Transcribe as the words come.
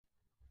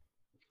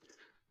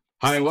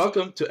Hi, and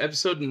welcome to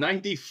episode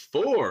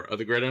 94 of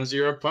the Great Ends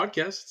Europe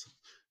podcast.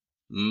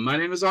 My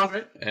name is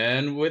Andre,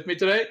 and with me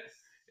today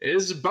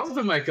is both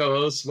of my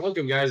co-hosts.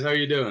 Welcome, guys. How are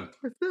you doing?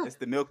 It's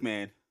the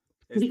milkman.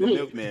 It's the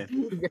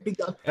milkman.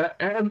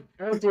 And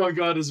Antoine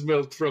got his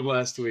milk from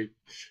last week.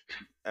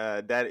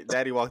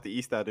 Daddy walked the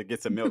east out to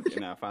get some milk,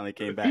 and I finally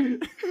came back.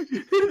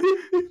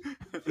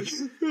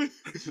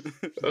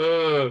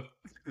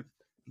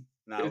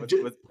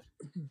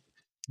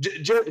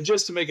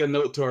 Just to make a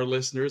note to our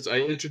listeners,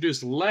 I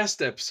introduced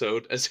last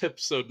episode as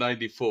episode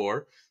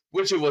 94,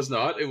 which it was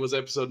not. It was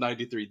episode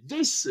 93.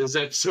 This is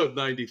episode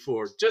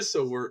 94, just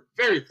so we're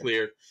very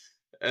clear.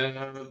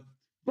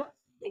 But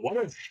what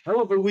a hell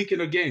of a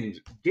weekend of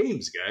games,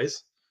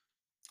 guys.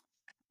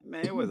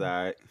 Man, it was all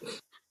right.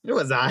 It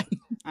was all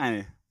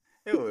right.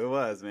 It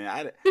was,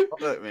 man.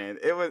 Look, man,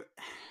 it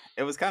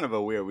was kind of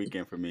a weird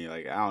weekend for me.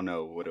 Like, I don't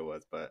know what it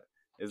was, but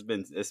it's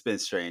been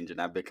strange, and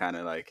I've been kind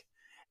of like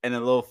in a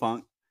little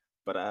funk.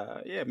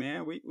 But yeah,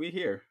 man, we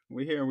here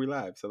and we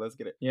live, so let's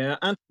get it. Yeah,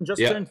 and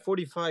just turned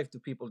 45 to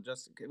people.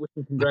 Just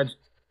congrats.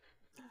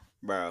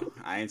 Bro,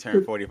 I ain't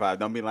turned 45.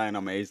 Don't be lying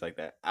on my age like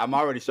that. I'm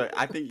already sure.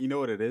 I think you know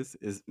what it is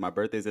my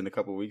birthday's in a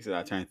couple of weeks, and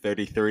I turned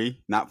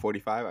 33, not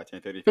 45. I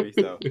turned 33,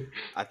 so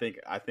I think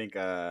I'm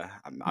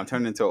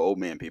turning into an old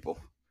man, people.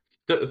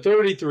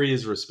 33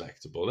 is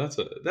respectable.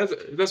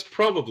 That's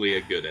probably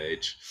a good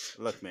age.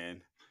 Look,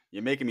 man,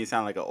 you're making me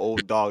sound like an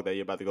old dog that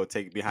you're about to go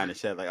take behind the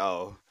shed. Like,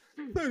 oh.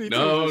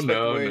 No.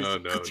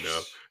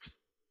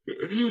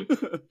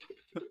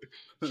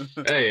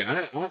 Hey,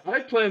 I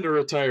plan to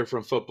retire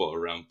from football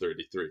around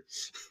 33.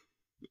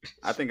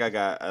 I think I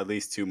got at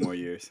least 2 more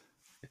years.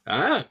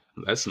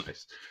 That's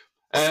nice.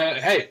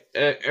 Hey,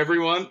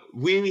 everyone,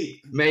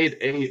 we made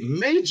a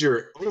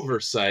major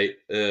oversight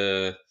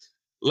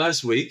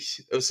last week.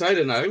 Oside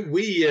and I,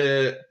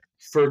 we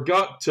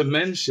forgot to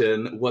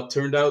mention what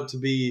turned out to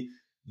be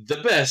the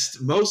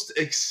best, most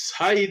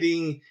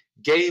exciting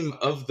game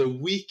of the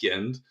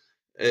weekend.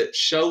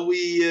 Shall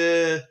we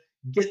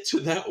get to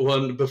that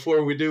one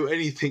before we do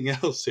anything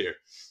else here?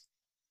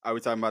 Are we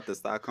talking about the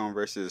Stockholm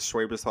versus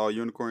Schwabersthal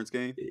Unicorns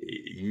game?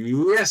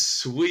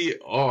 Yes, we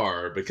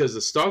are, because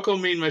the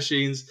Stockholm Mean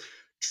Machines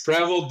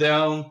traveled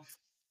down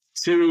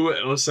to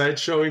Oside,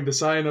 showing the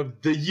sign of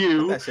the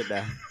U. Put that shit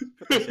down.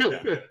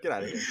 Get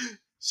out of here.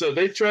 So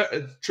they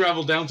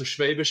traveled down to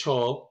Schwäbisch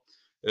Hall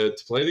to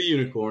play the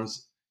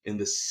Unicorns in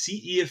the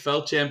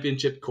CEFL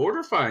Championship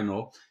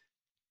quarterfinal.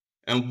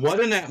 And what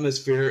an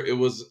atmosphere. It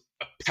was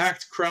a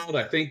packed crowd.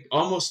 I think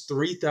almost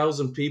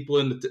 3,000 people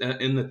in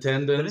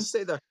attendance. Didn't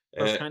say that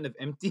it was kind of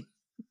empty.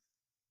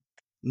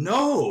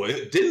 No,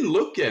 it didn't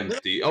look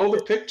empty. All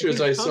the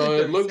pictures I saw,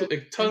 it looked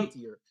like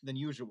emptier than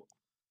usual.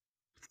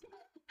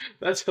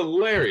 That's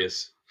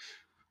hilarious.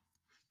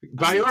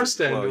 By our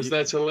standards,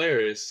 that's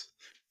hilarious.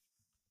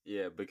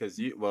 Yeah, because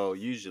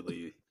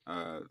usually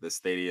the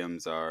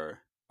stadiums or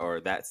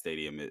that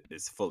stadium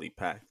is fully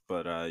packed,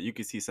 but you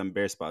can see some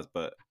bare spots.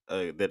 But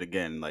then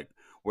again, like,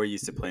 we're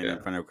used to playing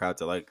in front of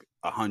crowds of like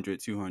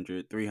 100,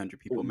 200, 300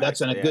 people.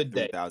 That's on a good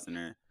day. 3,000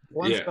 there.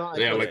 Like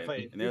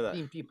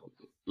 15 people.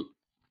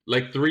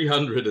 Like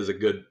 300 is a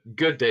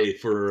good day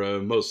for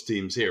most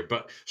teams here.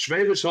 But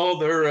Schwäbisch Hall,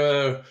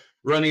 they're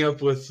running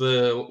up with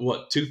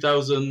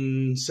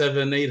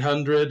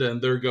 2,800,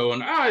 and they're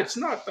going, it's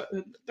not.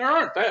 There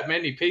aren't that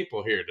many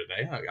people here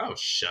today. Like, oh,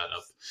 shut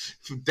up!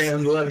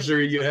 Damn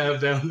luxury you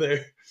have down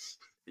there.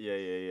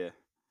 Yeah.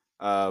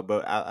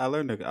 But I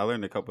learned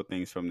a couple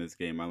things from this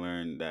game. I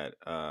learned that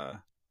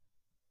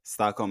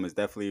Stockholm is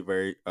definitely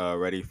very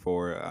ready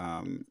for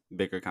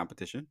bigger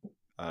competition.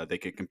 They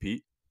could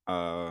compete.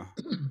 Yeah,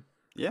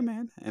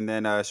 man. And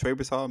then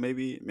Schwabersthal,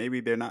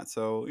 maybe they're not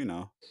so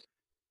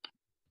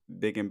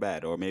big and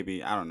bad, or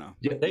maybe I don't know.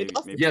 Yeah, maybe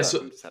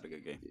so just had a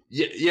good game.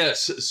 Yeah.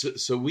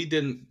 So we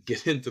didn't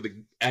get into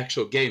the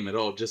actual game at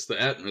all, just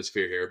the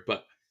atmosphere here.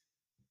 But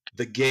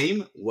the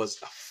game was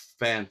a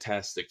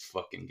fantastic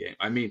fucking game.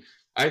 I mean,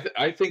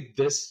 I think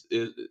this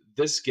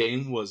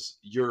game was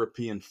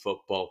European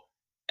football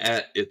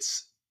at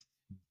its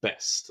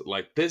best.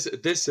 Like this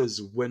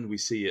is when we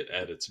see it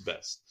at its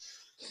best.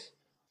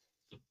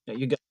 Yeah,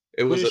 you got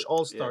a British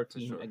all-star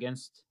team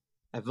against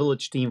a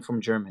village team from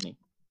Germany.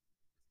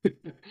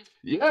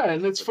 Yeah,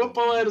 and it's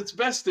football at its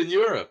best in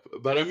Europe.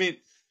 But I mean,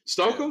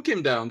 Stockholm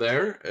came down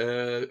there,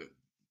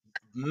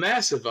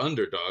 massive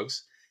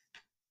underdogs,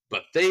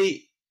 but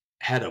they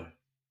had a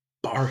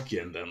bark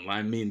in them.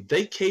 I mean,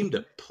 they came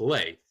to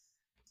play.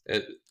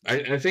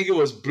 I think it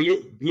was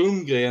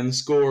Blomgren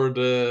scored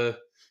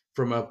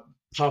from a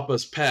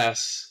Papa's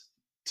pass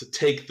to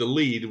take the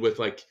lead with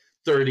like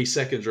 30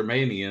 seconds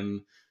remaining,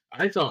 and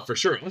I thought for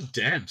sure, oh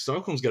damn,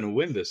 Stockholm's going to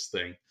win this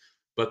thing.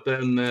 But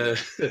then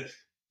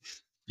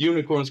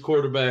Unicorns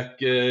quarterback,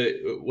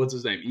 what's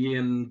his name,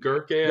 Ian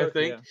Gerke, I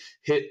think,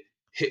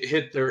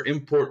 hit their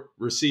import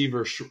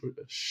receiver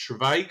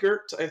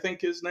Schweigert, I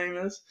think his name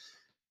is,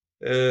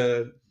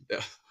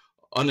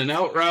 on an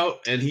out route,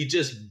 and he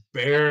just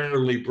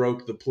barely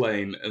broke the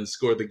plane and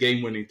scored the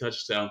game-winning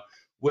touchdown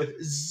with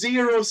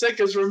 0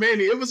 seconds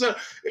remaining. It was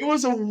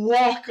a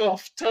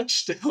walk-off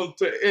touchdown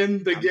to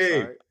end the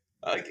game.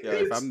 Sorry. Like,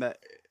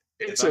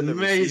 It's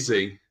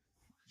amazing.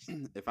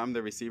 If I'm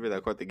the receiver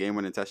that caught the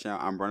game-winning touchdown,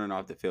 I'm running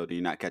off the field.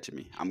 You're not catching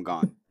me. I'm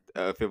gone.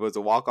 If it was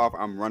a walk-off,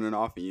 I'm running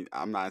off. And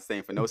I'm not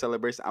staying for no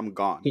celebration. I'm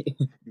gone. You're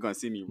going to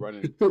see me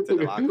running to the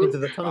locker room. Into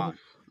the tunnel.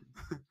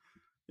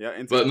 Yeah,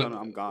 into the tunnel.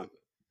 I'm gone.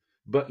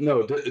 But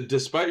no,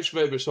 despite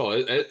Schwaber's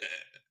Hall,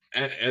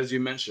 as you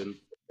mentioned,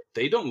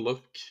 they don't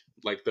look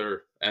like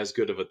they're as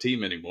good of a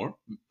team anymore.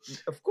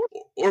 Of course.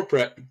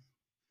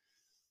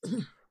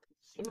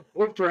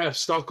 Or perhaps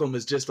Stockholm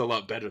is just a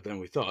lot better than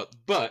we thought.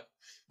 But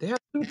they have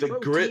two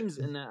teams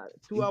in a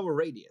 2-hour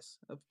radius.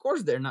 Of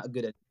course, they're not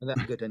that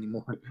good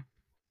anymore.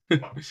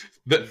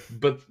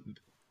 but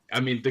I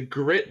mean, the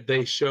grit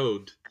they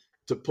showed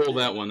to pull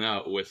that one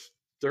out with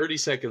 30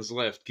 seconds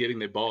left, getting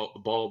the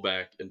ball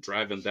back and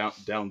driving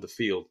down the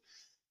field,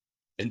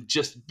 and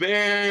just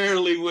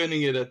barely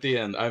winning it at the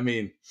end. I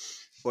mean,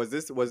 was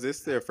this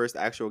their first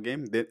actual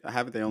game?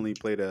 Haven't they only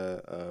played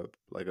or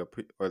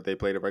they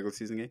played a regular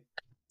season game?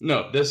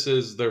 No, this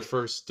is their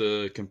first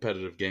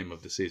competitive game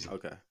of the season.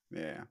 Okay,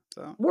 yeah.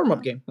 So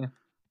warm-up game. Yeah.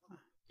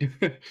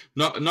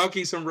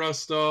 Knocking some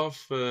rust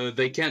off.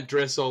 They can't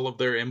dress all of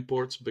their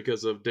imports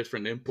because of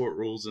different import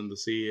rules in the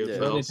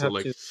CFL. Yeah, so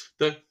like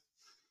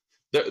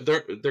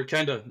they're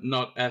kind of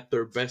not at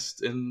their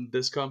best in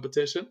this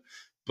competition,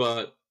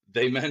 but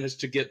they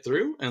managed to get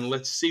through. And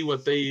let's see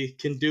what they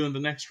can do in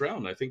the next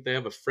round. I think they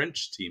have a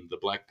French team, the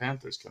Black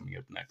Panthers, coming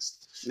up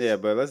next. Yeah,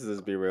 but let's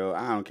just be real.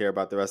 I don't care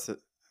about the rest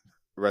of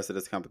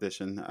this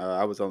competition.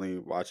 I was only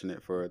watching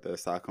it for the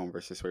Stockholm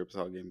versus Schwaber's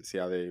Hall game to see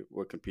how they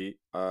would compete.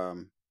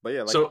 But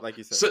yeah, like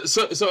you said.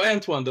 So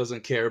Antoine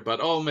doesn't care,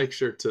 but I'll make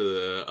sure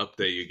to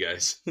update you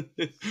guys.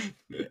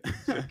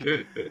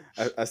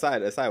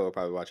 Aside will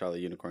probably watch all the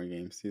unicorn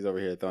games. He's over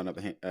here throwing up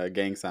a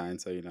gang sign,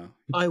 so you know.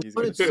 I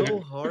wanted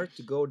so hard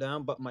to go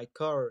down, but my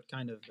car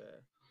kind of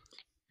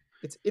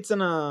it's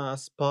in a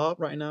spa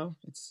right now.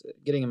 It's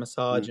getting a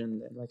massage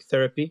and like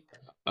therapy.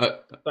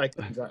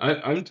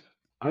 I'm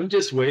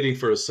just waiting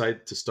for a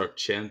site to start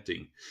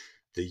chanting,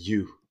 the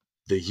you.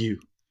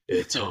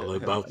 It's all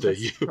about the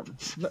you.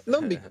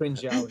 Don't be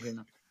cringy out here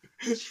now.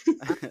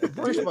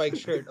 Orange bike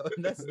shirt. Oh,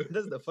 that's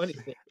the funny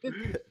thing.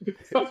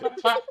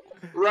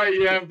 Right,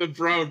 you have the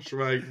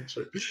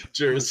Braunschweig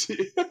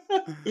jersey.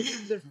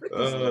 Their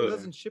freaking store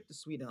doesn't ship to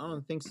Sweden. I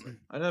don't think so.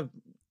 I'd have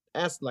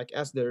asked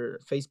their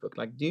Facebook,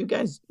 like,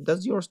 does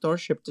your store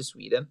ship to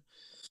Sweden?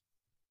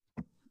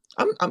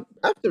 I'm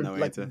after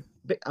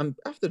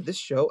this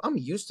show, I'm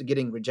used to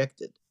getting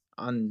rejected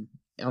on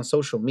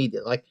social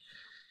media. Like,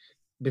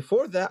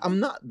 before that, I'm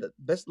not the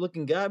best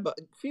looking guy, but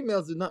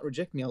females do not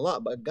reject me a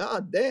lot. But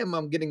god damn,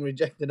 I'm getting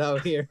rejected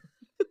out here.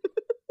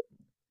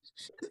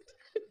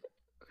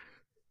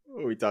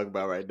 What are we talking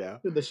about right now?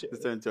 Let's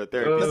turn into a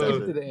therapy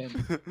session.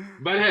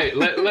 But hey,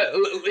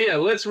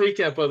 let's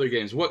recap other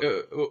games.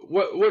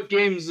 What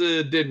games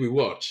did we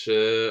watch?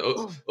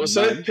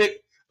 Oside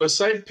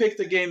picked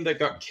a game that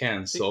got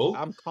canceled.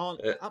 I'm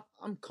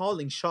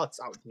calling shots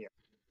out here.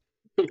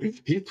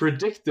 He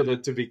predicted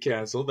it to be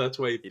canceled. That's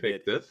why he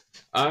picked it.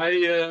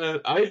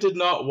 I did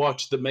not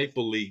watch the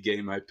Maple League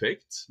game I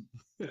picked.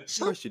 Of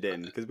course you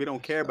didn't, because we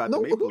don't care about the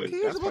Maple League.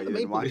 That's why you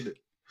didn't watch it.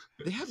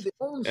 They have their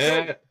own show,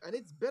 and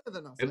it's better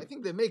than us. I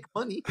think they make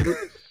money.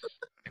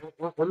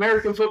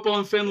 American football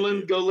in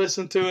Finland, go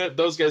listen to it.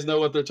 Those guys know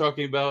what they're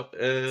talking about.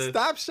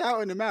 Stop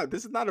shouting them out.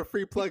 This is not a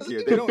free plug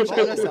here. They don't shout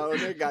us out on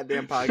their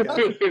goddamn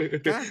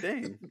podcast. God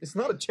dang. It's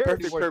not a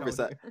charity. Perfect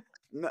purpose.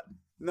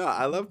 No,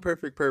 I love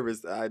Perfect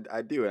Purpose. I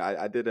do.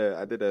 I did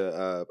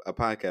a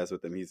podcast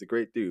with him. He's a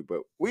great dude, but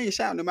we ain't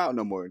shouting him out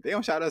no more. They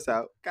don't shout us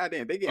out. God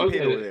damn, they getting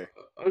paid over there.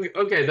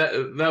 Okay,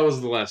 that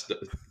was the last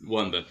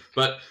one then.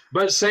 But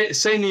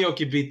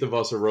Seinäjoki beat the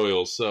Vasa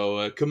Royals,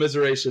 so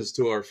commiserations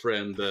to our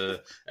friend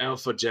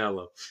Alpha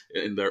Jallo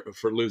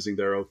for losing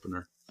their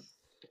opener.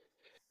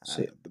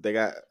 But they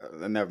got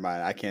never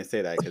mind. I can't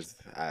say that because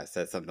I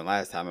said something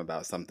last time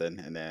about something,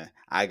 and then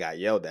I got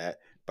yelled at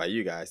by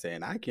you guys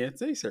saying I can't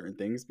say certain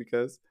things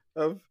because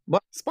of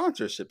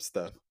sponsorship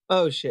stuff.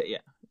 Oh shit! Yeah.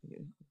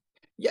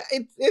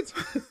 It's.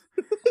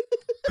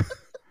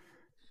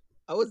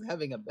 I was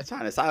having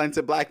trying to silence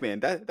a black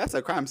man. That's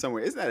a crime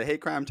somewhere. Isn't that a hate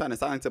crime? Trying to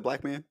silence a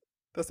black man?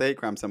 That's a hate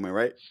crime somewhere,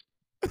 right?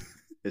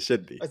 It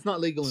should be. It's not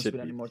legal in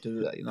Sweden anymore to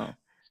do that, you know.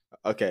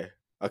 Okay,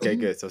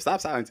 good. So stop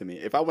silencing me.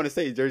 If I want to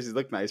say jerseys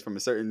look nice from a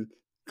certain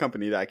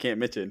company that I can't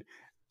mention,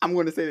 I'm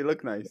going to say they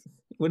look nice.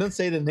 We don't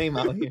say the name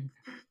out here.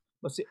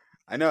 But see,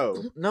 I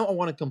know. Now I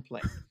want to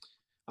complain.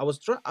 I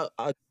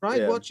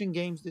tried watching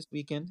games this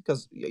weekend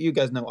because you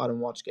guys know I don't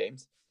watch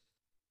games.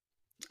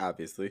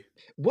 Obviously.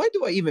 Why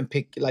do I even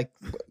pick? Like,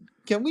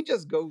 can we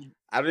just go?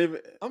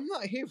 I'm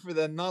not here for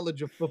the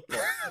knowledge of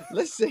football.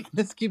 Let's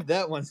keep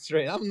that one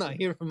straight. I'm not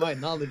here for my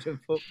knowledge of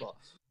football.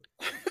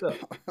 So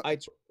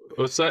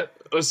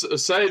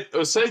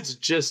Oside's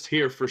just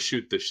here for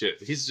shoot the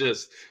shit. He's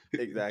just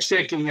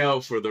checking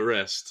out for the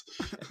rest.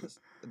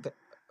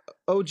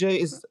 OJ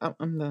is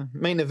on the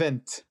main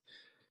event.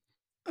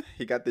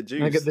 He got the I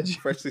juice, got the juice.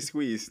 freshly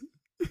squeezed.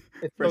 It's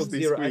Coke Freshly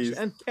Zero squeezed.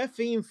 actually, and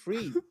caffeine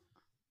free.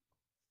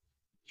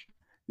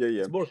 Yeah.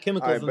 It's more All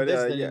chemicals right, in but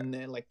this than yeah,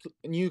 in like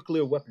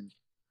nuclear weapons.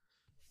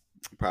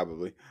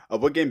 probably.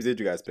 What games did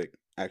you guys pick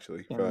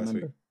actually Can't for last week?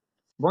 remember.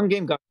 One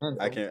game got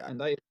I canceled, can't.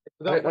 and I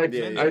forgot what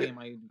Yeah, men's yeah. game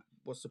I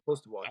was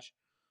supposed to watch.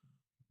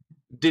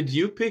 Did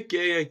you pick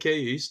AIK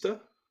Easter?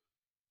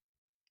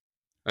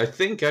 I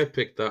think I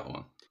picked that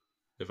one,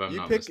 if I'm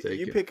not mistaken.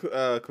 You pick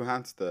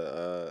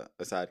Kristianstad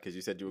aside because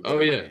you said you were going Oh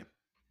to yeah. the game.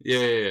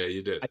 Yeah,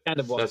 you did. I kind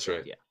of watched That's that,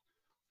 right. yeah.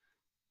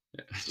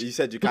 You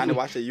said you kind of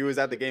watched it. You was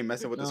at the game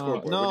messing with the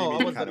scoreboard. What do you mean I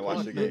you was kind the of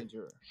watched clock the game?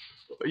 manager.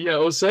 Yeah,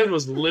 Osaid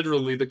was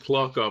literally the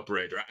clock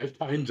operator. I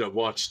kind of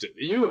watched it.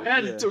 You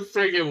had to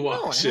friggin' No,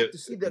 I watch had it. to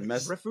see the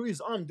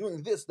referee's arm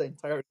doing this the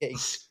entire game.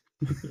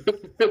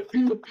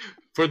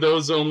 For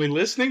those only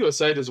listening,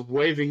 Osaid is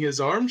waving his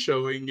arm,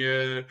 showing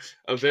a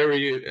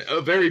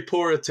very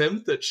poor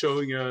attempt at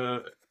showing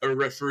a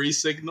referee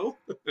signal.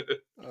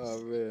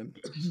 Oh man.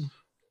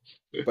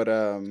 But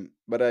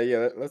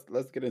yeah,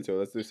 let's get into it.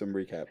 Let's do some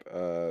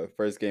recap.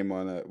 First game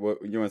on what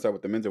you want to start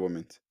with, the men's or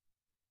women's?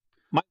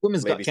 My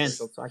women's got Ladies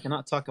cancelled, first. so I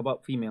cannot talk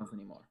about females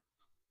anymore.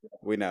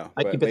 We know,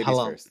 I but keep it ladies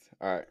halal. first.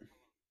 All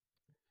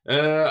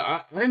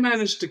right. I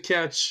managed to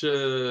catch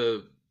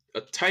a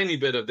tiny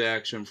bit of the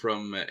action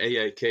from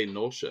AIK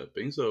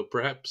Norrköping, so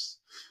perhaps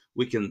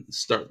we can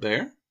start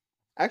there.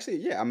 Actually,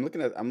 yeah, I'm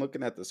looking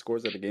at the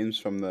scores of the games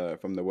from the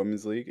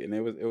women's league, and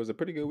it was a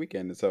pretty good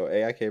weekend. So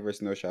AIK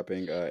versus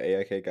Norrköping,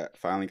 AIK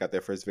finally got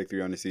their first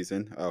victory on the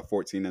season,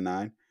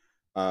 14-9.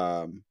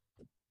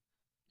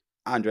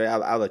 Andre,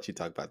 I'll let you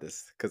talk about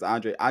this because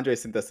Andre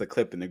sent us a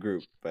clip in the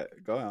group, but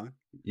go on.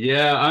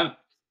 Yeah,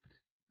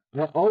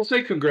 I'll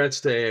say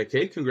congrats to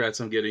AIK. Congrats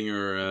on getting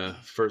your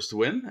first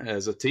win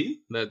as a team.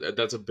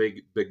 That's a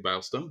big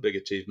milestone, big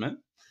achievement.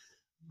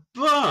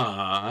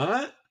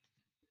 But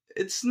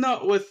it's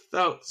not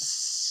without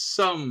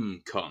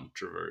some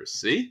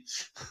controversy.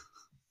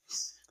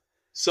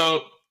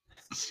 So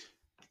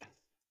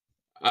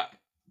I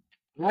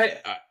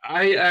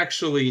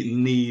actually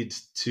need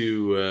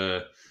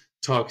to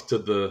talk to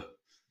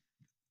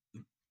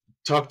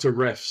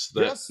refs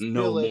that Just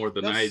know spill it. more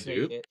than Just I say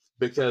do it.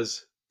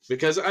 because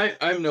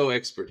I'm no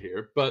expert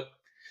here. But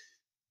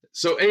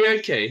so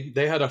AIK,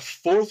 they had a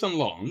 4th and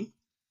long,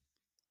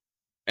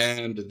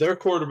 and their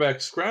quarterback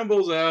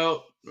scrambles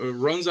out,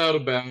 runs out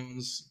of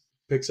bounds,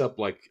 picks up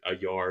like a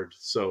yard,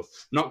 so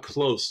not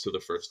close to the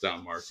first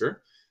down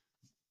marker,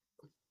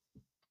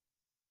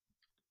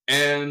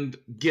 and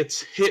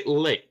gets hit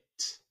late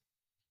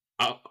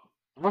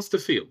off the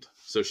field.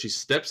 So she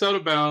steps out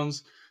of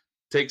bounds,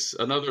 takes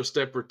another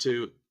step or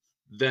two,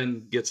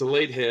 then gets a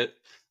late hit.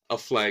 A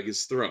flag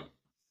is thrown.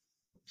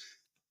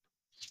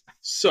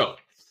 So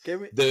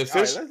the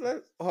official.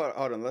 Right,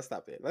 hold on. Let's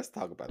stop there. Let's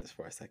talk about this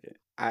for a second.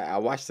 I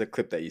watched the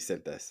clip that you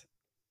sent us,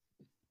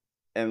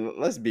 and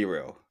let's be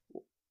real.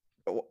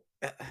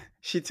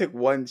 She took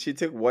one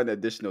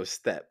additional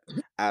step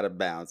out of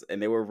bounds,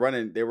 and they were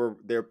running.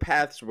 Their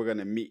paths were going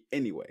to meet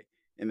anyway,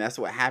 and that's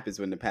what happens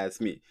when the paths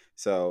meet.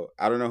 So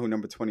I don't know who's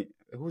number 24.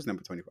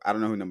 I don't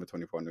know who number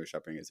 24 in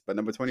Norrköping is, but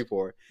number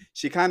 24,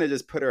 she kind of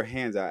just put her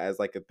hands out as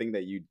like a thing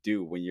that you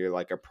do when you're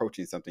like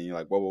approaching something. You're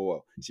like,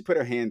 whoa. She put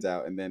her hands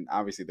out, and then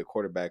obviously the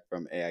quarterback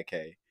from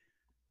AIK,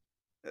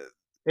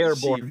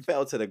 Airborne. she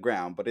fell to the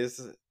ground, but she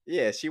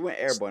went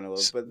airborne a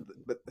little,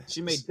 but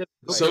She made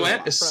so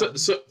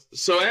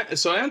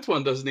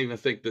Antoine doesn't even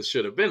think this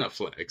should have been a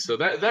flag. So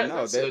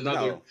that's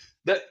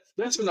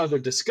another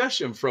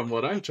discussion from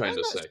what I'm trying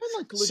to say.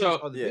 Spinline collisions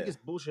are the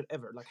biggest bullshit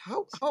ever. Like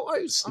how am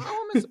I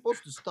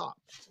supposed to stop?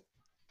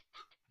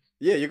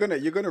 Yeah,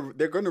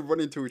 they're gonna run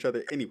into each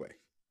other anyway.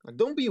 Like,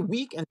 don't be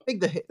weak and take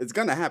the hit. It's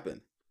gonna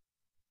happen.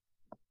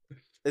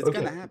 It's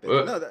gonna happen.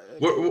 I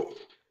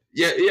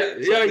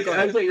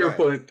think your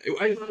point.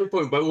 I think your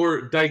point, but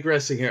we're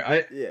digressing here.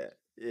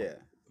 Yeah.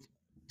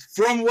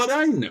 From what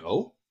I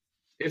know,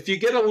 if you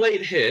get a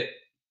late hit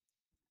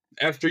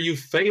after you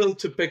failed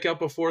to pick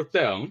up a 4th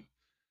down,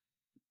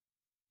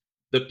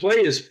 the play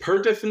is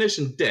per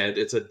definition dead.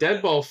 It's a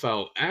dead ball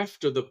foul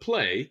after the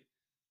play.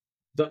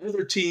 The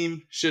other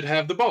team should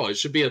have the ball. It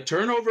should be a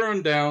turnover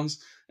on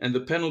downs, and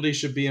the penalty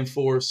should be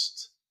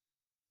enforced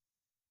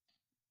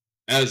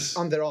as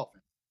on their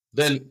offense.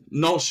 Then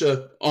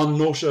on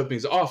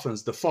Norrköping's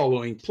offense the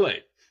following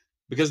play,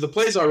 because the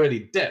play's already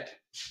dead.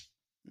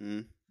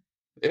 Mm.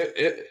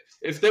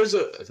 If there's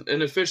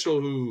an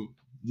official who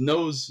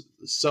knows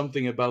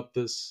something about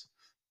this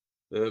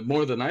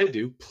more than I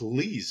do,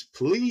 please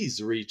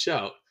reach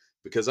out,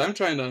 because I'm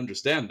trying to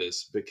understand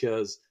this.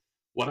 Because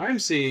what I'm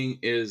seeing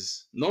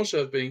is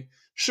Norrköping,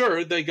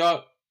 sure, they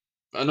got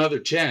another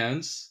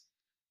chance,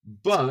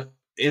 but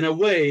in a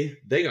way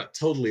they got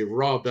totally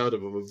robbed out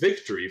of a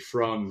victory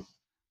from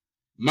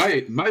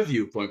my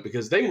viewpoint,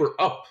 because they were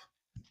up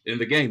in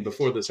the game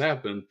before this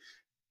happened,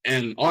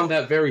 and on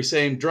that very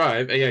same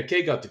drive,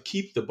 AIK got to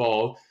keep the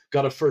ball,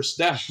 got a first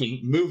down,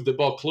 moved the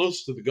ball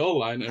close to the goal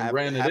line, and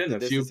ran it in a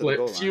few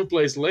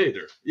plays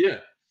later. Yeah.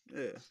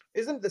 Yeah.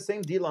 Isn't the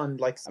same deal on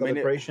like I mean,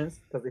 celebrations?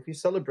 Because if you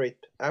celebrate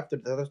after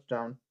the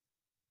touchdown,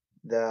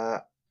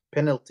 the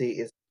penalty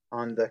is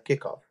on the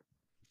kickoff.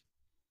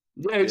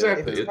 Yeah, yeah, If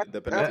exactly. it's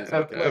the penalty is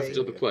on after the the kickoff. play, After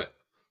Yeah, the yeah. play.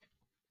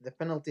 the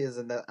penalty is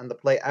on the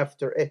play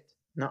after it.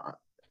 No,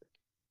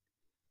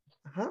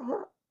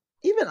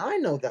 even I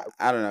know that.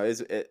 I don't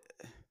know.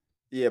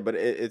 Yeah, but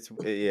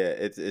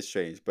it's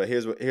strange. But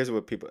here's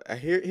what people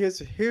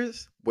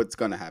here's what's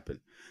gonna happen.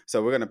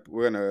 So we're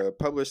gonna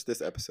publish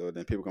this episode,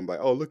 and people gonna be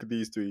like, oh, look at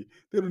these three.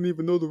 They don't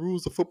even know the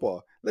rules of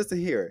football. Listen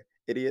here,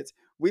 idiots.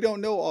 We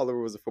don't know all the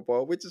rules of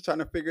football. We're just trying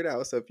to figure it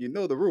out. So if you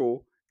know the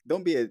rule,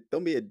 don't be a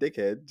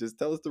dickhead. Just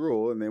tell us the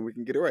rule, and then we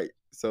can get it right.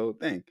 So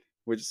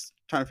we're just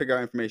trying to figure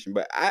out information.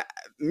 But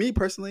me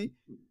personally,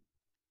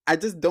 I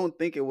just don't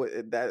think it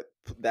would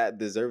that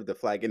deserved the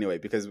flag anyway.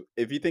 Because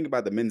if you think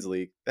about the men's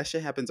league, that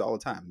shit happens all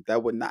the time.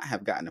 That would not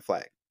have gotten a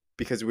flag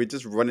because we're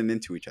just running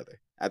into each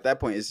other. At that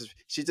point, it's just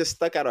she just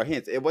stuck out her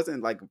hands. It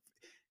wasn't like,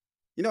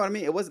 you know what I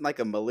mean. It wasn't like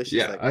a malicious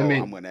Yeah, like, I oh,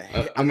 mean, I'm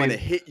gonna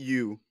hit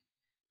you.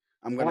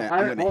 I'm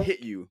gonna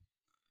hit you.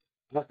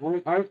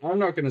 I'm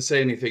not going to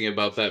say anything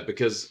about that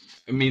because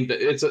I mean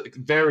it's a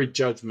very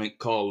judgment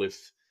call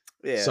if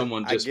Yeah,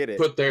 someone I just get it.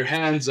 put their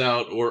hands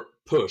out or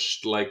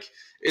pushed. Like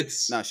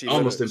it's No, she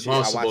almost literally. I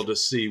impossible watched. to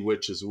see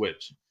which is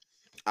which.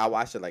 I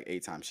watched it like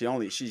 8 times.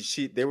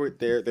 She they were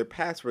their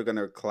paths were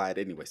gonna collide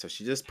anyway. So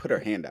she just put her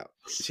hand out.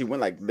 She went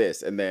like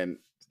this, and then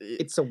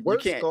It's a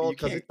worse call you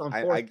because can't. it's on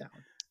I fourth down,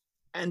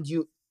 and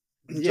you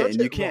yeah, judge and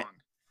you it can't. wrong.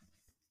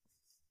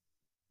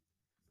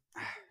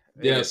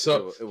 Yeah,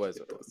 so it was.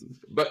 It was.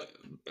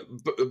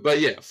 but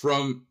yeah,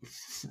 from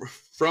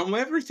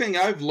everything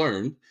I've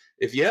learned,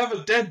 if you have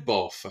a dead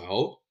ball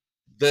foul,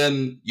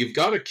 then you've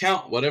got to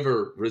count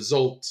whatever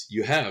result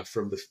you have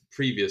from the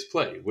previous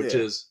play, which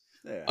Yeah. is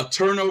Yeah. a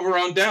turnover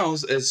on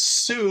downs as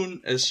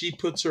soon as she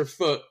puts her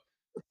foot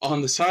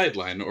on the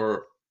sideline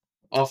or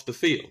off the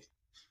field.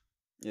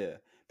 Yeah,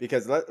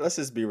 because let's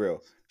just be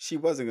real. She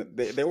wasn't.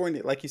 They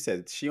weren't like you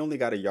said. She only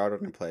got a yard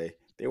on the play.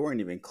 They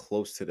weren't even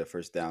close to the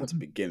first down to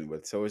begin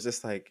with. So it's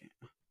just like,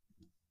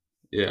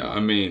 Yeah, come I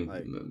on, mean,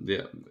 like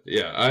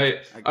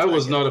I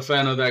was get not it. a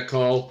fan of that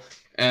call,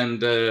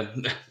 and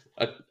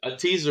a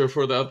teaser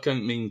for the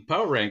upcoming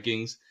power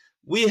rankings.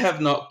 We have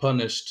not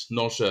punished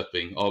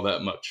Norrköping all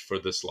that much for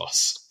this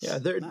loss. Yeah, Nah,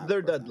 of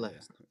they're course dead not.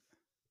 last.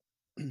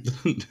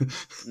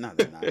 No,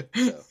 they're not.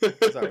 So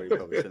it's already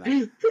published.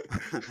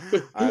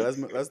 All right,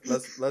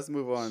 let's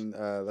move on.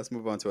 Let's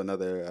move on to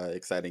another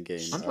exciting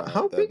game.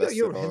 How The big are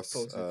your Västerås,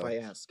 headphones, if I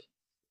ask?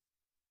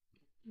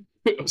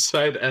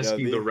 Aside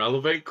asking the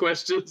relevant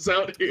questions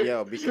out here.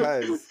 Yo, because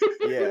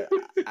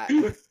I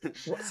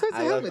What size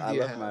helmet do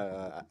you have?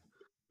 my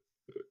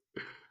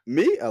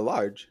me a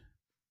large.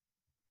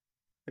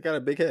 I got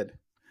a big head,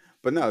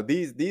 but no,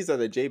 these are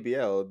the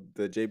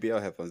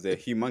JBL headphones. They're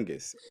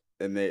humongous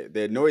and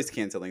they're noise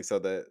canceling, so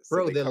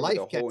Bro, they they're cover life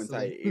the whole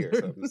entire canceling.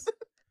 ear. So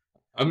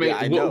I mean, yeah,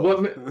 I know.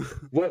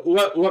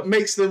 what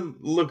makes them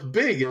look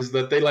big is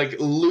that they like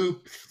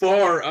loop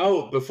far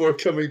out before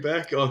coming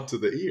back onto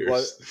the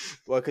ears.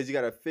 Well, because you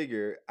gotta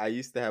figure, I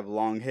used to have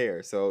long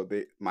hair, so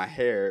my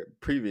hair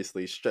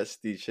previously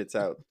stretched these shits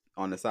out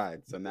on the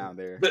side. So now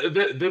they're.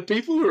 The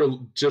people who are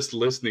just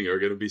listening are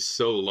going to be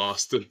so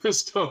lost in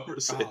this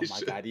conversation. Oh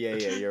my god! Yeah,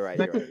 you're right.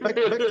 Back to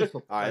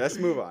football. All right, let's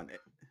move on.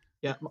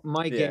 Yeah,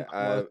 my game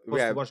I was we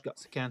supposed have- to watch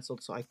got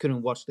cancelled, so I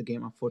couldn't watch the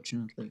game,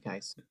 unfortunately,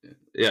 guys.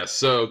 Yeah,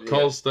 so Yeah.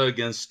 Karlstad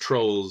against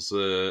Trolls,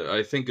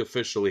 I think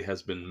officially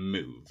has been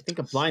moved. I think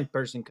a blind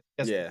person could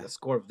guess Yeah. the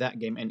score of that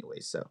game anyway,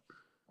 so.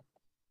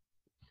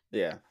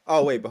 Yeah.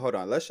 Oh wait, but hold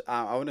on.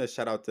 I want to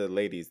shout out the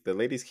ladies. The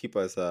ladies keep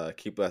us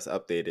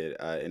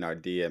updated in our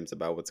DMs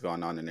about what's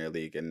going on in their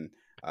league, and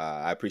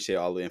I appreciate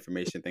all the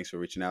information. Thanks for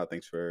reaching out.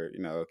 Thanks for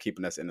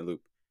keeping us in the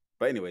loop.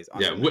 But anyways,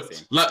 on to the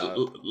next game.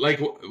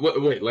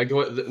 like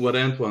what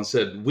Antoine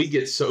said, we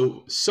get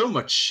so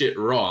much shit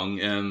wrong,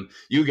 and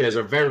you guys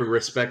are very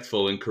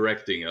respectful in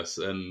correcting us,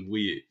 and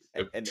we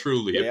And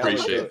truly they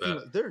always appreciate do.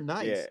 that. They're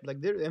nice. Yeah. Like,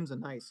 their M's are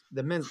nice.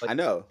 The men's like, I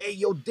know. hey,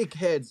 yo,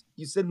 dickheads,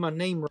 you said my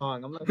name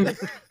wrong. I'm like,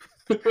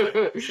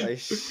 It's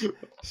like,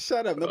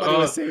 shut up. Nobody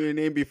was saying your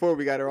name before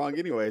we got it wrong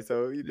anyway.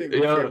 So you think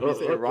we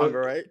say it wrong,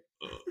 all right?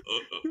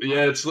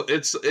 Yeah,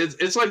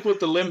 it's like with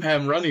the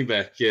Limham running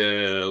back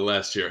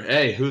last year.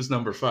 Hey, who's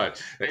number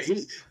 5?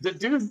 The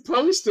dude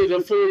posted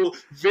a full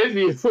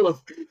video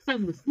of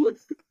him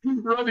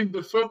running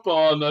the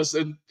football on us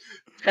and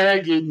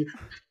tagging.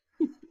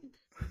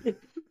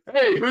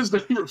 Hey, who's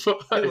number 5?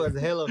 it was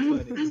hella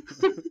funny.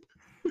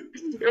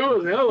 It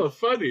was hella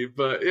funny,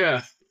 but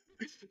yeah,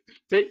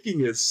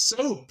 taking it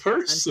so And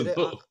personal.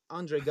 today,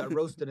 Andre got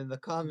roasted in the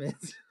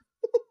comments.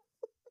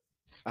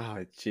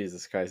 Oh,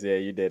 Jesus Christ. Yeah,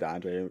 you did,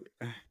 Andre.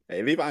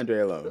 Hey, leave Andre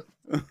alone.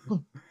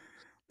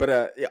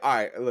 But, yeah, all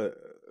right, look,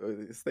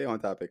 stay on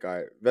topic. All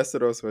right,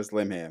 Västerås versus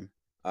Limham.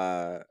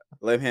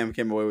 Limham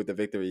came away with the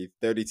victory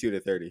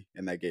 32-30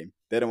 in that game.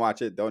 Didn't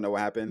watch it, don't know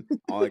what happened.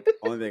 Only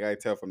thing I can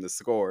tell from the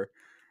score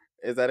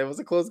is that it was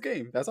a close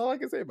game. That's all I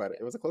can say about it.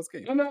 It was a close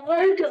game. And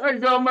I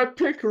got my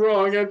pick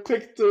wrong. I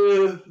picked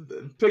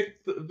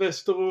Västerås,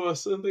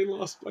 and they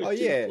lost by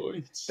 2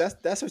 points.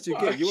 That's what you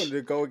get. You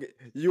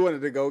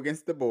wanted to go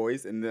against the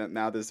boys, and then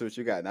now this is what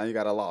you got. Now you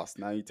got a loss.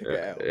 Now you took an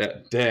L. Yeah,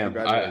 damn.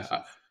 Congratulations.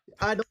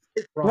 I don't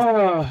get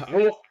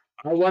wrong.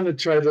 I wanted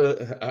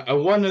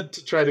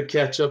to try to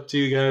catch up to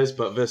you guys,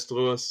 but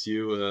Västerås,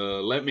 you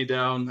let me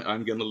down.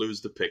 I'm gonna lose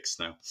the picks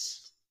now.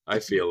 I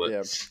feel it.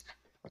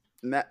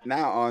 Yeah.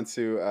 Now on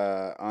to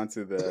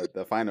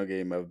the final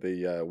game of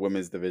the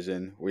women's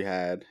division. We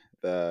had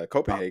the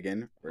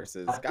Copenhagen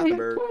versus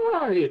Gothenburg.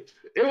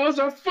 It was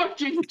a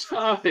fucking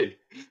tie.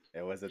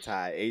 It was a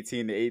tie,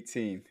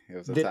 18-18. It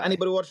was a Did tie.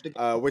 anybody watch the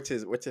game? Which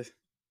is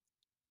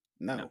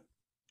no.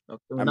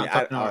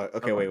 Okay,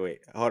 okay, wait.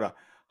 Hold on.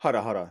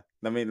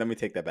 Let me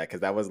take that back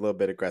because that was a little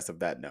bit aggressive.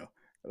 That no,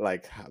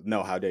 like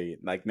no, how dare you?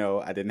 Like no,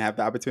 I didn't have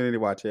the opportunity to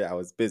watch it. I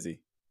was busy.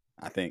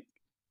 I think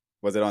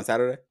was it on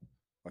Saturday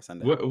or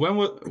Sunday?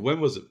 When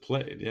was it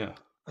played? Yeah,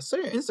 I saw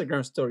your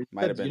Instagram story.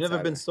 Might have been You've never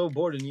Saturday. been so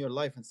bored in your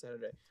life on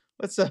Saturday.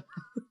 What's up?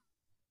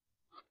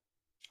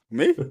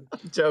 Me? I'm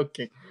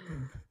joking.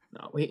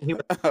 No, he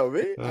was, Oh,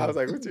 me? I was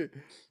like, what you?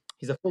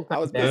 he's a full I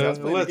was time busy. I dad. was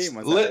playing the game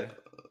on Saturday.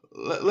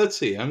 Let's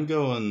see. I'm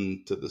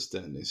going to the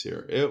standings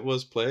here. It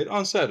was played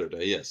on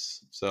Saturday,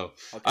 yes. So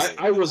Okay,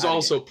 I was not a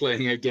also game.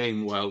 playing a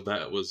game while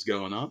that was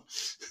going on.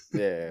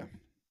 Yeah.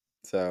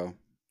 So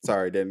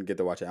sorry, didn't get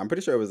to watch it. I'm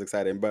pretty sure it was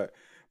exciting, but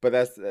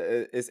that's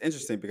it's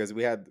interesting because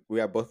we had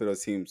both of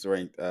those teams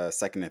ranked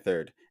second and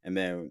third, and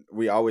then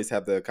we always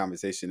have the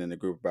conversation in the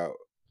group about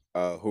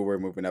who we're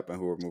moving up and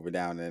who we're moving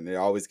down, and it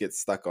always gets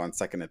stuck on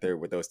second and third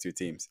with those two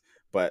teams.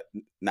 But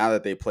now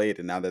that they played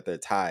and now that they're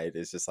tied,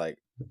 it's just like,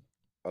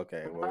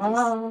 okay,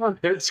 well,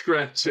 Head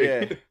scratching.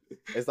 yeah,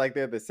 it's like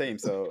they're the same.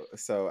 So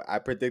I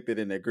predicted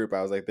in the group,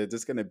 I was like, they're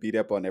just gonna beat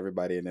up on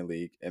everybody in the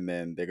league, and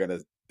then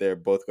they're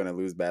both gonna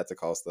lose bad to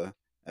Costa,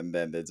 and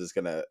then they're just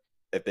gonna,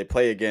 if they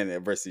play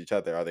again versus each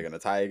other, are they gonna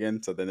tie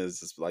again? So then it's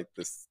just like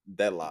this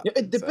deadlock. Yeah,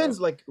 it depends,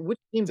 So, like which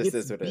team just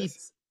gets is what it beat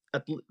is.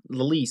 at the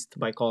least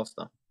by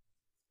Costa.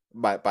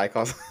 by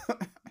Costa.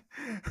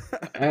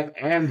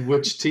 and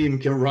which team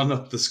can run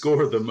up the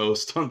score the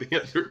most on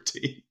the other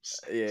teams.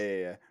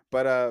 Yeah.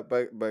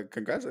 But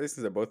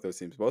congratulations to both those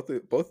teams. Both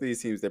of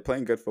these teams, they're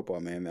playing good football,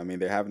 man. I mean,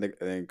 they're having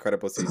an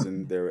incredible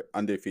season. They're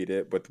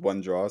undefeated with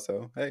one draw.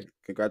 So hey,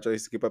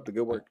 congratulations! Keep up the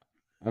good work.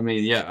 I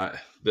mean, yeah,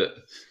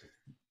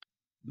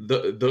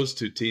 those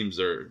two teams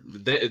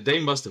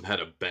they must have had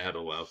a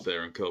battle out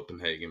there in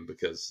Copenhagen,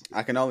 because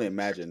I can only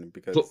imagine,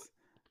 because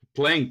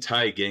playing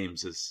tie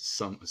games is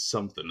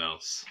something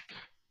else.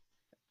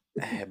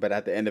 But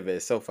at the end of it,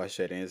 it's so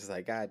frustrating. It's just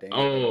like, God damn.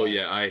 Oh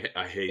yeah,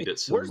 I hate it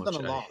so Worse much.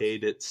 than a I loss.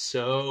 hate it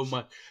so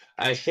much.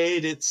 I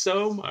hate it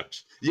so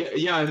much.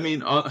 Yeah. I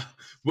mean,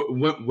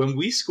 when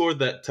we scored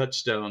that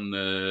touchdown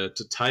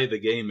to tie the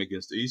game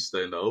against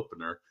Ystad in the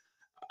opener,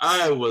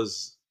 I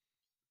was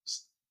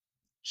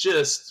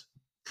just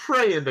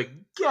praying to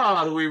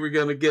God we were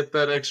going to get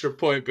that extra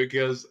point,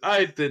 because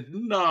I did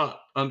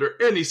not, under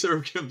any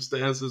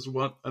circumstances,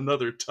 want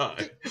another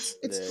tie.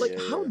 It's like,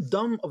 how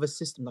dumb of a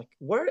system. Like,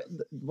 why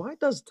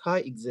does tie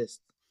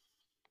exist?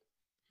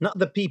 Not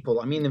the people.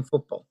 I mean, in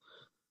football.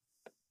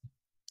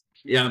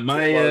 Yeah,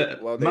 my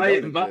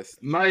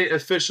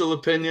official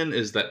opinion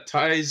is that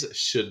ties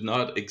should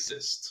not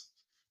exist.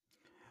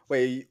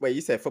 Wait,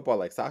 you said football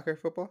like soccer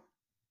football?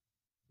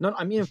 No,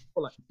 I mean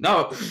football. Like,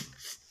 no,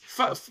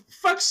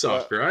 fuck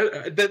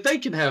soccer. They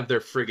can have their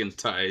friggin'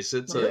 ties.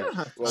 It's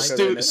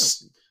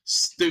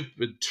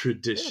stupid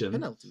tradition.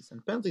 Penalties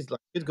like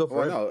you'd go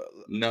for it.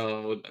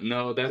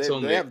 No, that's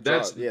only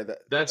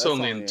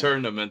in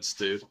tournaments,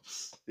 dude.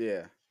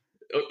 Yeah.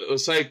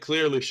 Osai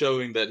clearly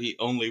showing that he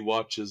only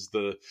watches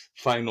the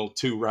final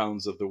 2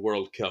 rounds of the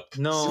World Cup.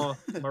 No,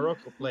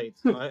 Morocco played,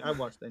 so I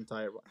watched the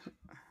entire one.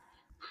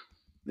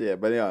 Yeah,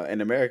 but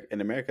in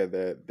America,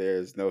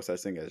 there's no such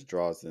thing as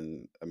draws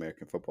in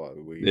American football.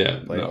 We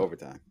play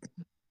overtime.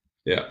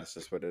 Yeah, that's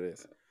just what it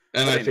is.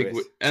 And I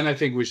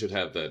think we should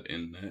have that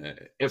in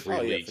every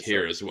league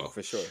here as well,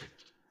 for sure.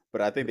 But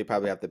I think they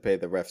probably have to pay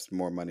the refs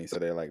more money, so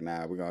they're like,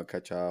 "Nah, we're gonna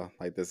cut y'all.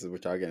 Like, this is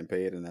what y'all getting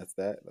paid, and that's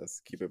that.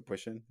 Let's keep it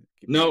pushing."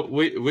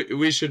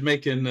 We should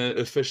make an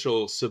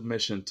official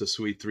submission to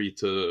Sweet 3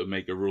 to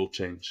make a rule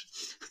change.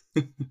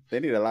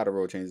 They need a lot of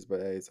rule changes, but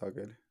hey, it's all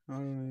good.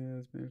 Oh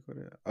yeah,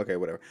 okay,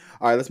 whatever.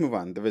 All right, let's move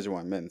on. Division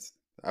 1 men's.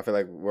 I feel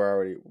like we're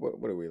already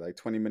what are we, like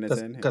 20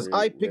 minutes in? Because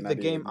I picked the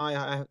game.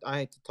 I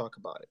had to talk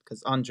about it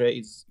because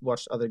Andre's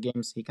watched other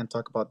games. He can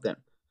talk about them.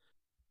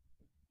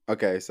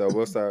 Okay, so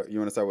we'll start. You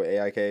want to start with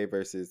AIK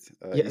versus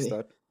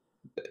Ystad?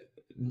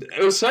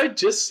 Osai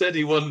just said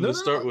he wanted to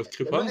start with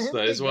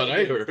Kristianstad, is what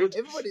I heard.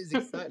 Everybody's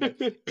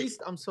excited.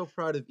 I'm so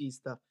proud of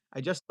Ystad.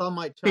 I just saw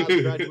my child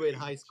graduate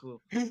high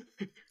school.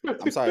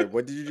 I'm sorry,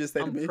 what did you just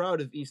say to me? I'm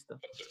proud of Ystad.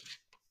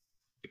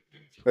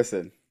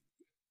 Listen.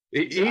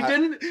 He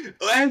didn't,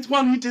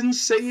 Antoine, he didn't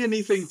say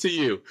anything to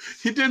you.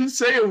 He didn't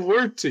say a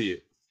word to you.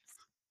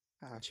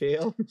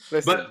 Chill.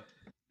 Listen.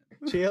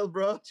 Chill,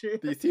 bro. Chill.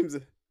 These teams...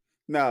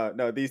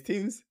 No, these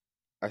teams,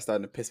 are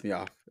starting to piss me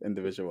off in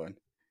Division One.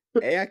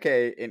 AIK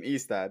and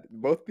Eastad,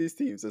 both these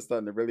teams are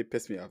starting to really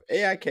piss me off.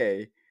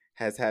 AIK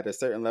has had a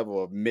certain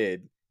level of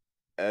mid.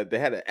 They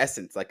had an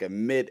essence, like a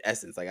mid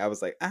essence. Like I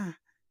was like,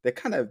 they're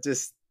kind of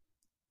just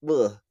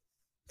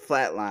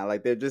flatline.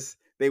 Like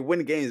they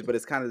win games, but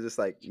it's kind of just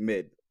like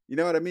mid. You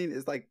know what I mean?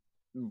 It's like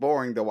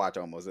boring to watch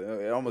almost.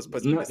 It almost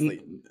puts me to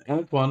sleep.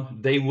 Antoine,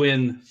 they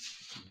win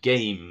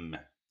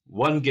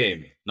one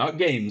game, not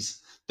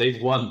games.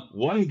 They've won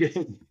one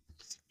game.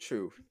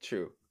 True.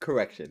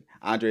 Correction.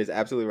 Andre is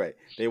absolutely right.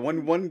 They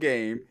won one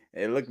game.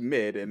 It looked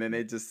mid, and then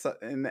they just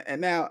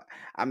and now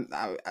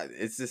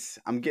it's just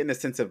I'm getting a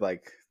sense of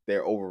like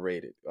they're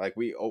overrated. Like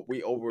we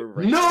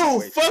overrated.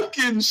 No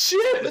fucking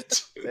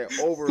shit. They're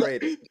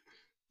overrated.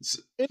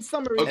 In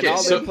summary, okay,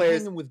 all their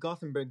players hanging with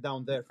Gothenburg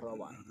down there for a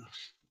while.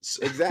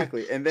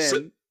 Exactly, and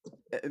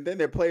then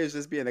their players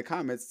just be in the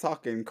comments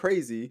talking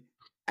crazy.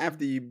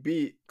 After you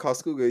beat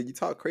Karlskoga, you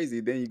talk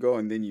crazy, then you go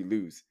and then you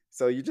lose.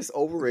 So you're just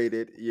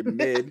overrated. You're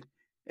mid,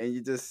 and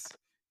you just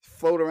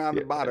float around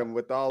the bottom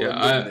with all the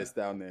midness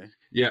down there.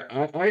 Yeah,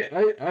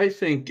 I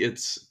think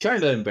it's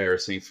kind of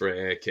embarrassing for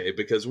AIK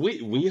because we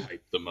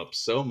hyped them up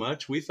so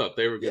much. We thought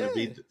they were going to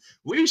be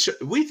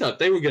we thought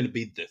they were going to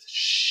be the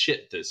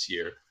shit this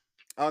year.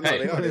 Oh no,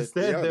 they are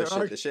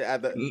the shit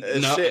at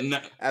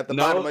the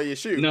bottom of your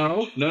shoe.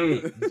 No.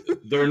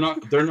 They're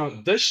not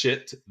the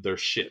shit. They're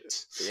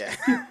shit. Yeah.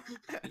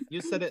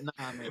 You said it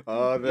now,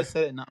 man. You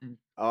said it now.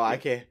 Oh, I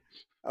can't.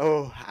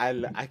 Oh,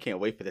 I can't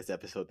wait for this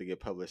episode to get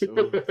published.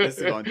 Ooh, this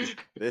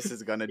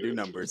is gonna do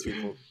numbers,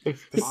 people.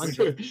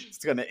 It's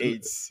gonna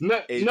age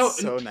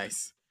so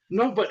nice.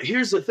 No, but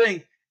here's the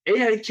thing: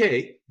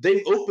 AIK,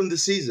 they opened the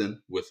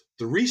season with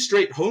 3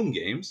 straight home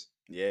games.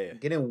 Yeah,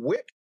 getting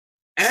whipped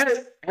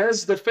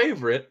as the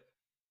favorite,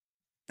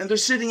 and they're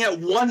sitting at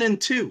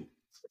 1-2.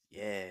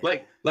 Yeah,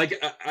 like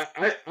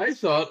I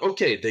thought,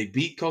 okay, they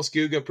beat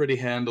Karlskoga pretty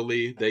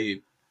handily.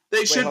 They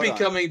should be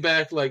coming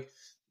back like.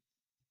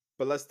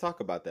 But let's talk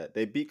about that.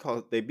 They beat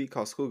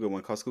Karlskoga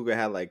when Karlskoga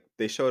had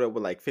they showed up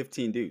with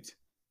 15 dudes.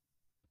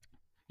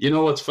 You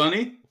know what's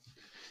funny?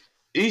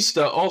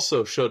 Ista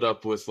also showed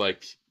up with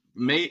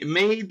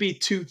maybe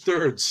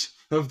 2/3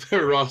 of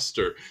their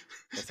roster.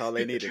 That's all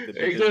they needed.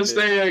 Against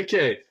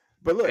AIK.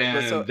 But look,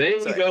 they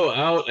go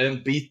out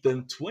and beat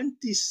them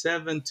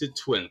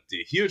 27-20.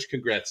 Huge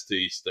congrats to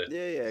Ista.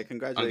 Yeah,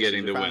 congratulations on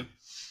getting the win.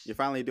 You're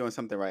finally doing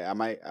something right.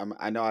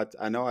 I know.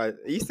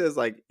 Ista's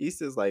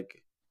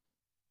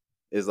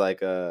is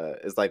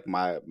like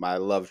my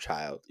love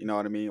child. You know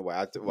what I mean? Where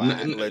I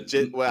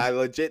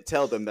legit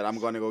tell them that I'm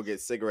going to go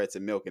get cigarettes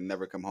and milk and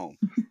never come home.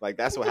 Like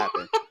that's what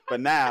happened. But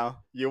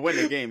now you win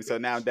the game, so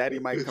now Daddy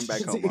might come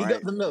back home. All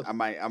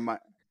right?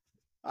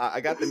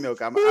 I got the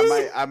milk.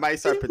 I might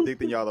start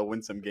predicting y'all to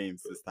win some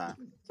games this time.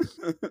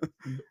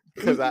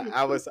 Because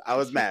I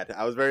was mad.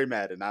 I was very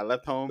mad, and I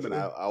left home and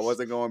I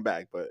wasn't going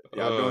back. But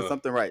y'all doing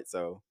something right.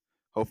 So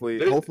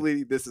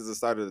hopefully this is the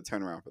start of the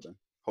turnaround for them.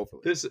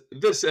 Hopefully.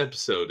 This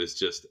episode is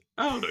just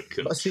out of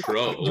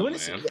control, man.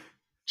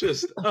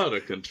 Just out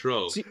of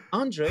control. See,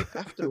 Andre,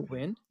 after a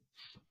win,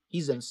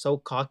 he's in so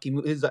cocky.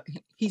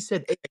 He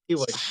said AIK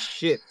was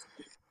shit.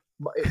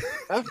 But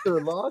after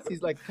a loss,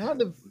 he's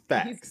kind of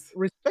he's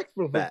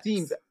respectful of the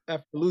team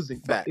after losing.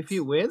 But if he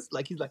wins,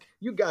 he's like,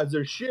 you guys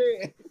are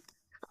shit.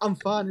 I'm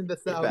fine in the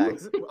South.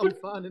 I'm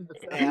fine in the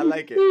South. Hey, I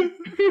like it.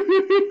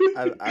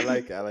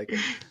 I like it.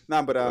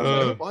 No, but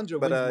Andre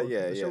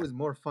the show is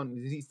more fun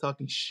because he's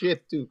talking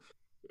shit too.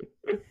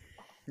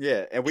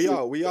 Yeah, and we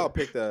all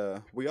picked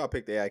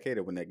AIK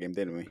to win that game,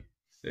 didn't we?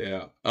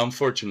 Yeah,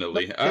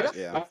 unfortunately,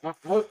 I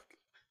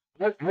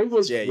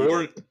was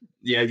warned.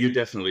 Yeah, you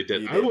definitely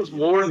did. I was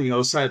warning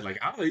Oside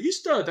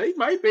they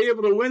might be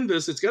able to win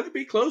this. It's going to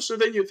be closer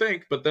than you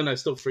think. But then I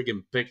still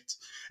freaking picked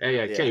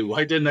AIK. Yeah.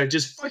 Why didn't I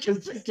just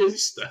fucking pick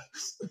Ista?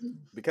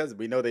 Because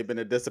we know they've been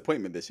a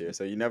disappointment this year,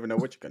 so you never know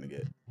what you're going to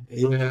get.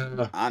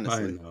 Yeah,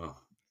 honestly,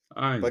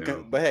 I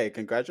know. But hey,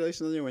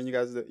 congratulations on you. When you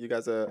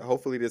guys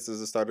hopefully this is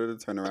the start of the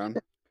turnaround.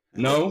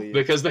 No,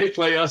 because they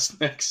play us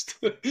next.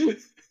 They're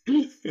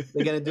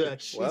gonna do a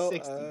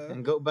 360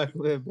 and go back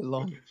where it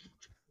belongs.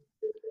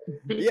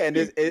 Yeah, and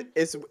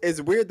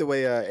it's weird the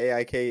way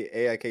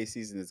AIK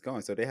season is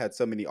going. So they had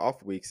so many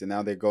off weeks, and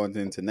now they're going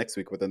into next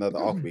week with another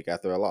off week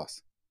after a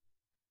loss.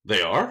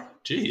 They are?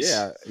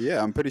 Jeez.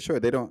 Yeah. I'm pretty sure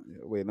they don't.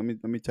 Wait, let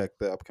me check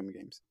the upcoming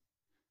games.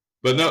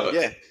 But no,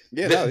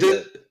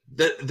 the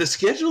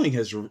scheduling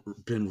has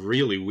been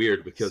really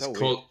weird because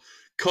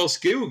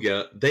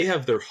Karlskoga, they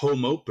have their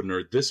home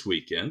opener this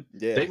weekend.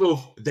 Yeah,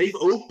 they've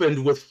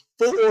opened with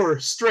 4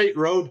 straight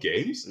road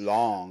games.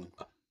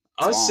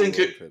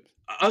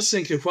 Us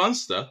in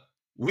Kristianstad,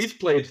 we've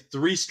played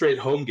 3 straight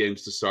home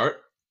games to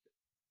start,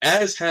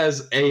 as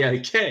has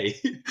AIK.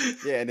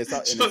 Yeah, and it's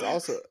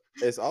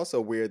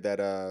also weird that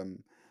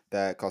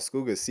that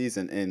Karlskoga's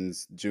season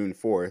ends June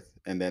 4th,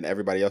 and then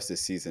everybody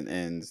else's season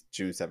ends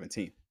June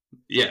 17th.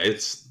 Yeah,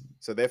 it's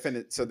so they're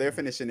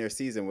finishing their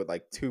season with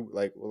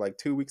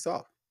 2 weeks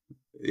off.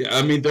 Yeah,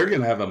 I mean they're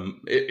gonna have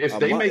if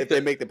they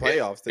make the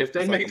playoffs. If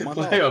they make the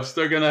playoffs,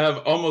 they're gonna have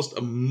almost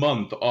a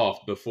month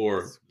off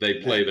before they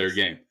play their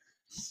game.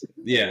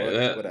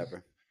 Yeah,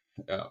 whatever.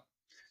 Yeah.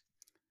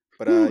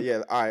 But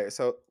yeah, all right.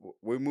 So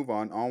we move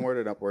onward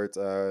and upwards.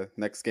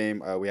 Next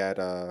game, we had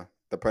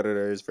the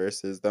Predators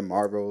versus the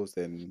Marvels,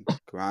 and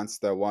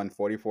Kristianstad won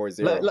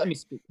 44-0. Let me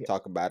speak here.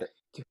 Talk about it.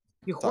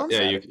 You can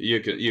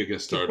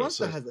start.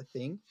 Kristianstad has a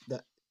thing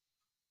that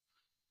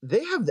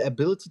they have the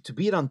ability to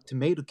beat on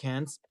tomato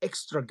cans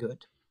extra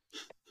good.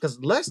 Because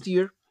last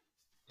year,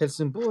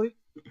 Helsingborg,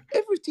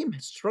 every team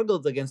has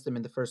struggled against them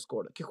in the first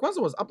quarter.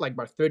 Kristianstad was up like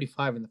by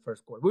 35 in the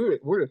first quarter. We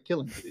were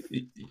killing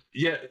them.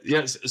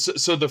 Yes.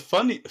 So the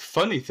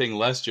funny thing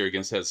last year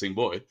against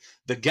Helsingborg,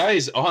 the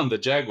guys on the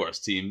Jaguars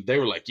team, they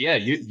were like, "Yeah,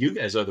 you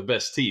guys are the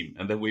best team,"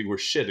 and then we were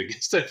shit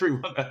against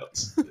everyone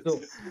else.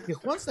 So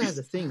Kristianstad has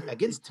a thing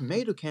against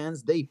tomato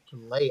cans. They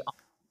play on.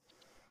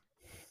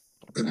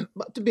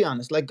 But to be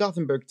honest, like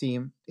Gothenburg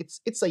team,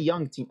 it's a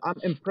young team. I'm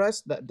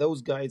impressed that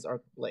those guys are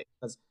playing.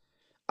 Because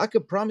I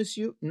could promise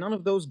you, none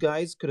of those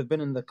guys could have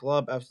been in the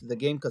club after the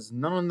game because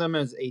none of them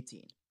is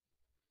 18.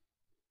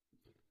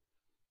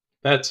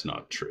 That's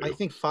not true. I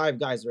think 5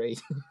 guys are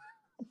 18.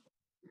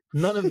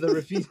 None of the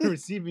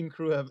receiving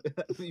crew have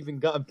even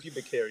gotten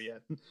pubic hair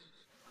yet.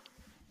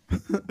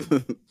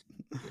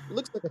 It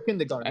looks like a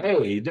kindergarten.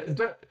 Hey,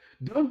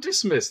 don't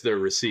dismiss their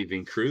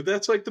receiving crew.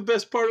 That's like the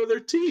best part of their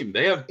team.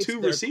 They have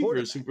 2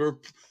 receivers who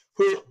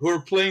are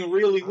playing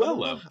really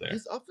well out there.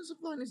 His offensive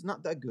line is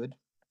not that good,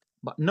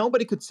 but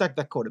nobody could sack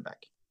that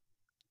quarterback.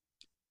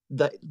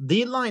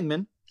 The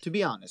linemen, to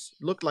be honest,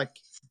 looked like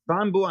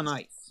bamboo and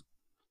ice.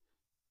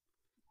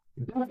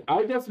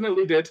 I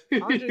definitely did.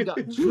 Andre got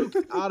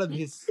juked out of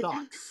his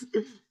socks.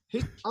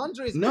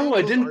 Andre's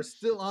ankles are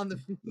still on the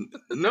field.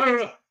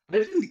 No.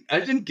 I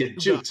didn't get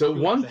juked. So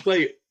one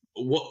play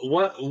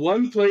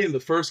in the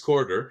first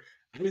quarter,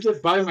 I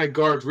get by my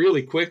guard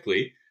really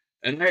quickly,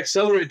 and I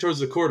accelerate towards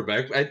the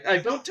quarterback. I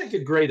don't take a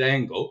great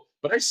angle,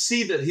 but I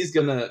see that he's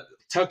gonna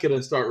tuck it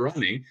and start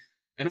running,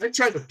 and I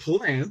try to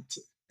plant,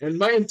 and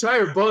my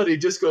entire body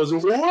just goes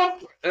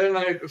whoop, and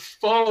I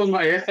fall on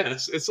my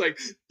ass. It's like,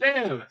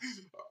 damn,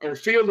 our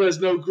field has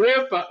no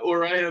grip,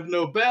 or I have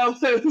no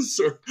balance,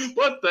 or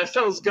what the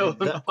hell's going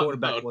on? That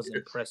quarterback was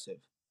impressive.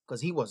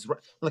 Because he was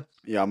like,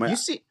 yeah, man. You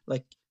see,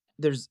 like,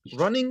 there's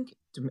running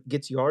to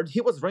get yard. He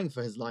was running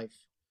for his life.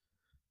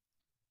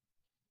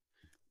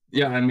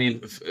 Yeah, I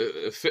mean,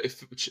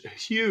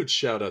 huge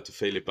shout out to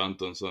Filip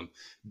Antonsson.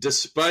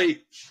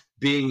 Despite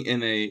being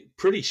in a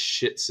pretty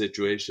shit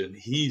situation,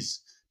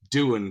 he's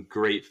doing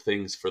great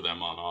things for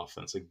them on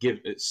offense.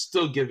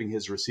 Still giving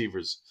his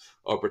receivers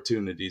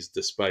opportunities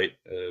despite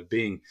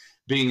being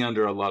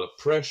under a lot of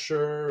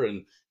pressure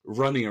and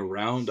running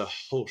around a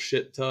whole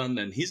shit ton,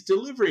 and he's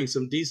delivering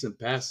some decent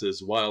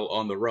passes while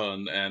on the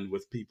run and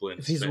with people in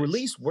If his his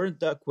release weren't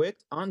that quick,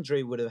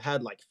 Andre would have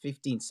had like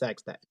 15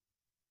 sacks that.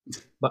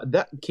 But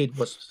that kid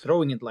was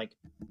throwing it like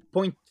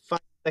 0.5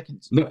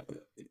 seconds. No.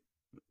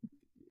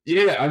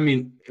 Yeah, I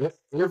mean,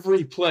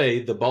 every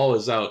play the ball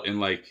is out in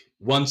like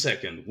 1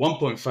 second,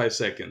 1.5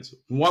 seconds,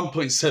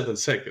 1.7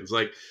 seconds.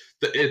 Like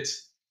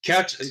it's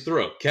catch and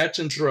throw,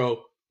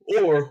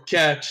 or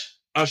catch.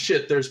 Oh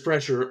shit! There's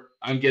pressure.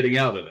 I'm getting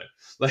out of there.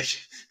 Like,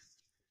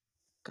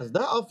 because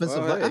that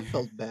offensive line, I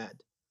felt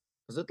bad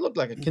because it looked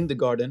like a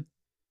kindergarten,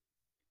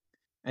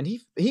 and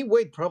he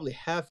weighed probably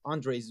half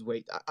Andre's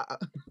weight.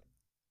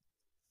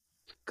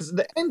 Because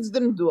the ends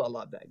didn't do a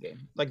lot that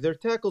game. Like their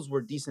tackles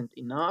were decent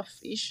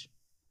enough-ish,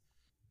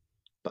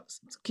 but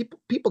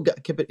people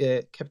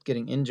kept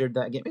getting injured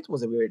that game. It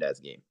was a weird ass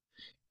game.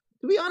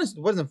 To be honest,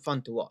 it wasn't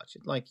fun to watch.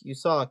 Like you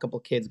saw a couple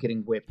kids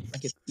getting whipped.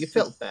 Like you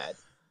felt bad.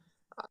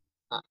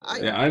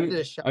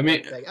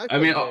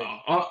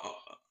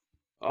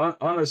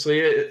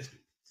 Honestly,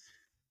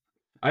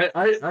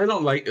 I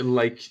don't like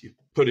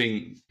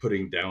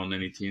putting down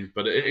any teams,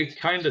 but it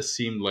kind of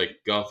seemed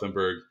like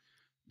Gothenburg,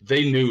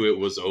 they knew it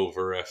was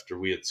over after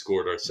we had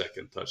scored our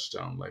second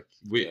touchdown. Like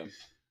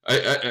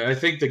I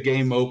think the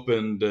game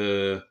opened.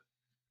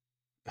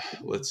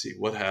 Let's see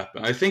what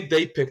happened. I think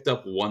they picked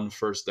up 1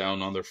 first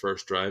down on their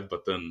first drive,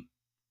 but then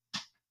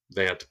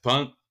they had to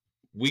punt.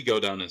 We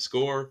go down and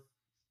score.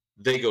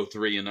 They go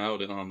 3 and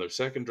out, and on their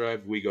second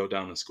drive, we go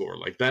down and score.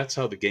 Like that's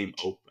how the game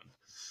opened.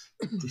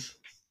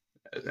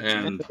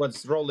 and it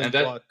was rolling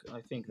clock.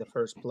 I think the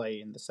first play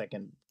in the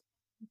second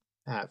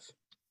half.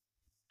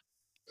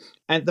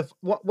 And the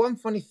one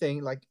funny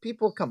thing, like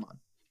people, come on,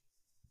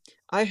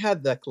 I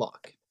had the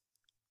clock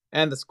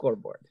and the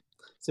scoreboard.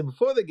 So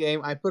before the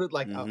game, I put it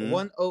like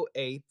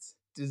 108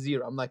 to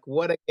 0. I'm like,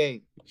 what a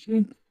game!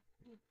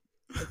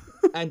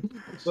 And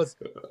it was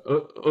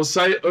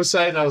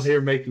Oside out here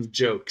making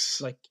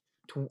jokes. Like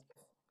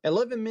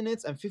 11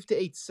 minutes and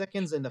 58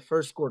 seconds in the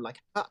first quarter.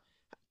 Like,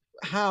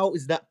 how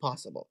is that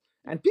possible?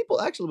 And people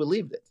actually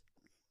believed it.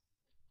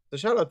 So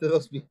shout out to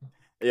those people.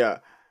 Yeah.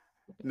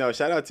 No,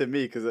 shout out to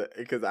me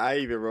because I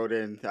even wrote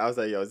in. I was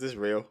like, yo, is this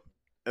real?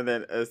 And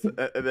then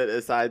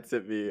Aside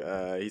sent me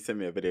he sent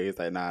me a video. He's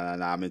like, nah,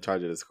 I'm in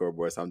charge of the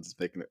scoreboard, so I'm just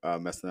making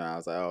messing around. I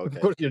was like, oh, Of okay.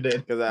 course you did.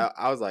 Because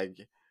I was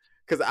like,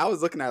 because I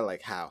was looking at it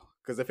like, how?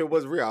 Because if it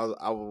was real,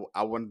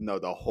 I wanted to know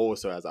the whole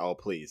story. I was like, oh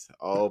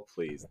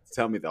please,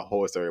 tell me the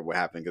whole story of what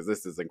happened, because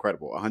this is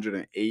incredible.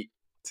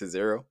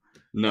 108-0.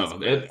 No,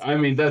 That's I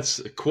mean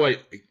that's quite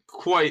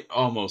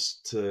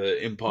almost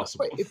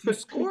impossible. Wait, if you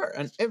score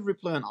on every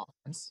play on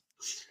offense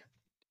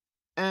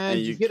and and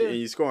you get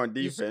you score on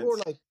you defense. score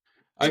like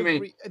I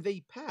mean,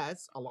 they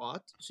pass a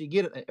lot, so you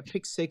get a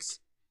pick six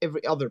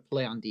every other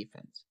play on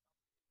defense.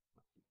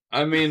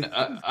 I'm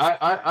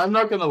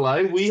not gonna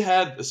lie. We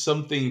had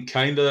something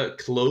kind of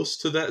close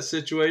to that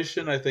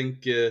situation. I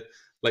think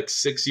like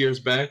 6 years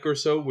back or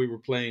so, we were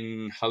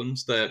playing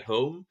Halmstad at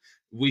home.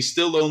 We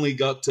still only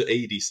got to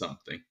 80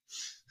 something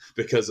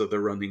because of the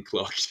running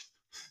clock.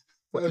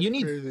 Well, That's you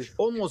need crazy.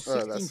 almost Oh,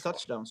 16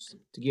 touchdowns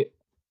to get.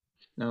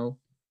 No,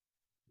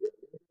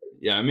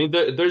 Yeah, I mean,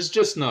 there's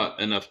just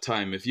not enough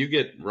time if you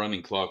get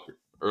running clock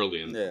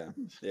early. Yeah,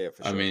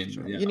 for sure. I mean, for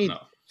sure. yeah, you need no.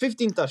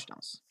 15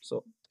 touchdowns.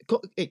 So,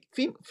 hey,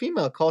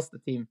 female calls the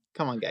team.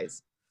 Come on,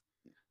 guys.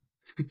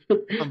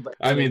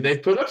 I mean, they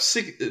put up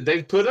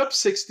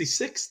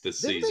 66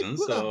 this Didn't season. they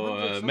put So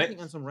 100 something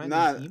on some random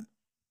Nah, team?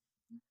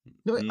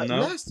 No, no,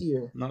 last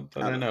year. not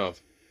that I I don't know of.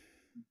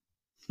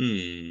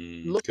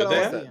 Look Could at they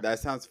our have? DM. that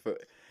sounds.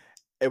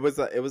 It was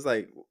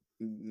like,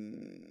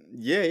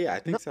 yeah, I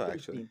think Not so this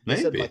actually. team. They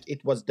said Maybe. like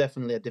it was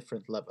definitely a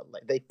different level.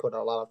 Like they put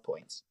a lot of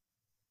points.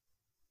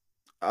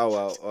 Oh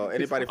well,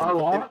 anybody A from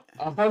lot,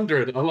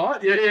 100, a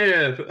lot.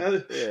 Yeah.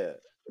 yeah,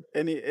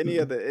 any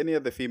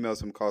other females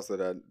from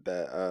Costa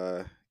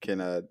that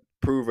can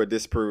prove or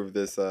disprove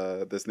this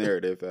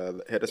narrative,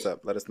 hit us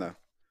up. Let us know.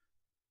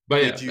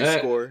 But Did yeah, you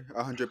score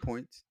 100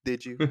 points?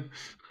 Did you?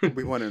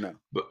 We want to know.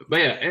 but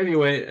yeah.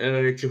 Anyway,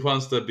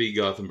 Kristianstad beat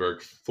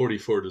Gothenburg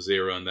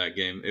 44-0 in that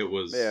game. It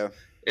was. Yeah.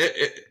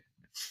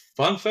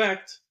 Fun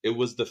fact: it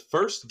was the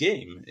first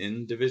game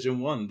in Division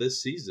 1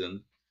 this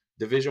season,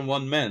 Division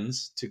 1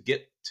 men's, to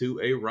get to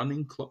a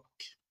running clock.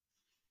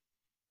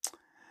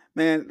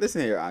 Man,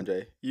 listen here,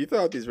 Andre. You throw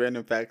out these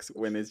random facts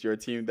when it's your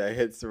team that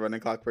hits the running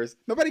clock first.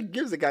 Nobody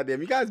gives a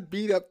goddamn. You guys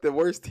beat up the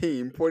worst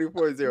team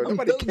 44-0.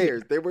 Nobody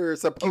cares. They were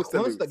supposed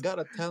to lose. Kristianstad got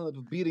a talent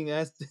of beating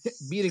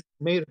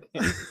Mater.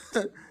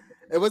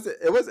 Look,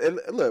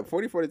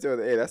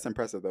 40-0. Hey, that's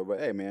impressive though. But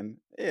hey, man,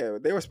 yeah,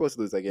 they were supposed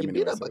to lose that game You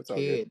anyway. beat up So a it's all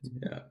good.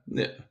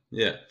 kid.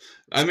 Yeah.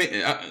 I mean,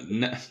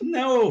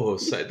 no,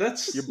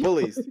 that's You're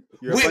bullies.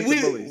 You're a bunch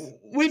of bullies.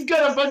 We've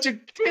got a bunch of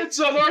kids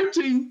on our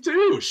team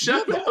too.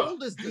 Shut You're up. the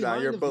oldest D Nah,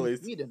 you're line in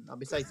bullies. Sweden.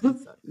 Besides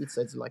Issa.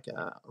 Issa's like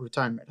a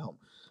retirement home.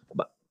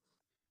 But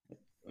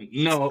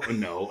No.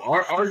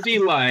 Our D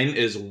line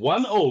is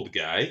one old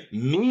guy,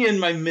 me in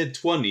my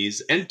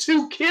mid-20s, and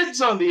two kids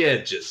on the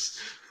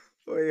edges.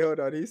 Wait, hold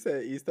on. He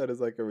said Eastad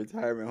is like a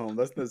retirement home.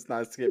 Let's just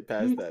not skip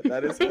past that.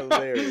 That is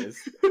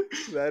hilarious.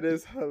 That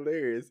is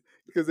hilarious.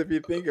 Because if you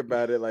think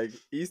about it, like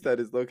Eastad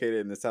is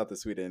located in the south of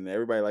Sweden, and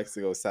everybody likes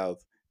to go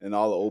south, and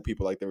all the old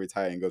people like to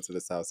retire and go to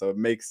the south. So it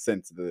makes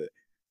sense that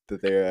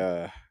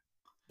they're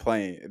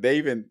playing. They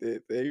even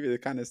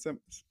kind of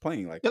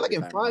playing like. yeah, like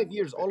in retirement 5 home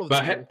years, a little all of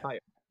bit. them are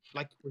retired.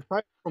 Like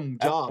retired from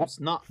jobs,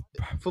 not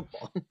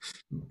football.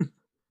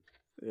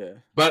 Yeah.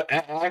 But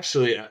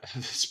actually,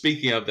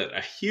 speaking of that,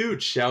 a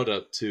huge shout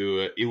out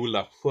to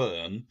Ola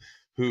Schön,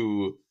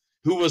 who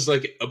was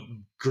like a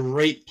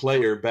great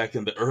player back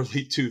in the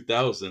early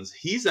 2000s.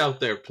 He's out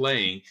there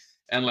playing,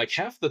 and like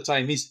half the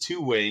time he's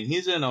two-waying.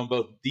 He's in on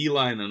both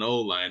D-line and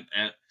O-line,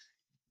 and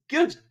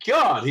good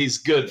God, he's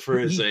good for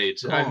his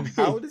age. I mean,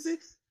 How old is he?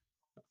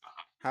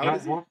 How old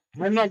is he?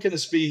 I'm not going to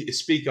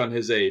speak on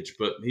his age,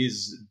 but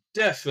he's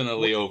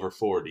definitely over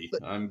 40.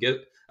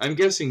 I'm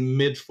guessing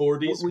mid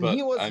 40s, When but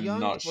he was I'm young,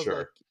 not it was sure.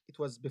 like it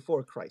was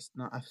before Christ,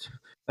 not after.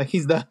 Like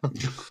he's that.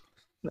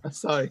 No,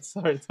 sorry,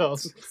 Tom.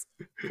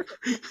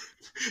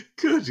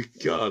 Good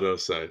God,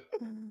 Osai.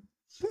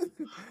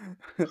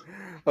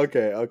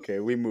 Okay.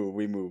 We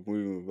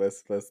move.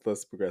 Let's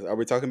progress. Are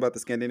we talking about the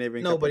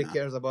Scandinavian Cup or Nobody not?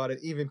 cares about it.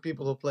 Even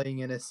people who are playing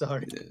in it.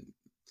 Sorry.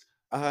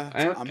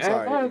 I'm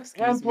sorry.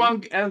 Excuse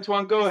me.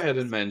 Antoine, go ahead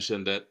and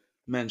mention it.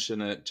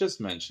 Just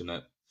mention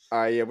it. All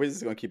right, yeah, we're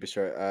just gonna keep it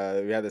short.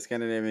 We had the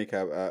Scandinavian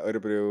Cup.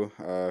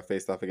 Örebro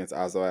faced off against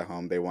Oslo at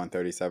home. They won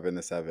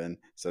 37-7.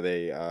 So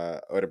they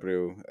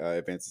Örebro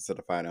advances to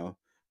the final.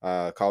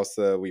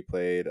 Karlstad, we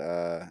played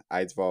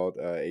Eidsvold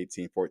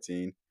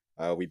 18-14.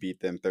 We beat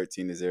them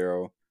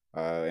 13-0.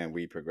 And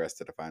we progressed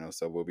to the finals.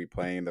 So we'll be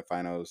playing the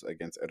finals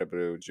against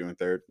Örebro June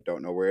 3rd.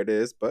 Don't know where it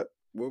is, but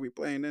we'll be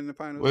playing in the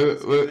finals. Wait.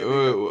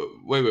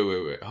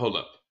 Hold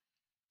up.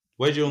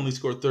 Why'd you only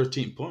score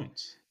 13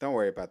 points? Don't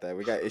worry about that.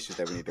 We got issues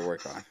that we need to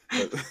work on.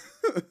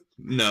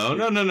 No.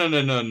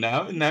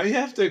 Now you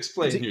have to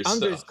explain your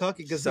Andre's stuff.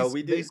 cocky because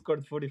they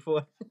scored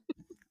 44.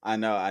 I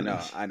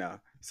know.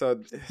 So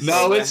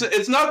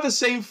it's not the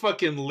same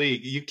fucking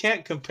league. You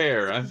can't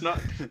compare. I'm not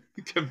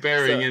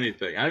comparing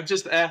anything. I'm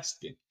just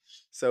asking.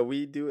 So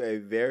we do a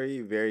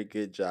very, very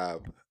good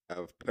job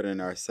of putting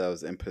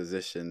ourselves in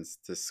positions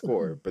to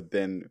score, but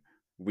then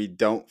we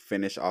don't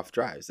finish off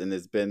drives, and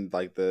it's been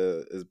like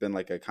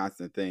a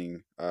constant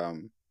thing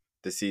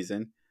this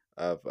season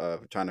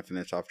of trying to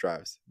finish off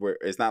drives.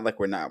 It's not like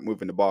we're not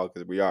moving the ball,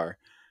 because we are.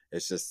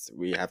 It's just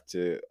we have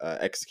to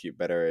execute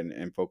better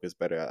and focus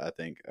better, I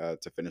think,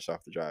 to finish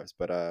off the drives.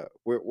 But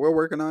we're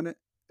working on it,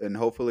 and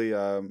hopefully,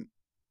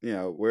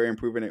 we're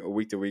improving it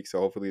week to week. So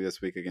hopefully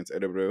this week against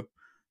Örebro,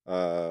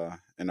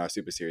 in our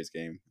Super Series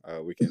game,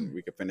 we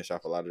can finish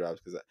off a lot of drives,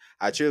 because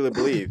I truly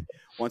believe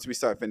once we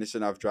start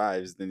finishing off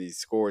drives, then these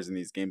scores in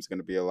these games are going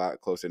to be a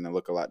lot closer and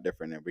look a lot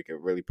different, and we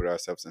could really put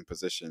ourselves in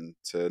position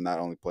to not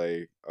only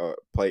play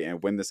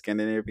and win the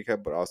Scandinavian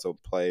Cup, but also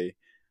play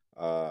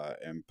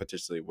and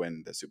potentially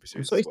win the Super I'm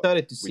Series so as well.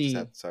 excited to We just see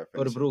have to start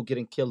finishing. Örebro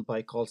getting killed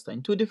by Karlstad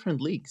in 2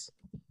 different leagues.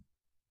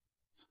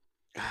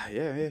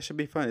 Yeah, it should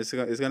be fun. It's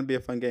gonna be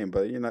a fun game,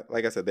 but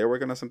like I said, they're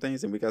working on some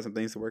things, and we got some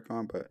things to work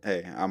on. But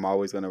hey, I'm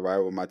always gonna ride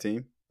with my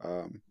team.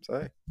 So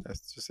hey,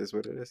 that's just is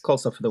what it is.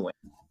 Karlstad for the win.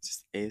 It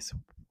just is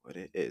what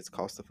it is.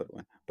 Costa for the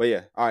win. But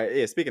yeah, all right.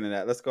 Yeah, speaking of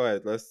that, let's go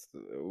ahead.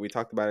 We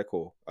talked about it.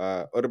 Cool.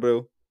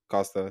 Örebro,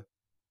 Costa,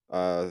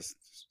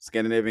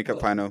 Scandinavian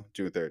Cup final,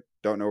 June 3rd.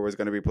 Don't know where it's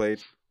gonna be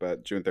played,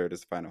 but June 3rd is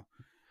the final.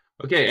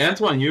 Okay,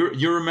 Antoine,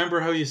 you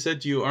remember how you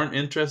said you aren't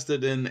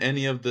interested in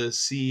any of the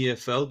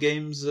CFL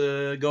games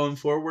going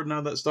forward now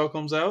that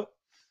Stockholm's out?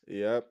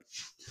 Yep.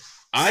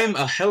 I'm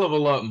a hell of a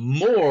lot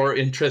more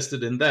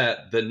interested in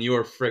that than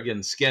your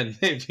friggin'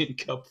 Scandinavian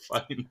Cup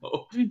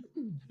final.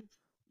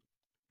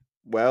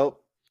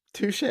 Well,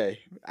 touche.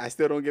 I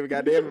still don't give a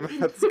goddamn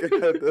about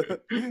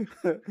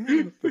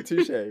but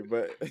touche.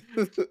 But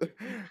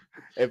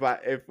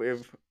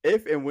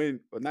if and when,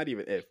 well, not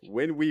even if,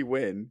 when we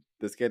win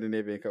the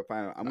Scandinavian Cup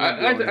final, I'm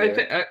gonna be on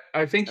here.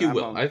 I think you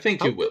will. I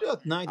think How you will. good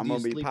at night I'm do you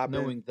gonna be sleep popping.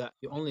 knowing that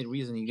the only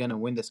reason you're gonna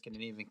win the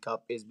Scandinavian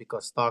Cup is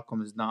because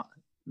Stockholm is not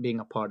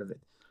being a part of it?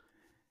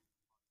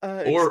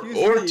 Or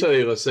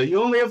Taylor,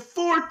 you only have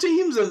 4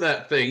 teams in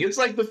that thing. It's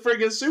like the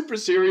friggin' Super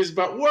Series,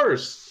 but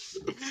worse.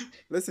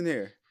 Listen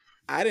here,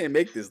 I didn't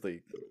make this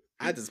league.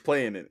 I just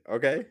play in it.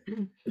 Okay,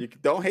 you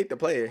don't hate the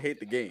player, hate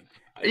the game.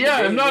 And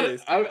yeah, the game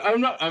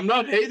I'm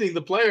not hating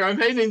the player. I'm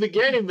hating the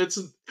game. It's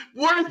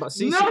worth But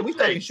see, nothing. we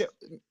talking shit.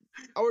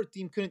 Our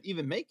team couldn't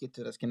even make it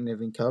to the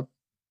Scandinavian Cup,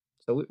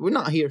 so we're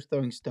not here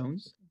throwing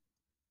stones.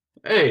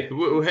 Hey,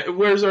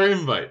 where's our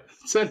invite?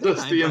 Send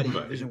us the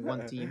invite. Division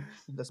 1 team.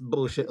 That's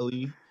bullshit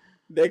league.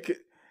 They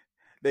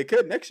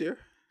could next year.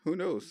 Who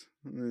knows?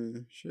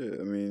 Shit.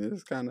 I mean,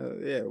 it's kind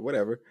of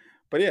whatever.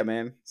 But yeah,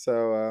 man.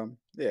 So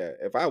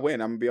if I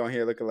win, I'm gonna be on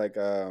here looking like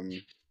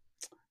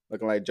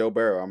Joe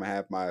Burrow. I'm gonna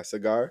have my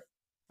cigar.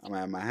 I'm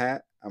gonna have my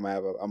hat. I'm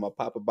gonna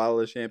pop a bottle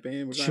of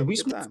champagne. Should we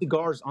smoke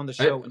cigars on the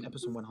show in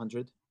episode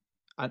 100?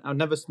 I've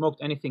never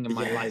smoked anything in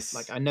my life.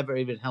 Like I never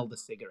even held a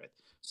cigarette,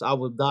 so I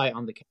will die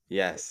on the camera.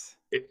 Yes.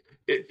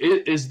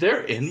 Is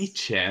there any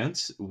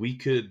chance we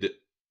could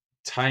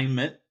time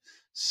it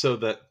so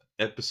that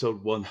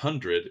episode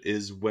 100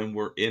 is when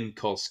we're in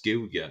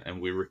Karlskoga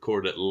and we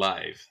record it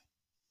live?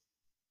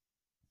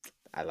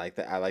 I like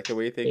that. I like the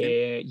way you're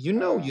thinking.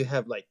 You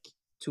have like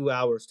 2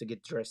 hours to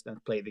get dressed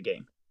and play the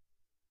game.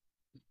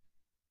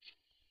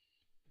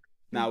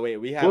 Now wait,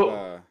 we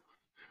have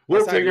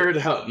we'll figure it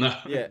out. No.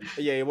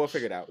 Yeah, we'll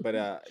figure it out. But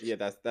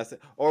that's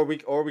it. Or we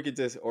could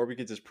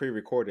just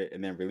pre-record it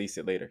and then release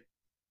it later.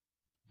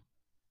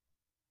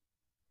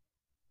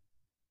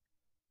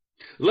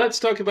 Let's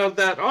talk about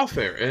that off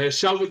air.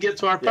 Shall we get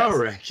to our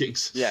power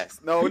rankings? Yes.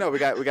 No. We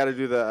got to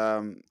do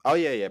the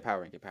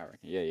power ranking.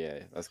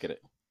 Yeah. Let's get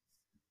it.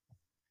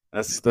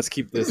 Let's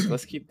keep this.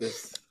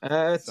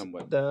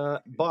 Somewhat.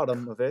 The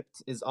bottom of it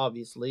is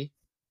obviously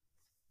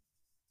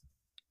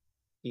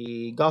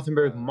the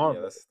Gothenburg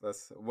Marvel.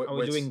 Are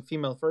we doing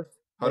female first?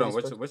 Hold on.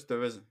 Which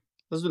division?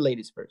 Let's do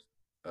ladies first.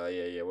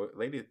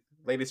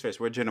 Ladies first.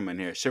 We're gentlemen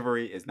here.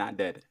 Chivalry is not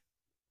dead.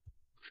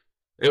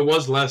 It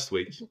was last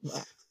week.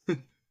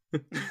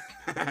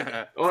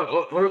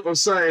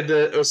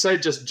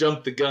 Osai just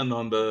jumped the gun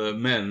on the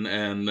men,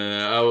 and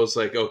I was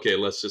like, okay,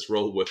 let's just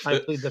roll with it. I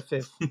plead the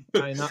fifth.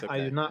 I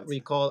do not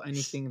recall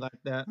anything like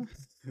that.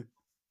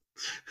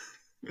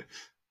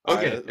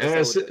 Okay,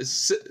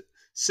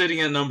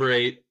 sitting at number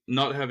 8,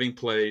 not having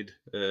played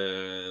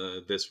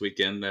this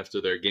weekend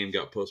after their game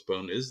got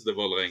postponed, is the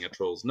Vålerenga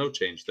Trolls. No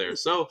change there.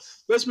 So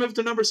let's move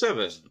to number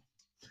 7.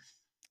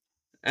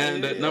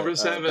 And at number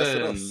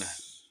 7...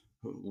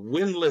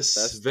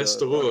 winless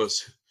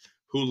Västerås,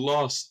 who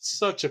lost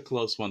such a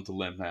close one to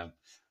Limham.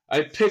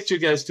 I picked you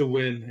guys to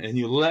win, and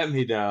you let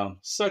me down.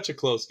 Such a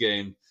close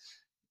game.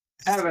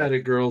 Have at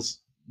it,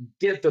 girls.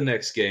 Get the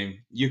next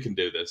game. You can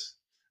do this.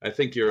 I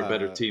think you're a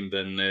better team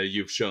than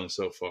you've shown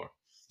so far.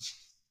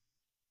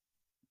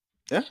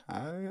 Yeah,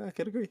 I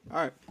could agree. All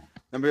right.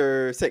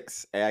 Number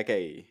 6,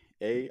 AIK.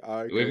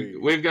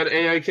 We've got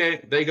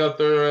AIK. They got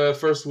their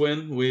first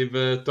win. We've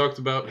talked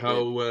about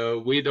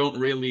how we don't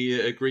really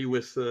agree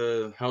with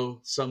how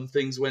some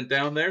things went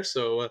down there.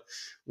 So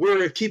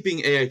we're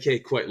keeping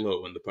AIK quite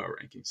low in the power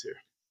rankings here.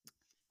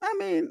 I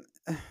mean,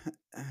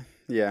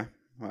 yeah,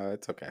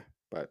 it's okay.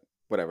 But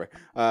whatever.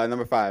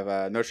 Number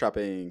 5, no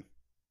shopping.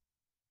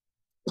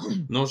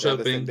 No They have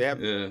the same.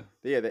 shopping.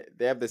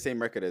 They have the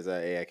same record as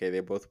AIK.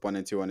 They're both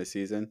 1-2 on the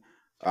season.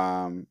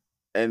 And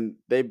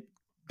they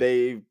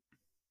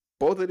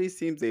both of these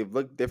teams, they've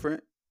looked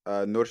different.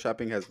 North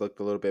Shopping has looked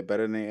a little bit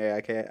better than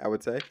AIK, I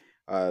would say.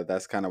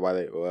 That's kind of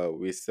why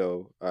we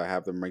still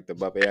have them ranked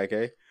above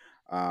AIK.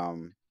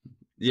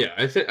 Yeah,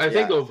 I think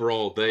Yeah.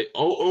 overall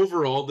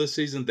overall this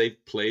season they've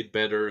played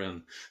better,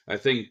 and I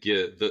think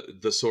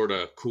the sort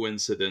of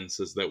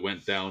coincidences that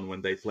went down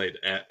when they played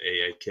at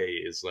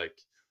AIK is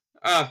like,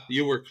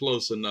 you were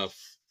close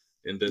enough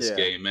in this Yeah.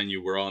 game, and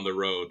you were on the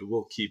road.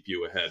 We'll keep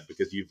you ahead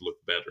because you've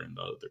looked better in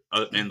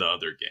the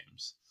other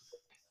games.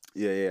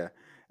 Yeah.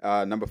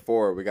 Number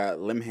 4, we got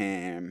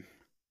Limham.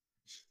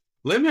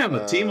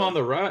 Limham, a team on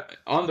the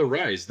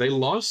rise. They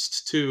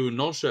lost to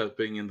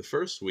Norrköping in the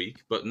first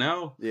week, but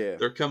now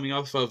they're coming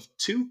off of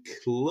 2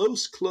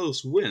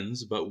 close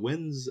wins, but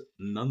wins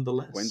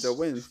nonetheless. Wins are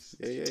wins.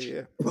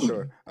 Yeah, for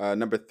sure.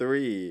 Number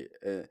 3,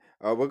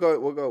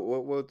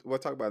 we'll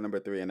talk about number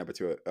 3 and number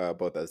 2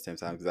 both at the same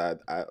time because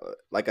I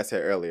like I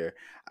said earlier,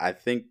 I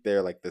think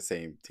they're like the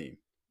same team.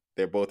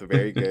 They're both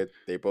very good.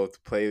 They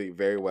both play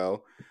very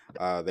well.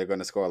 They're going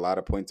to score a lot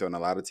of points on a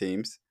lot of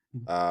teams.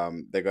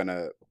 They're going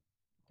to.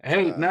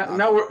 Hey,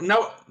 now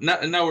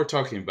we're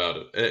talking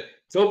about it.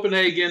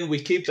 Copenhagen, we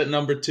keep at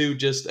number 2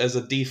 just as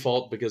a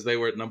default because they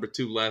were at number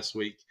 2 last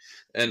week.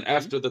 And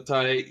after the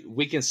tie,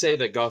 we can say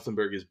that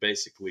Gothenburg is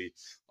basically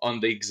on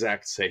the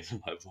exact same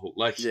level.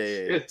 Like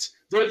they're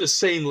the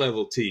same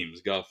level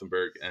teams,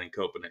 Gothenburg and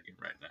Copenhagen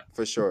right now.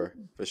 For sure.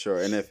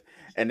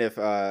 And if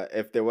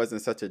there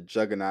wasn't such a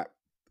juggernaut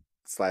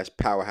 /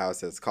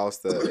 powerhouse as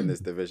Costa in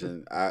this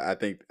division, I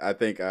think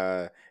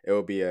it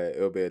will be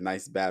a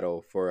nice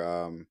battle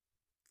for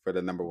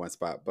the number 1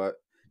 spot.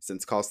 But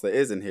since Costa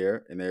isn't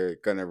here and they're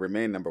gonna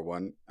remain number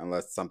 1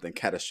 unless something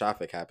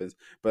catastrophic happens.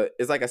 But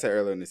it's like I said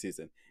earlier in the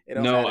season.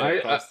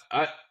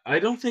 I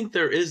don't think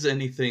there is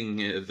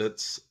anything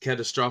that's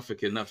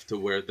catastrophic enough to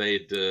where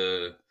they'd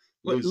lose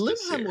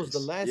Limham was the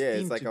last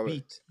team to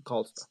beat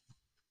Costa.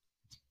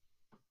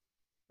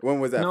 When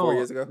was that? 4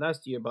 years ago?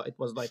 Last year, but it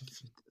was like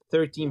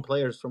 13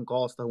 players from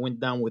Costa went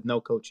down with no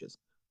coaches.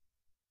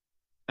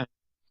 And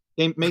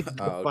they made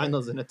the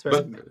finals in a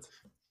tournament.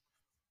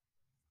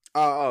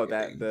 But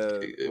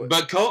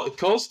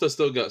Kolstad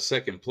still got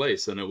second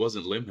place, and it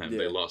wasn't Limham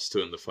they lost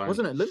to in the final.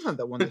 Wasn't it Limham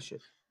that won the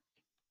shit?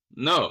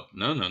 No.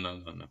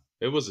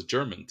 It was a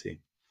German team.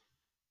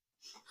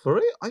 For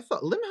real? I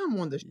thought Limham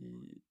won the shit.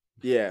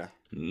 Yeah.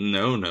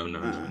 No. No,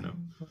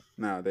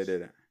 they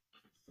didn't.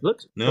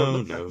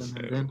 No.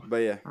 But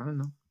yeah, I don't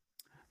know.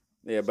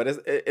 Yeah, but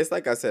it's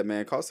like I said,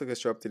 man. Costa can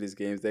show up to these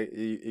games.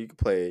 You can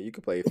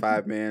play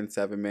 5-man,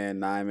 7-man,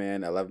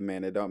 9-man,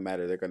 11-man. It don't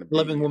matter. They're gonna be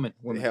 11 women.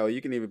 Hell,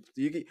 you can women.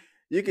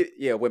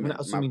 We're not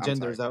assuming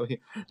genders out here.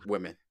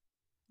 Women.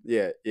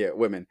 Yeah,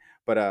 women.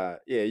 But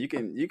you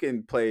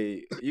can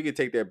play. You can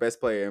take their best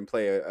player and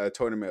play a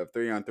tournament of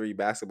 3-on-3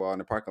 basketball in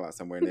the parking lot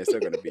somewhere, and they're still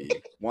gonna beat you.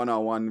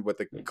 1-on-1 with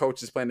the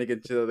coaches playing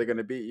against each other, they're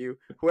gonna beat you.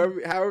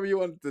 However you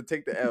want to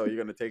take the L,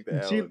 you're gonna take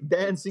the L.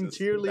 Dancing,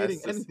 cheerleading,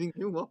 anything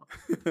you want.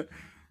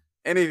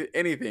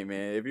 Anything,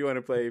 man. If you want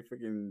to play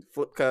freaking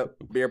flip cup,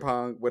 beer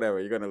pong, whatever,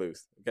 you're gonna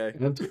lose. Okay.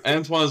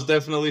 Antoine's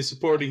definitely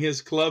supporting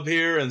his club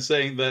here and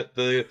saying that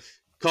the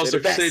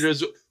Costa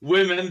Crusaders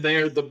women, they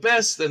are the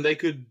best and they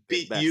could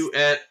beat you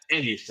at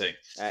anything.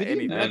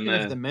 And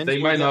if the men they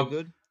might not.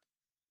 Good?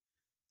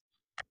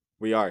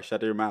 We are.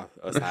 Shut your mouth,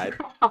 aside.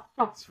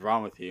 What's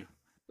wrong with you?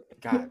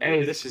 God,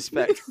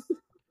 disrespect.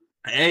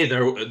 Hey,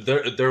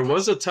 there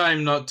was a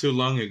time not too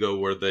long ago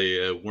where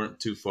they weren't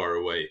too far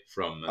away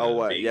from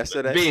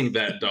being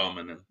that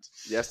dominant.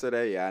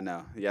 Yesterday, yeah, I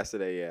know.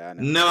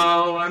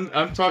 No,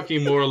 I'm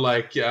talking more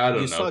like I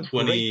don't know,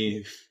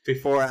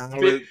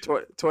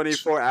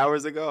 24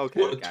 hours ago.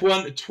 Okay,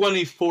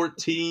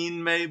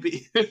 2014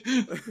 maybe.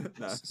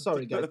 No.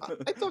 Sorry, guys.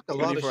 I talk a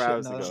lot of shit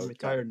now that I'm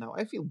retired. Now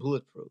I feel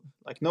bulletproof.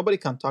 Like nobody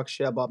can talk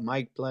shit about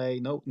my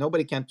play.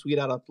 Nobody can tweet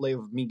out a play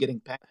of me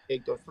getting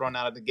pancaked or thrown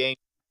out of the game.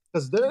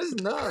 Because there is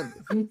none.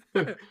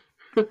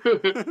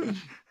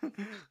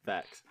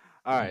 Facts.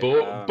 All right.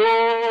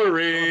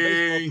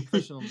 Boring.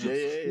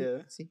 Yeah.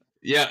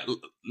 Yeah.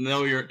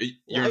 No, you're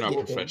not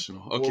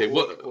professional. Okay.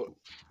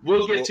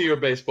 We'll get to your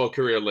baseball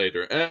career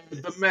later.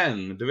 The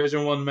men,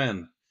 Division 1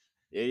 men.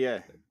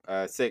 Yeah.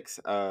 6.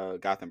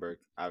 Gothenburg.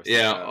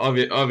 Obviously. Yeah.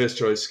 Obvious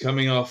choice.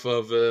 Coming off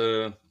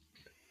of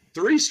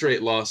 3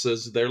 straight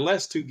losses. Their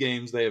last 2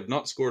 games, they have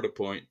not scored a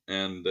point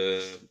and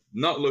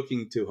not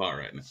looking too hot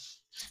right now.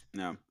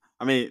 No.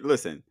 I mean,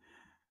 listen,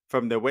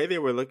 from the way they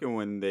were looking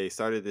when they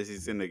started the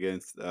season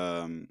against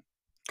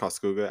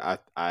Karlskoga,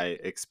 I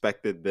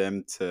expected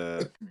them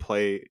to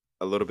play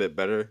a little bit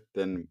better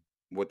than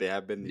what they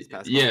have been these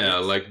past couple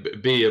weeks.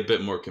 Like be a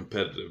bit more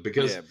competitive.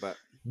 Because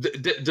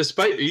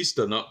despite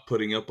Ystad not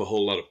putting up a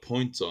whole lot of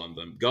points on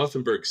them,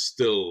 Gothenburg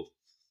still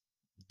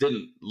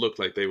didn't look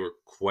like they were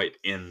quite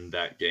in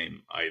that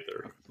game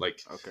either.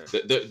 Like,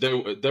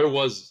 there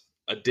was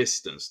a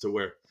distance to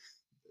where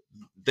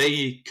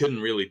they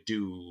couldn't really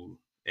do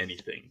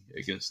anything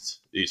against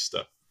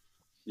Ystad.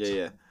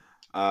 Yeah.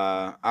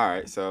 All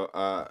right.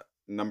 So,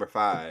 number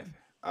 5,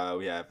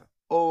 we have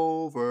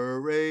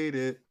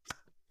overrated.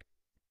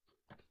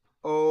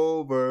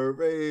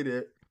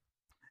 Overrated.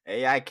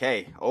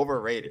 AIK.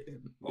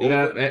 Overrated.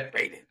 Yeah.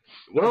 Overrated.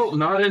 Well,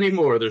 not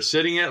anymore. They're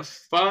sitting at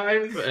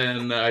 5,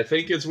 and I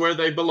think it's where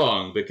they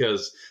belong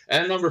because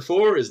at number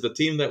 4 is the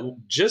team that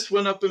just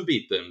went up and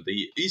beat them,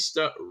 the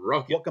Easter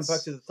Rockets. Welcome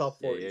back to the top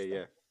 4.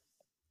 Yeah.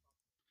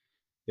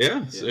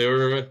 Yeah, so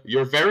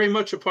you're very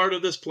much a part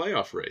of this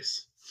playoff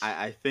race.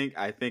 I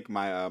think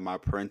my my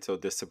parental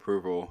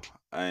disapproval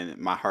and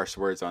my harsh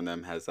words on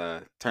them has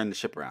turned the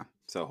ship around.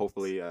 So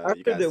hopefully you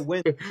After guys. the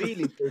win,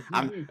 really,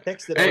 I'm-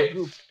 texted Hey. our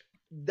group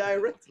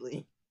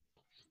directly.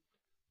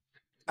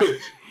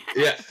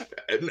 Yeah,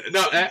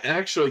 no,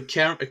 actually,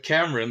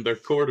 Cameron, their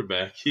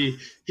quarterback, he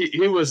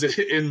was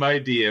in my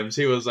DMs.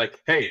 He was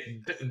like,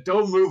 "Hey,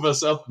 don't move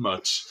us up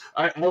much.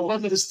 I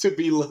want us to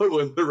be low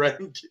in the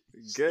rankings."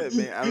 Good,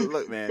 man.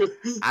 Look, man.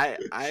 I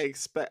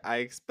expect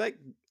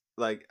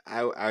like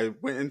I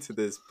went into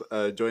this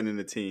joining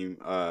the team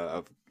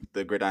of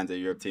the Gridiron of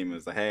Europe team. It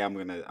was like, hey, I'm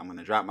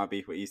gonna drop my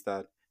beef with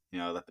Eastad. You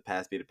know, let the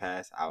past be the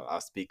past.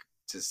 I'll speak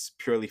just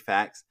purely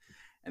facts.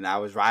 And I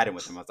was riding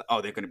with him. I was like, oh,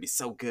 they're gonna be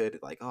so good.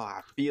 Like, oh,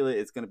 I feel it.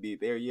 It's gonna be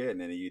their year.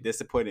 And then you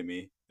disappointed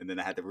me. And then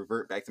I had to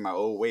revert back to my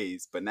old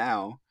ways. But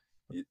now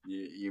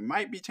you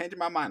might be changing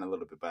my mind a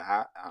little bit. But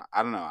I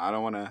don't know. I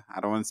don't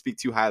wanna speak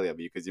too highly of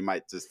you because you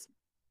might just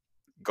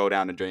go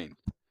down the drain.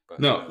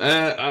 But, No,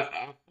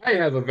 I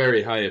have a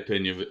very high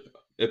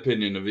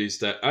opinion of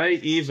Eastad. I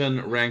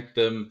even rank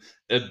them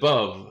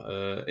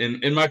above.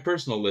 In my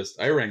personal list,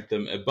 I rank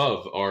them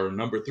above our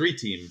number 3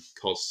 team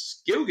called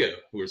Skilga,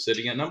 who are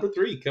sitting at number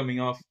 3, coming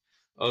off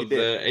of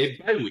a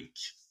bye week.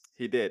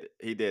 He did,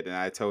 and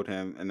I told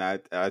him, and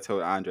I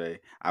told Andre,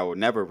 I will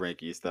never rank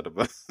Eastad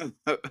above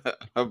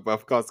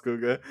above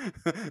Karlskoga,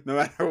 no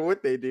matter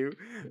what they do,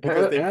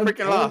 because they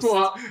freaking lost.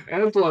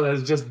 Antoine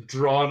has just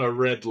drawn a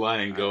red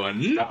line,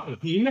 going, "No,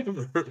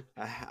 never."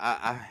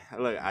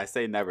 Look, I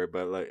say never,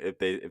 but look, if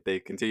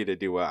they continue to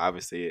do well,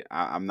 obviously,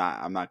 I'm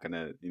not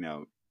gonna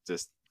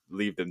just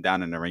leave them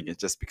down in the rankings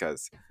just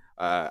because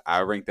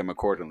I rank them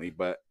accordingly.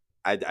 But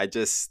I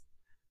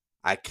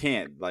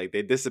can't, like,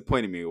 they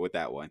disappointed me with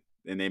that one.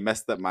 And they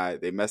messed up my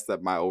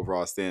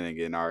overall standing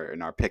in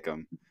our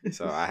pick'em.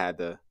 So I had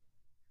to,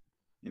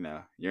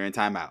 you're in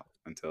timeout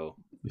until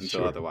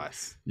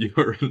otherwise.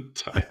 You're in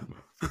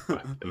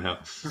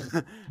timeout.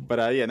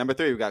 But yeah, number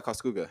 3 we got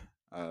Karlskoga.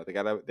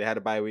 They had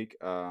a bye week.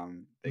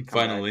 They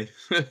finally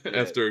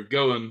after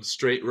going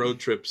straight road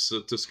trips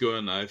to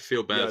Skuen, I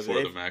feel bad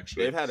for them.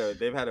 Actually,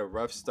 they've had a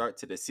rough start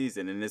to the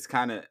season, and this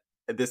kind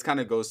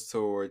of goes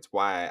towards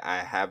why I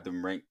have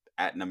them ranked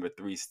at number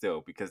 3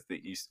 still, because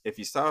if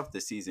you start off the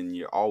season,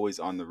 you're always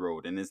on the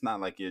road, and it's not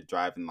like you're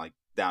driving like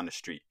down the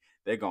street.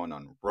 They're going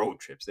on road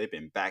trips. They've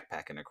been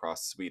backpacking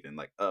across Sweden,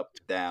 like up,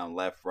 down,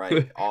 left,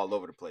 right, all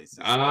over the place.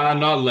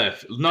 Not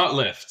left.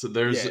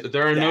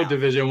 There are no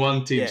Division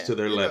 1 teams to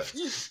their left.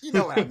 You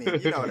know what I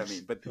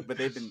mean. But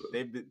they've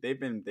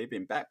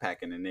been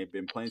backpacking, and they've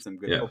been playing some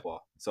good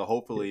football. So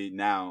hopefully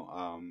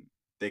now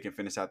they can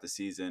finish out the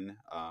season.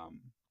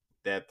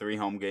 They have 3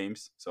 home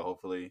games, so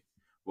hopefully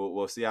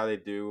we'll see how they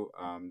do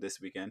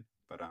this weekend.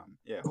 But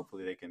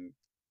hopefully they can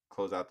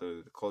close out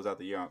the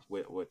year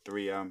with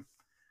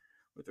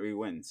 3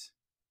 wins.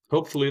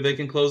 Hopefully they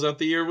can close out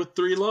the year with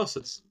 3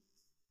 losses.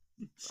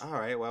 All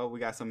right. Well, we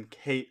got some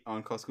hate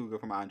on Karlskoga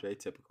from Andre,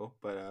 typical,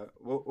 but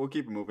we'll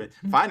keep it moving.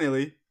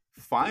 Finally,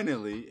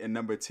 in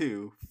number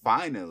 2,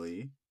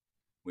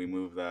 we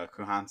moved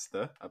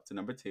Kristianstad up to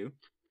number 2.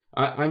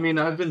 I mean,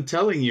 I've been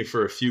telling you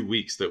for a few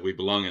weeks that we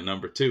belong at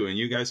number 2, and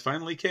you guys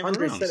finally came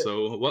around.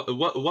 So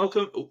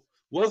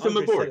welcome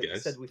aboard,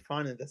 guys. Said we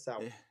finally this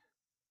out. Yeah.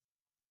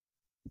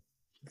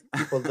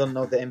 People don't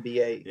know the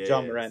NBA.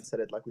 John Morant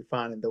said it like we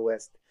found in the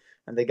West,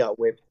 and they got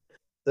whipped.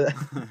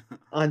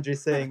 Andre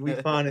saying we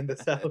found in the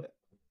South.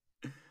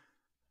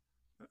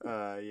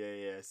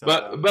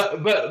 So,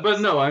 but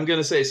no, I'm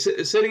gonna say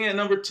sitting at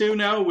number 2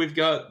 now. We've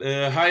got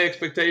high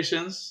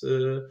expectations,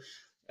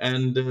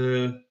 and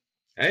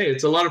hey,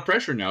 it's a lot of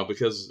pressure now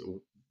because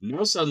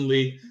now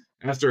suddenly,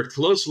 after a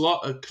close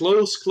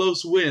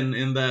win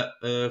in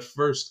that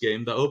first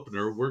game, the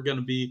opener, we're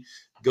gonna be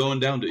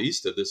going down to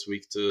Easter this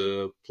week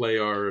to play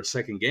our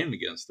second game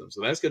against them.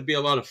 So that's going to be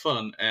a lot of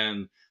fun,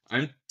 and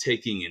I'm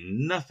taking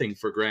nothing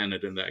for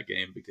granted in that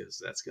game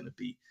because that's going to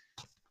be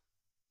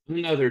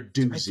another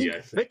doozy.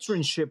 I think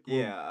veteranship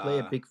will play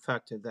a big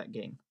factor in that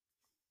game.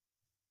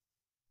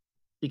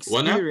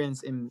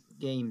 Experience in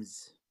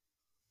games,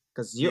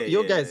 because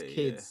your guys'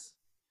 kids,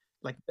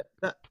 like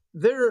that,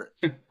 they're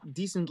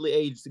decently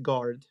aged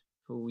guard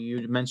who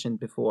you mentioned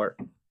before.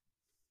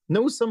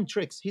 Knows some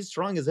tricks. He's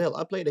strong as hell.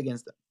 I played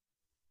against him.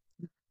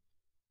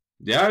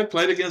 Yeah, I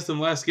played against him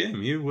last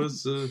game. He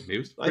was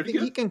pretty I think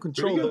good. He can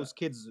control those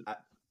kids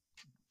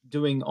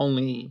doing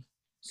only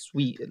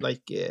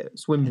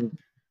swimming.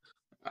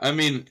 I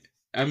mean,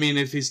 I mean,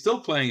 if he's still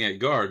playing at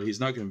guard, he's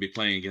not going to be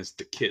playing against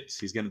the kids.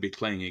 He's going to be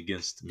playing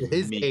against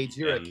His me age,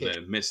 you're a and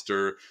kid.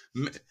 Mr.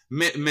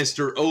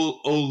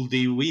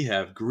 Oldie. We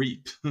have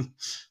Greep.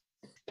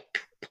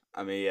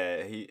 I mean, yeah,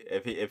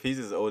 if he's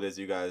as old as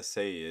you guys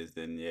say he is,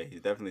 then yeah,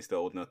 he's definitely still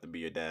old enough to be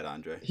your dad,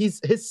 Andre.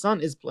 His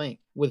son is playing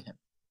with him.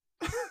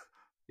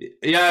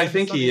 Yeah, I His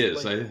think son he is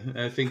is. playing.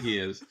 I think he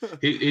is.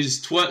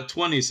 He's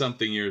 20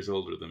 something years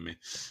older than me.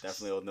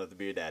 Definitely old enough to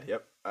be your dad.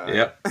 Yep.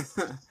 Yep.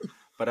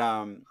 But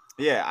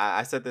yeah,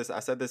 I said this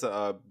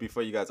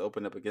before you guys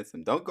open up against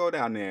him. Don't go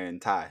down there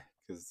and tie,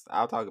 because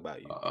I'll talk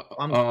about you.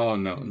 Oh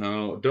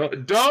no!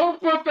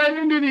 Don't put that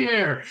into the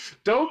air.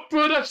 Don't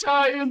put a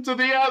tie into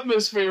the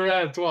atmosphere,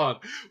 Antoine.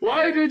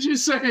 Why did you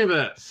say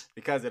that?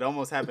 Because it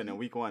almost happened in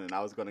week 1, and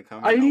I was going to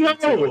come I in on know. week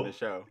 2 on the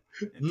show.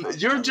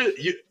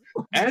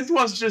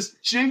 Antoine's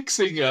just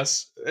jinxing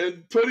us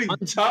and putting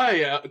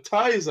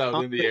ties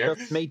out in the air.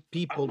 Just made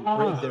people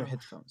break their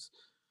headphones.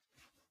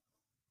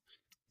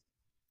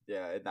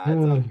 Yeah, it's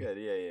all good.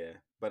 Yeah.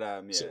 But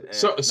yeah.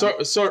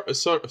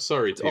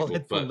 Sorry, To all people.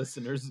 headphone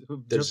listeners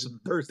who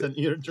just burst an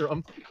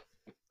eardrum.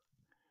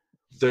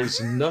 There's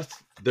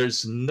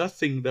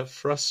nothing that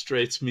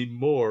frustrates me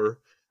more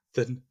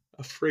than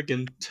a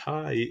friggin'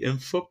 tie in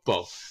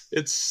football.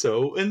 It's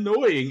so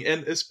annoying,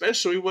 and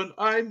especially when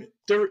I'm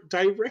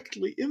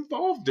directly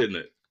involved in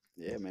it.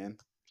 Yeah, man.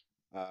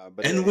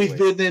 We've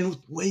been in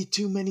way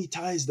too many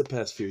ties the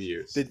past few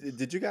years.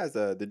 Did you guys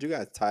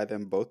tie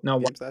them both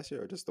games last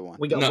year, or just the one?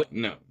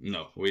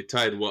 No. We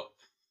tied what?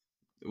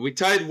 We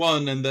tied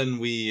one, and then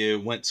we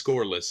went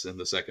scoreless in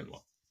the second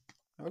one.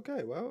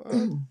 Okay, well,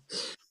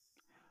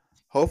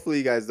 hopefully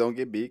you guys don't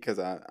get beat, because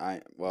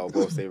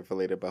we'll save it for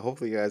later. But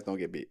hopefully you guys don't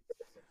get beat.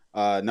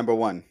 Number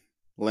 1,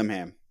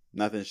 Limham.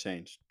 Nothing's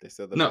changed. They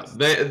still the best.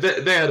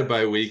 They had a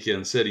bye week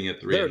and sitting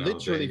at 3-0. They're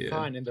literally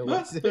fine in the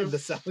West, in the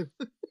South.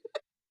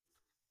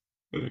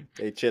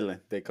 They chilling.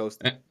 They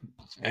coasting.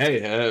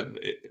 Hey,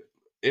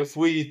 if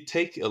we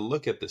take a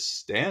look at the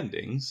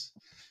standings,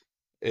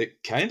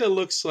 it kind of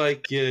looks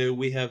like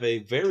we have a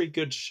very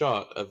good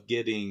shot of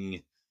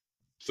getting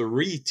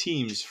 3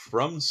 teams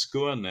from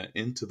Skåne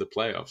into the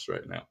playoffs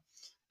right now.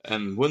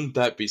 And wouldn't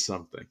that be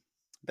something?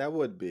 That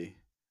would be.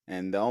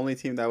 And the only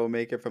team that will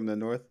make it from the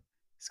north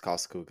is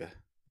Karlskoga.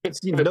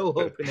 No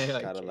hope in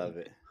AIK. Gotta love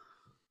it.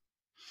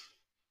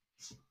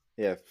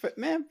 Yeah,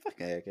 man, fuck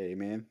AIK,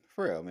 man.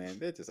 For real, man.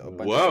 They're just a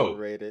bunch of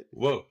overrated.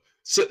 Whoa.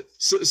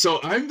 So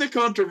I'm the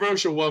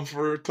controversial one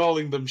for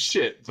calling them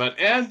shit, but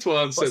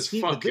Antoine says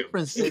fuck the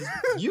difference is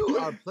you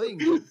are playing.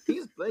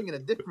 He's playing in a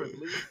different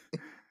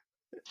league.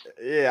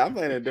 Yeah, I'm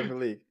playing in a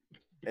different league,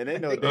 and they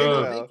know dang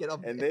well.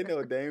 And they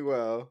know dang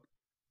well.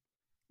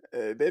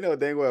 They know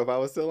dang well if I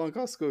was still on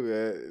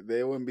Karlskoga,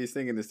 they wouldn't be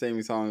singing the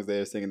same songs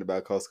they're singing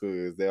about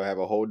Karlskoga. They'll have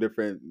a whole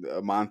different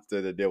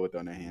monster to deal with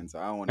on their hands. So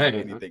I don't want to do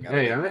anything.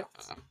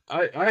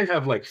 I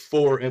have like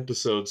 4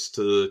 episodes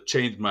to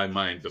change my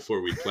mind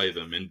before we play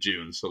them in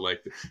June. So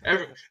like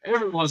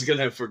everyone's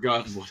gonna have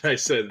forgotten what I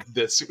said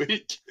this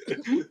week.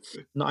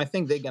 No, I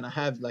think they're gonna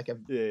have like a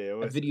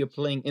video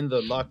playing in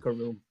the locker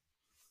room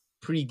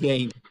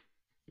pre-game.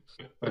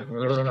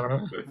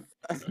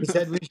 He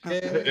said we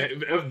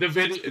should. The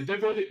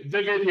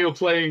video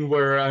playing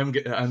where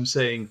I'm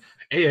saying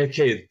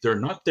AIK, they're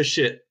not the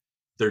shit,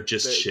 they're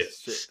just shit.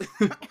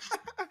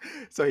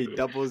 So he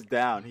doubles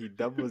down. He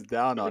doubles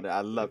down on it.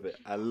 I love it.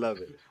 All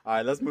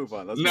right, let's move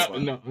on.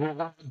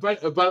 No,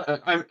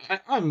 but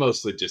I'm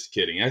mostly just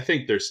kidding. I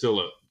think they're still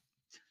a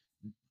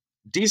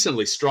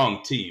decently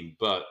strong team,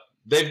 but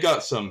they've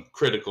got some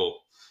critical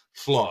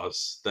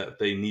flaws that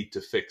they need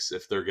to fix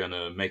if they're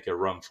gonna make a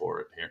run for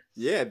it here.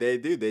 Yeah, they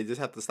do. They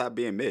just have to stop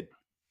being mid.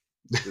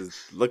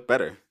 Just look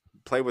better.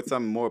 Play with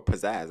some more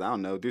pizzazz. I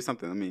don't know. Do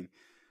something. I mean,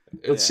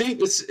 it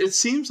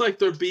seems like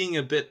they're being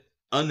a bit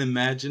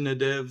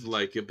unimaginative,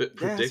 like a bit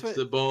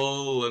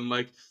predictable, and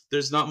like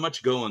there's not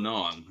much going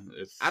on.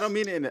 I don't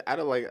mean it I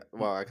don't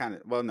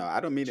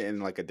mean it in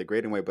like a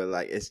degrading way, but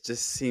like it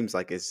just seems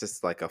like it's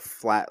just like a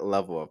flat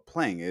level of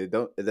playing.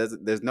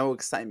 There's no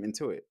excitement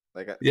to it.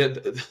 Like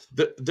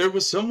there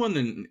was someone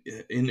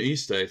in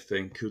East, I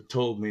think, who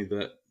told me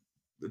that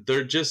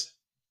they're just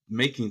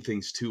making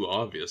things too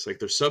obvious. Like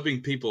they're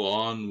subbing people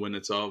on when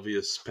it's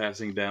obvious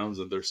passing downs,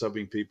 and they're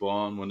subbing people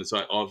on when it's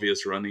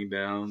obvious running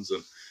downs,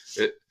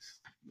 and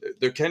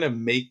they're kind of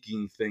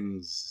making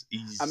things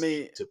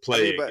easy to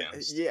play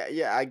against.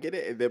 Yeah, I get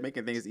it. They're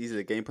making things easy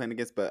to game plan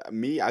against, but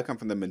I come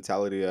from the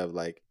mentality of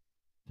like,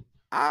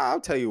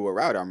 I'll tell you what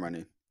route I'm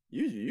running.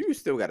 You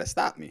still got to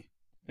stop me.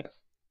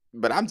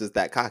 But I'm just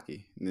that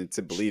cocky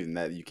to believe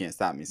that you can't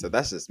stop me. So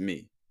that's just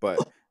me. But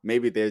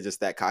maybe they're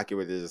just that cocky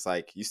where they're just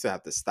like, you still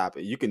have to stop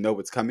it. You can know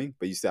what's coming,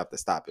 but you still have to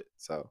stop it.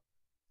 So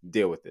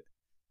deal with it.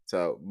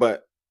 So,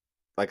 but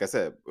like I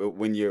said,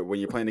 when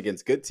you're playing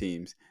against good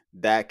teams,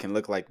 that can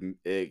look like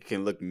it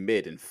can look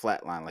mid and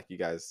flatline like you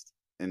guys.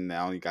 And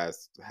now you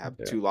guys have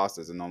 2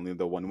 losses and only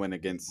the 1 win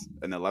against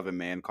an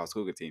 11-man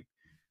Karlskoga team.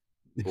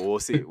 But we'll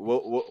see.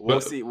 We'll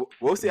But see.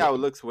 We'll see how it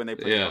looks when they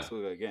play yeah,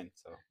 Karlsruhe again.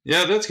 So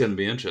yeah, that's gonna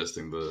be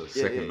interesting. The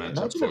second yeah. matchup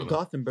Imagine for if them.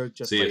 Gothenburg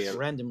just See like if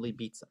randomly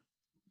beats them.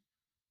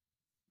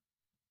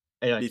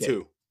 AIK. Me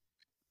too.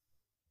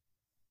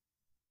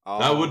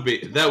 that would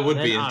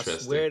Then be I interesting.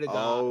 swear to God,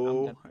 I'm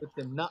Oh, gonna put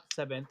them not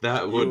 7th. That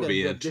They're would gonna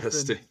be be a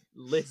interesting. different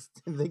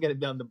list. They're gonna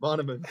be on the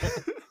bottom of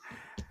that.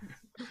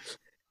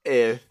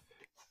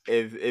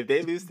 if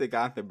they lose to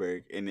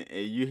Gothenburg and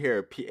you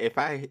hear if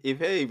I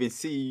even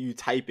see you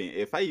typing,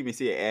 if I even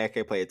see an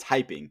AIK player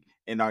typing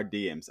in our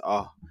DMs,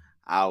 oh,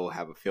 I will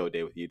have a field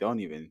day with you. I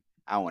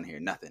don't want to hear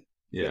nothing.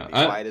 You Yeah, gotta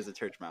be quiet as a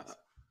church mouse.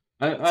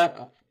 I'm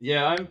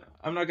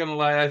not gonna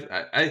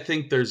lie. I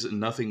think there's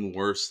nothing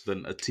worse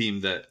than a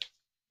team that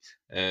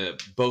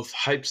both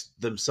hypes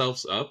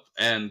themselves up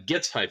and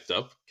gets hyped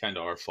up. Kind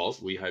of our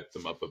fault. We hyped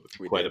them up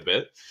quite a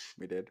bit.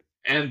 We did.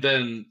 And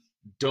then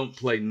don't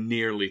play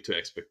nearly to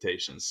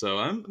expectations. So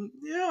I'm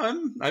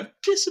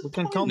disappointed. We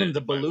can call them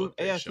the by balloon what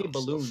they've AIK shown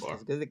balloons so far.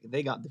 because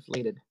they got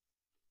deflated.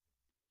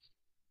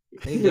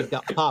 They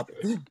got popped.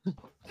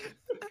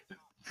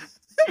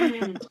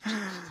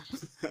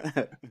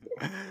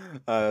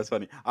 That's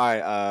funny. All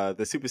right,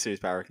 the Super Series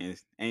power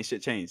rankings ain't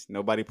shit changed.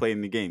 Nobody played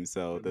in the game,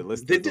 so the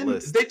list is the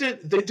list. They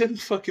didn't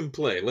fucking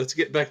play. Let's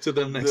get back to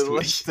them next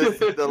week.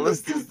 The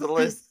list is the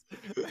list.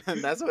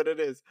 And that's what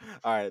it is.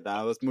 All right,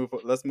 now let's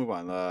move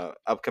on.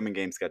 Upcoming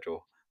game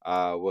schedule.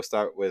 We'll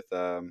start with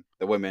the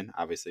women,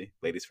 obviously.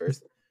 Ladies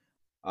first.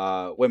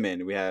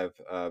 Women, we have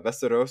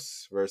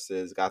Västerås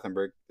versus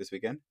Gothenburg this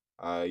weekend.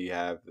 You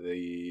have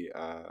the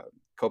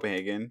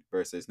Copenhagen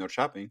versus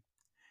Norrköping,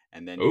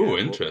 and then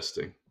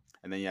interesting.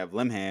 And then you have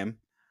Limham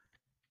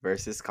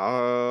versus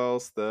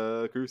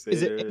Karlstad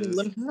Crusaders. Is it in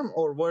Limham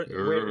or where is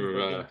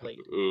the game played?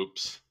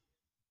 Oops.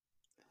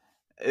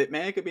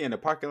 It could be in the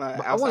parking lot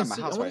But outside my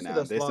house right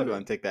now. They still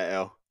gonna take that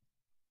L.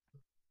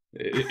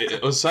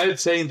 Aside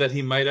saying that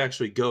he might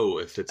actually go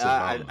if it's in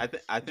Malmö.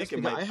 I think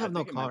it might. I have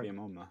no car. car. Might be in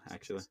Malmö,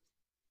 actually.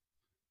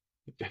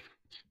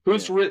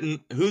 Who's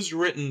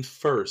written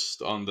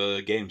first on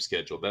the game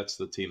schedule? That's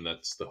the team.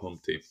 That's the home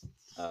team.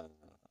 I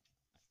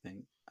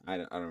think I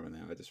don't remember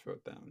now. I just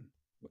wrote down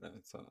what I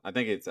saw. I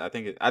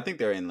think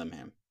they're in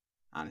Limham,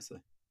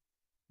 honestly.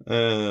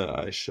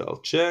 I shall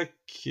check.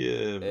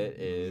 It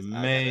is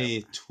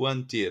May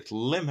 20th.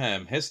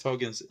 Limham,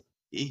 Hästhagens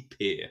EP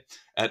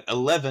at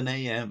 11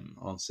 a.m.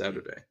 on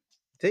Saturday.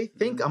 They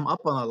think I'm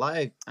up on a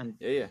live, and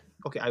yeah.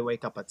 Okay, I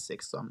wake up at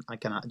 6, so I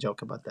cannot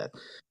joke about that.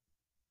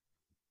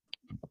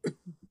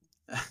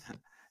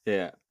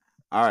 Yeah.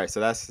 All right. So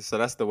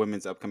that's the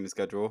women's upcoming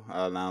schedule.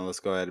 Now let's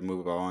go ahead and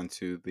move on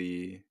to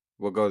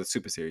we'll go to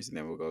Super Series and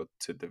then we'll go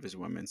to Division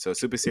Women. So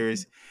Super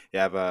Series, you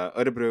have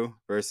Örebro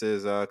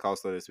versus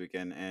Karlstad this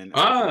weekend, and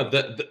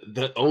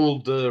the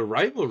old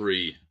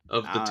rivalry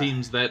of the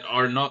teams that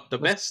are not the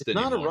best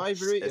anymore. Not a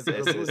rivalry if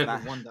Örebro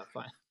never won that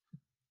fight.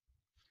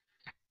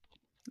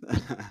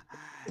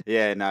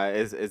 Yeah, no,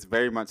 it's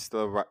very much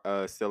still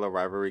a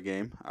rivalry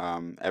game.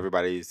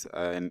 Everybody's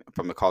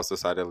from the Karlstad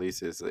side at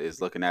least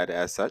is looking at it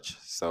as such.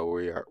 So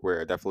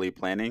we're definitely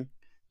planning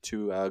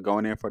to go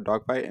in there for a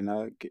dogfight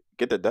and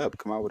get the dub,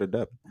 come out with a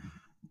dub.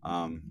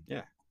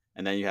 Yeah,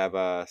 and then you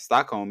have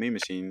Stockholm Mean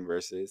Machine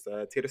versus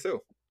Tyresö.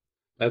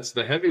 That's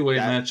the heavyweight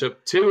matchup.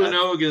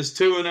 2-0 against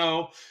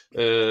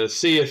 2-0.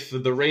 See if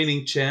the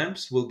reigning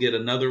champs will get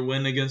another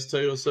win against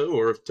Tyresö,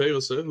 or if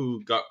Tyresö,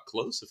 who got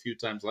close a few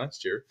times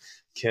last year,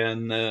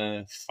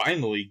 can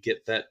finally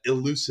get that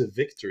elusive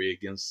victory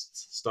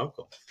against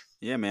Stockholm.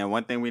 Yeah, man.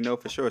 One thing we know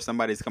for sure,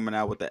 somebody's coming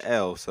out with the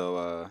L.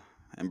 So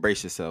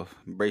embrace yourself.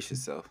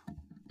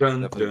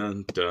 Dun,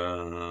 dun,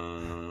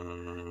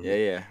 dun.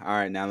 Yeah. All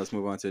right, now let's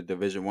move on to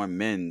Division 1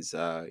 men's.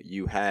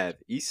 You have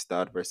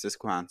Ystad versus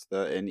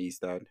Kristianstad in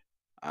Ystad.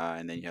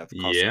 And then you have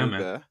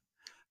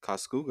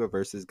Karlskoga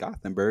versus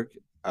Gothenburg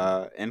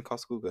in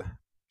Karlskoga.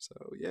 So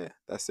yeah,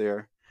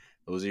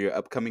 those are your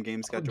upcoming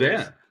game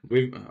schedules.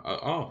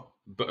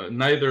 But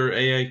neither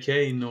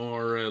AIK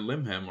nor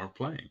Limham are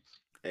playing.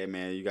 Hey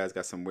man, you guys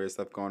got some weird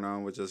stuff going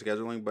on with your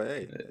scheduling, but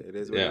hey, it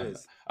is what it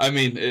is. I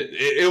mean,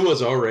 it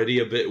was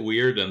already a bit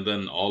weird, and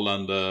then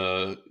Åland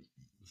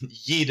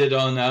yeeted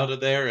on out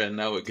of there, and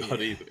now it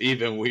got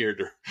even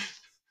weirder.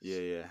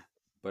 Yeah.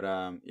 But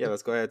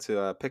let's go ahead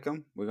to pick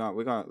them. We're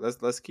gonna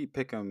let's keep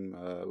pick them.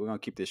 We're gonna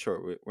keep this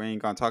short. We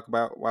ain't gonna talk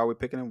about why we're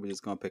picking them. We're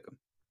just gonna pick them.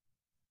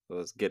 So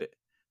let's get it.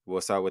 We'll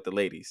start with the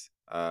ladies.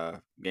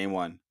 Game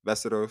 1,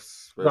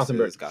 Västerås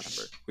versus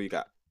Gothenburg. Who you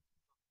got?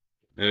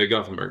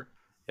 Gothenburg.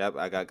 Yep,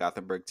 I got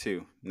Gothenburg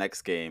too.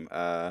 Next game,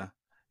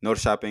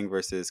 Norrköping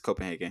versus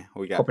Copenhagen.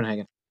 Who you got?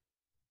 Copenhagen.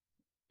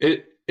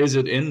 Is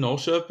it in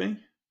Norrköping?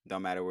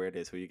 Don't matter where it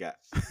is. Who you got?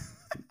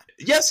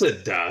 Yes,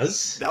 it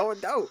does. No,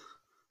 it don't.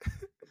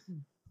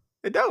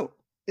 It don't.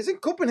 Isn't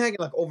Copenhagen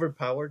like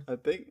overpowered? I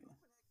think.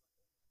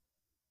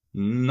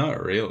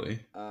 Not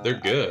really. They're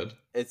good.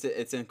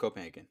 It's in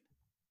Copenhagen.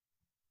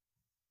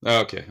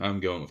 Okay,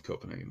 I'm going with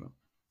Copenhagen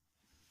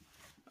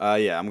though.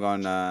 Yeah, I'm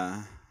going.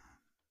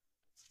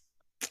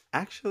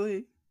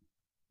 Actually,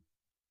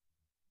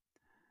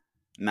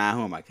 Nah,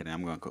 who am I kidding?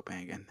 I'm going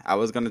Copenhagen. I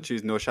was gonna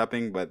choose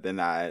Norrköping, but then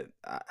I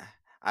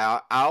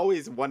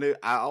always want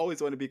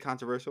to be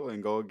controversial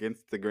and go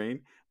against the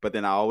grain. But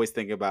then I always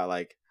think about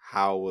like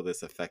how will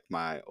this affect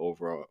my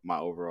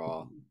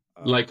overall.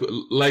 Like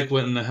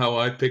when how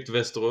I picked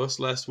Västerås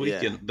last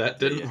week and that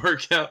didn't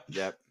work out.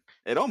 Yep,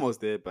 it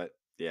almost did, but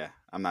yeah,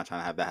 I'm not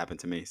trying to have that happen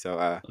to me. So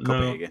No.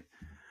 Copenhagen,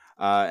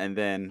 and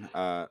then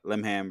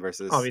Limham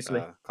versus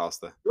Obviously.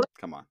 Costa.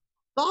 Come on.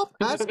 Stop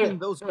asking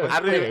those questions. I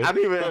don't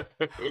even.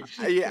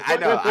 Yeah, I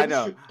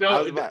know.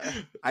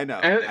 I know.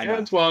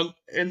 Antoine,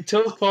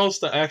 until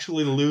Costa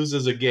actually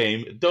loses a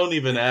game, don't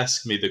even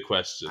ask me the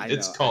question.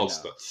 It's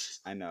Costa.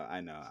 I know.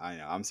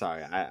 I'm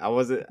sorry.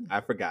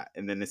 I forgot.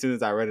 And then as soon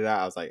as I read it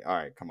out, I was like, all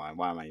right, come on.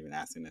 Why am I even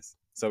asking this?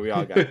 So we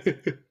all got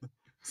it.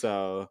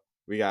 So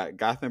we got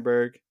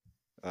Gothenburg,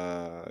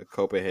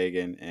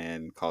 Copenhagen,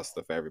 and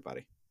Costa for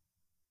everybody.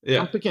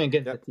 Yeah. I'm picking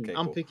against the team.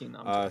 I'm picking.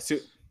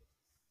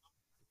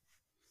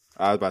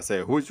 I was about to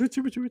say, what you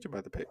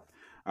about to pick?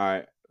 All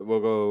right,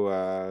 we'll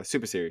go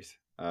Super Series.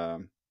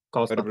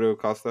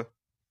 Costa.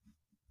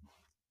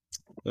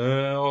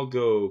 I'll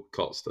go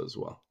Costa as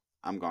well.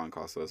 I'm going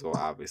Costa as well,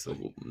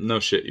 obviously. No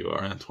shit, you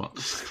are, Antoine.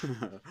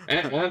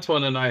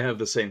 Antoine and I have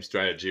the same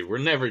strategy. We're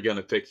never going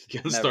to pick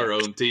against our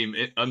own team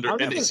under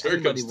any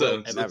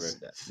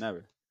circumstances.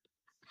 Never.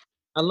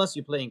 Unless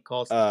you're playing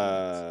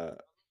Costa.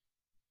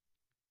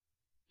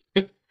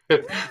 Yeah,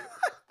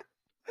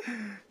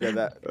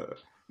 that.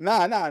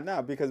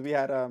 Nah, because we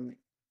had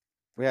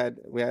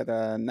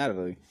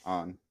Natalie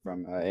on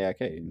from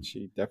AIK, and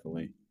she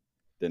definitely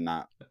did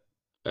not.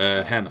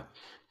 Hannah.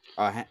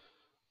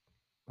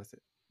 What's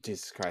it?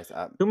 Jesus Christ!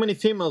 Too many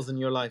females in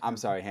your life. I'm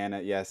sorry, Hannah.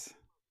 Yes.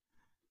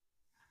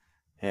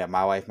 Yeah,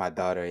 my wife, my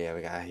daughter. Yeah,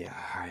 we got. Yeah,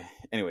 all right.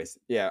 Anyways,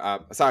 yeah.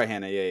 Sorry,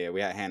 Hannah. Yeah.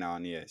 We had Hannah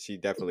on. Yeah, she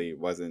definitely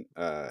wasn't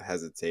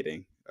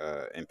hesitating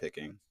in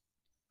picking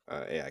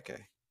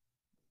AIK,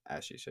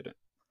 as she shouldn't.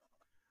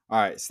 All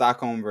right,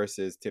 Stockholm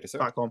versus Tyresö.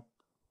 Stockholm.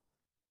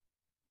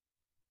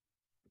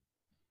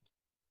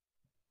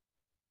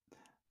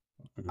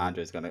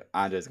 Andre's gonna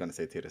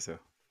say Tyresö.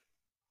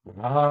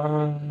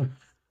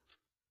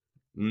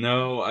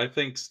 No, I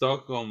think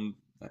Stockholm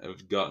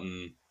have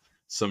gotten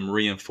some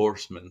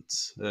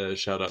reinforcements.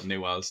 Shout out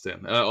New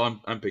Alston.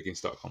 I'm picking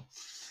Stockholm.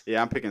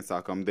 Yeah, I'm picking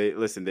Stockholm. They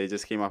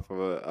just came off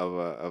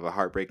of a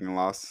heartbreaking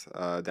loss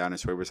down in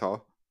Schwabers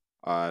Hall.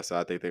 So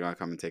I think they're gonna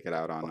come and take it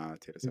out on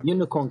Tyresö.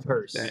 Unicorn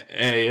curse.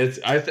 Hey,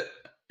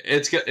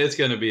 it's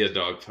gonna be a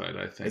dogfight.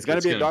 I think it's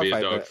gonna be a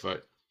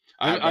dogfight.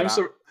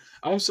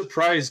 I'm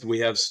surprised we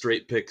have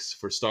straight picks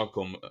for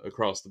Stockholm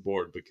across the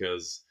board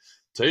because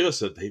Taylor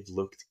said they've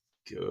looked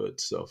good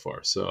so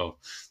far. So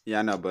yeah,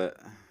 I know, but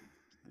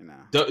you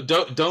know,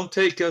 don't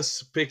take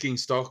us picking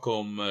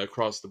Stockholm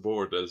across the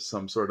board as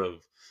some sort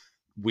of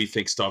we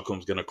think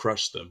Stockholm's gonna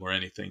crush them or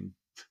anything.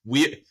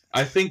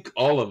 I think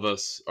all of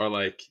us are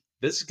like,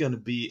 this is gonna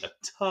be a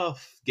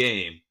tough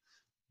game,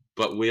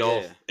 but we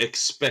all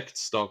expect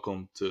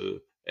Stockholm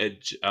to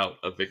edge out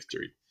a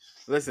victory.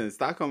 Listen,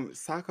 Stockholm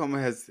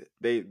has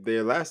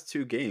their last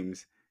two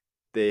games,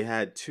 they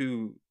had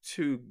two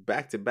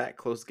back-to-back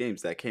close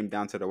games that came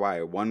down to the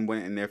wire. One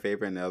went in their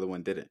favor and the other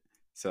one didn't.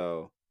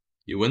 So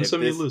you win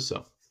some, you lose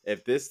some.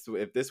 If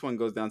this one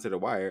goes down to the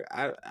wire,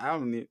 I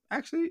don't need.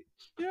 Actually,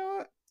 you know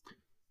what?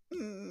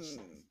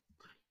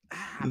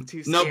 I'm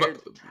too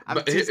scared.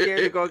 I'm too scared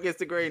to go against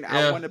the grain.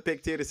 Yeah. I want to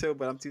pick Tyresö,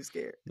 but I'm too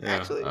scared. Yeah,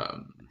 actually,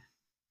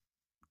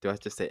 do I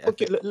just say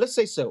okay? Let's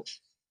say so.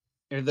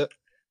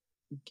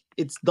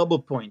 It's double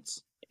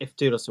points if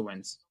Tyresö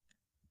wins.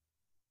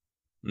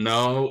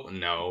 No.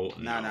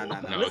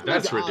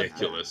 That's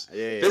ridiculous.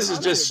 This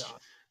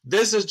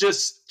is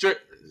just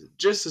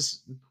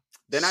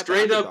a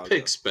straight up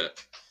picks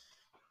bet.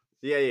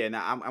 Yeah. No,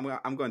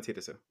 I'm going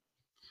Tyresö.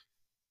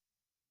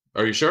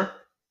 Are you sure?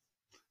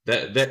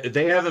 That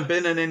they haven't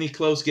been in any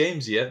close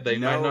games yet. They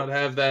might not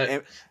have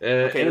that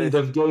end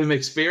of game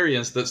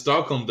experience that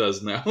Stockholm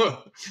does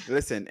now.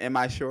 Listen, am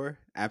I sure?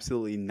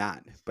 Absolutely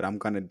not. But I'm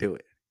gonna do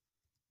it.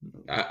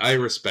 I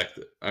respect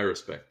it.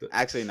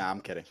 Actually, no,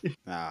 I'm kidding.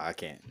 No, I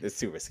can't. It's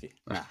too risky.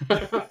 Nah.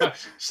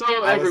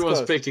 So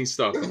everyone's picking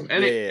Stockholm.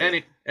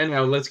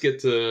 Anyhow, let's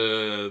get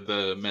to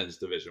the men's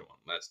division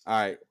one. All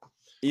right,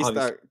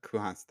 Ystad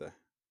Kristianstad.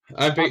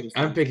 I'm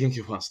picking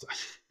Kristianstad.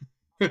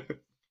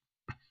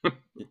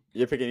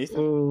 You're picking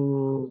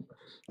Ystad?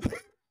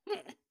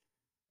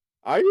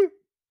 Are you?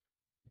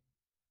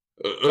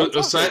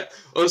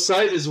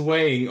 Oside is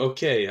weighing.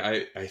 Okay,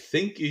 I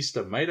think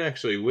Ystad might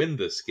actually win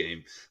this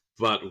game.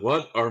 But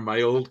what are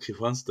my old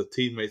Kristianstad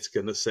teammates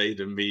gonna say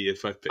to me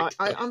if I pick?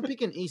 I'm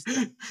picking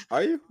Ystad.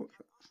 Are you?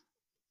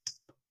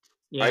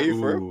 Yeah. Are you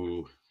for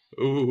real?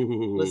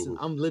 Ooh. Listen,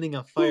 I'm letting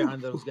a fire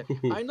under those guys.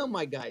 I know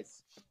my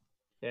guys.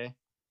 Okay.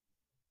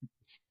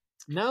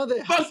 Now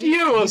they fuck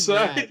you,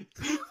 Oside.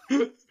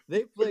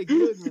 They play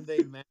good when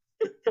they match.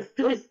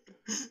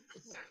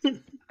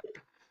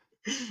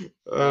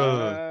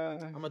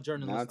 I'm a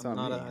journalist. I'm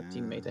not a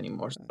teammate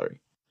anymore. Sorry.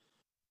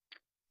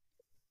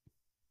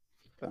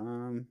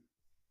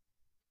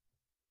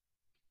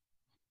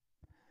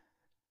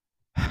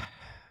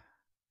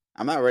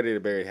 I'm not ready to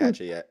bury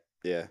Hatchet yet.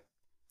 Yeah.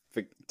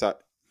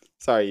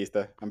 Sorry,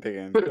 Easter. I'm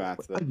picking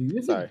Kristianstad. Are you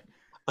using? Sorry.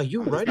 Are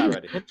you I'm just writing not with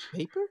ready. pen and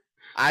paper?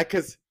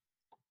 Cause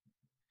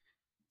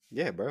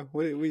yeah, bro.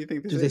 What do you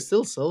think this Do is? they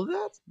still sell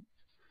that?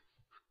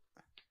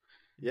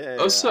 Yeah,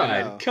 I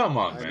Aside, know. come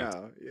on, I man.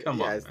 know.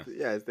 Come on, Yes, man.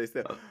 yes, they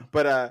still.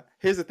 But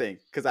here's the thing,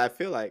 because I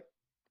feel like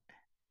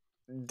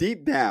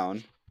deep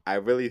down, I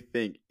really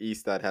think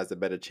Eastad has a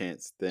better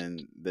chance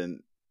than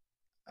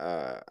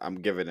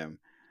I'm giving him.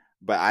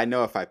 But I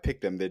know if I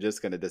pick them, they're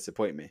just gonna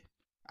disappoint me.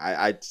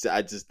 I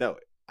just know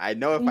it. I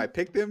know if I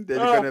pick them, they're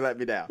gonna let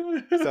me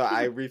down. So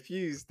I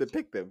refuse to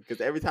pick them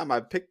because every time I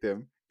pick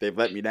them, they've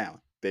let me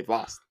down. They've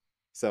lost.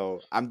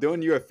 So I'm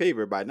doing you a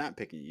favor by not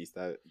picking East.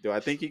 Do I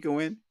think you can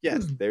win?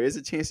 Yes, there is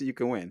a chance that you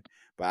can win.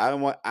 But I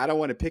don't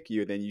want to pick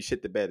you, and then you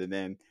shit the bed, and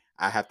then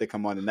I have to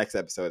come on the next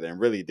episode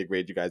and really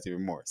degrade you guys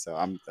even more. So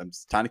I'm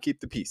just trying to keep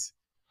the peace.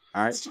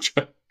 All right.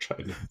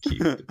 Trying to keep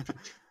the peace.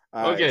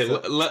 All Okay,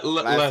 right, so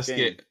last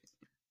game.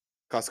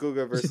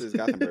 Karlskoga versus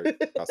Gothenburg.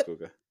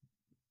 Karlskoga.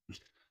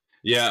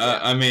 Yeah,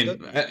 I mean,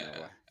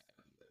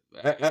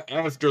 Yeah,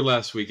 after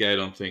last week, I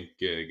don't think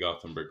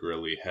Gothenburg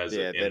really has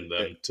it in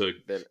them to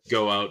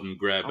go out and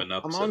grab an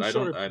upset. I'm I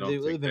unsure don't. if I they don't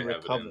will think they even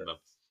have it in recover. them.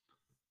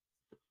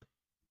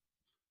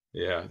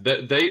 Yeah,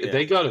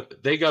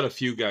 they got a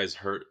few guys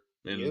hurt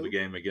in the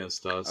game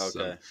against us.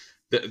 Okay.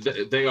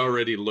 They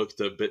already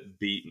looked a bit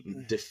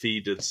beaten,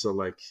 defeated. So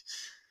like,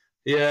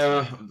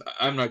 yeah,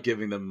 I'm not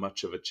giving them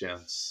much of a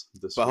chance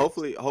this But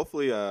week.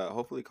 hopefully,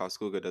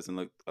 Karlskoga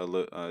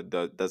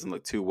doesn't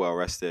look too well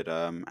rested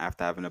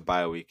after having a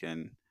bye week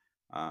and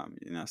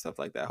stuff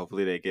like that.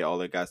 Hopefully they get all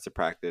their guys to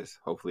practice.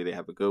 Hopefully they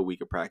have a good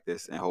week of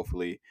practice, and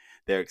hopefully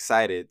they're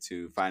excited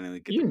to finally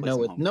get to play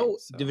some home No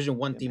games. So, Division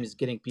 1 yeah, team man. is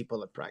getting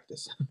people at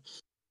practice.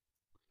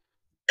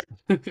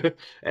 Hey,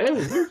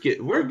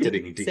 we're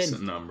getting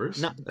decent numbers.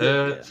 Not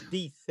good,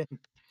 decent,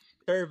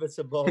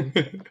 serviceable.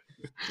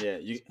 Yeah,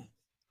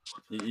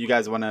 you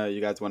guys wanna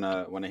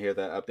hear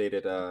the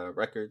updated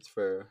records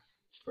for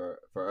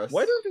us?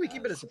 Why don't we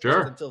keep it a surprise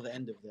Sure. until the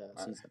end of the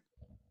season?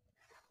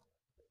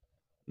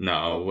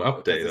 No,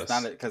 update us.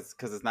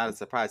 Because it's not a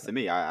surprise to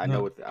me. I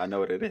know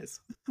what it is.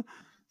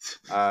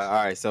 All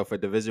right, so for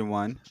Division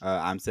 1,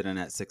 I'm sitting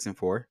at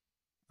 6-4.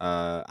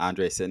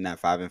 Andre's sitting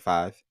at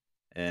 5-5,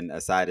 and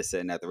Aside is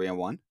sitting at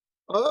 3-1.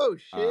 Oh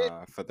shit!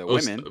 For the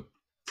women,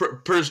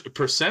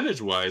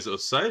 percentage wise,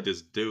 Oside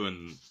is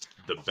doing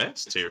the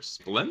best here.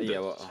 Splendid.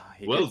 Yeah,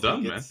 well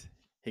done, man.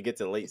 He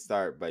gets a late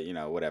start, but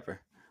whatever.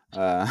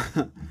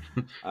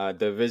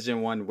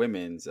 Division 1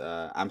 women's,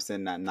 I'm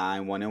sitting at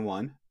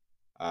 9-1-1.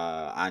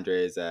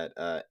 Andre is at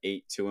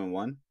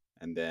 8-2-1,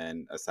 and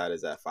then Aside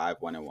is at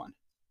 5-1-1.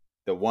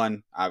 The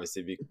one,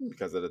 obviously,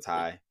 because of the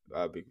tie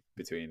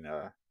between.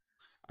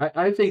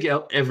 I think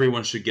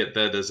everyone should get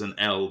that as an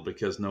L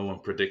because no one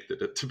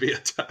predicted it to be a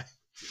tie.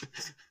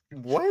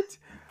 What?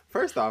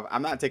 First off,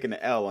 I'm not taking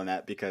the L on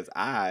that because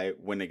I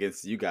went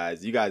against you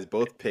guys. You guys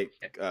both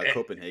picked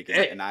Copenhagen,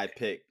 and I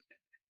picked.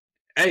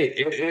 Hey,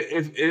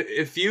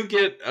 if you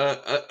get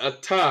a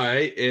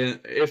tie,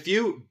 if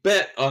you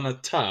bet on a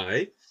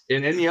tie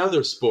in any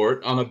other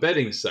sport on a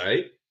betting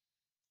site,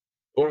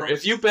 or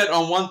if you bet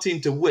on one team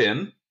to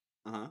win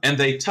and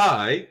they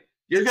tie,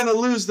 you're going to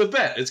lose the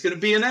bet. It's going to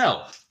be an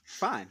L.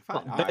 Fine.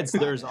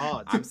 There's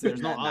odds.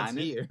 There's no odds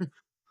here.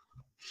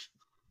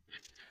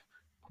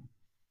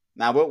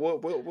 Now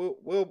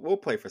we'll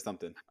play for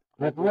something.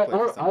 I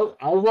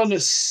want to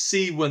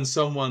see when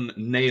someone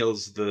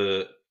nails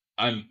the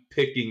 "I'm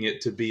picking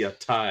it to be a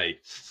tie"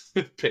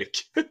 pick.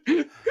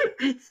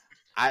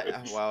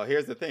 Well,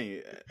 here's the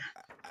thing.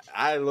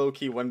 I low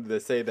key wanted to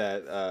say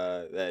that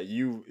that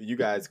you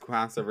guys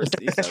Kristianstad versus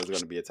Eastside was going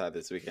to be a tie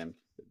this weekend.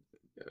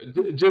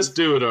 Just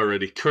do it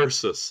already.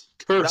 Curse us.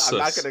 Curse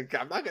us.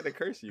 I'm not gonna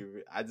curse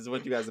you. I just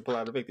want you guys to pull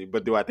out a victory.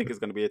 But do I think it's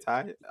gonna be a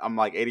tie? I'm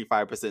like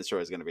 85% sure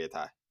it's gonna be a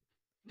tie.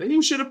 Then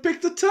you should have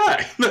picked the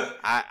tie.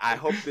 I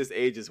hope this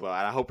ages well,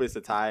 and I hope it's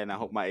a tie, and I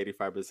hope my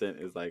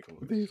 85% is like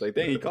he's like,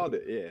 dang, he called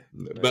it, yeah.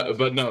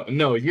 But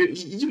no,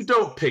 you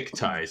don't pick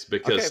ties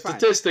because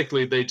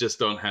statistically they just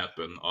don't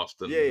happen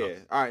often. Yeah.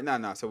 All right,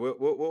 no. So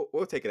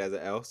we'll take it as an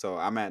L. So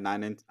I'm at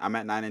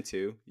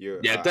 9-2. You're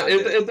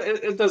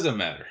it doesn't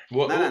matter.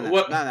 No.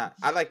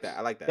 I like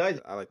that. Guys,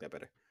 I like that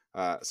better.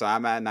 So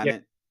I'm at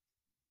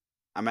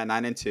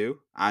 9-2.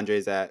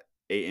 Andre's at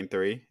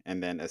 8-3,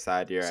 and then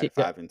Aside you're at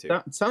 5-2.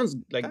 That sounds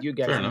like you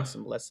guys need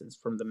some lessons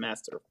from the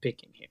master of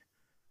picking here.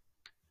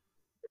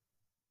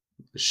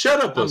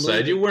 Shut up,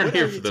 Aside. You weren't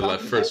here for the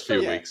first few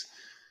weeks.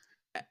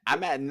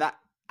 I'm at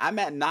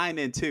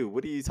 9-2.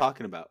 What are you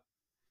talking about?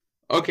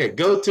 Okay,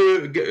 go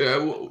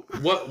to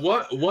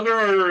what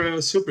are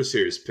our Super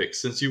Series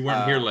picks? Since you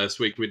weren't here last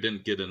week, we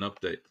didn't get an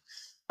update.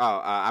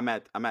 I'm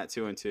at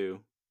 2-2.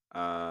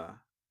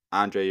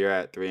 Andre, you're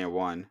at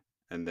 3-1.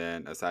 And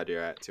then Aside,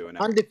 you're at 2-0.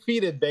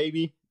 Undefeated,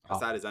 baby.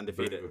 Aside is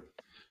undefeated.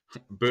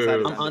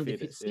 I'm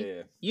undefeated.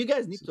 See, you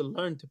guys need to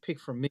learn to pick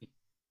from me.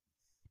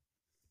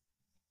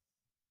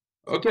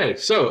 Okay,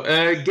 so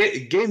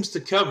games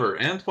to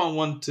cover. Antoine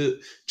wanted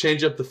to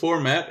change up the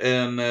format,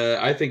 and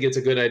I think it's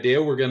a good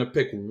idea. We're going to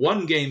pick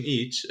one game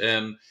each,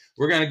 and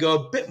we're going to go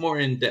a bit more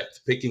in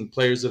depth, picking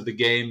players of the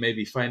game,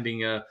 maybe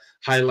finding a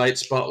highlight,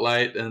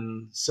 spotlight,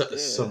 and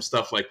some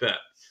stuff like that.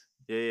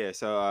 Yeah.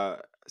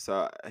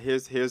 So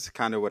here's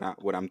kind of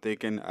what I'm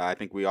thinking. I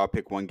think we all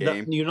pick one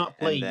game, You're not and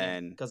playing it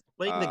then because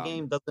playing the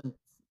game doesn't.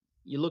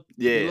 You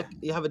yeah,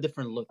 have a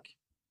different look.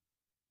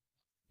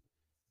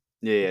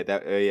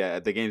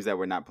 the games that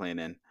we're not playing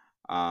in.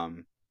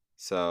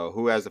 So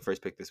who has the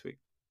first pick this week?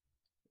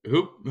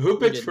 Who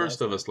picked did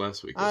first last of us time.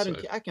 last week? I don't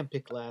care. I can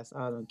pick last.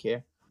 I don't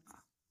care.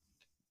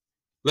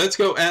 Let's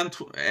go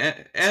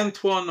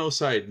Antoine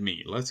Oside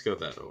me. Let's go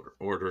that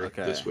order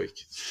Okay. this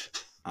week.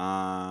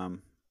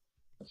 I'm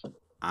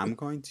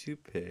going to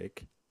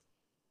pick.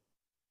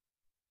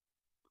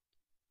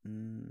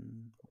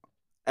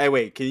 Hey,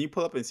 wait! Can you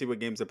pull up and see what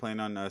games they're playing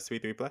on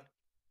Sweet 3 Play?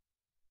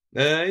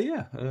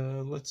 Yeah.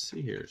 Let's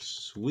see here.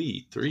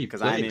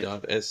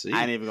 Sweet3play.se.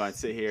 I ain't even going to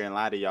sit here and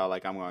lie to y'all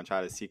like I'm going to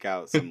try to seek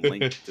out some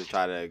link to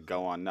try to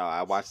go on. No,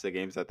 I watch the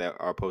games that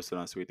are posted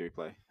on Sweet 3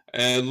 Play.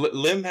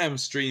 Limham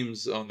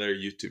streams on their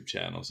YouTube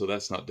channel, so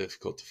that's not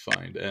difficult to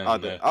find. And,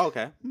 okay.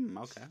 Okay.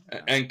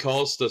 And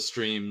Karlstad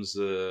streams,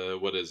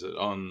 what is it,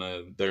 on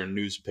their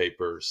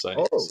newspaper site.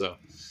 Oh. So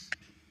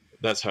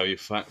that's how you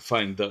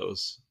find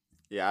those.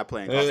 Yeah, I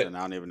play in Karlstad, and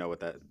I don't even know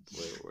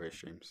where it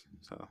streams.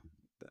 So.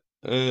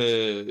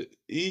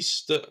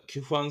 East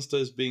Kristianstad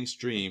is being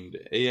streamed.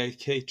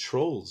 AIK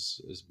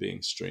Trolls is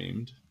being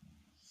streamed.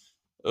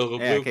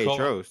 AIK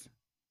Trolls?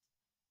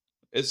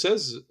 It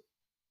says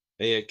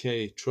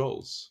AIK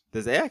Trolls.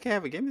 Does AIK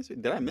have a game this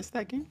week? Did I miss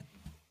that game?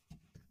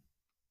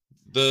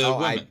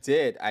 Women.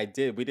 I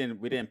did. We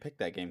didn't pick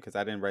that game because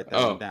I didn't write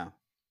that one down.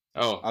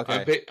 Oh,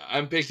 okay.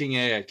 I'm picking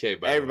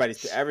AIK.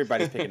 Everybody's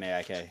picking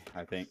AIK,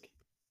 I think.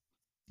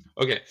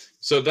 Okay,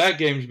 so that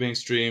game's being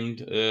streamed.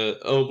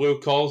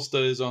 Örebro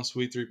Karlstad is on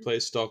Sweet 3 Play.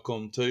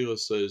 Stockholm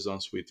Tyresö is on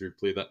Sweet 3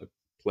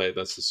 Play.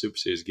 That's the Super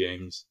Series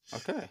games.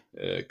 Okay.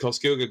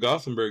 Karlskoga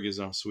Gothenburg is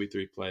on Sweet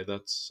 3 Play.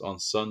 That's on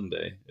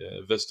Sunday.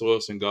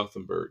 Västerås and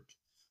Gothenburg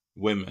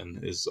Women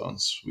is on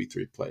Sweet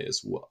 3 Play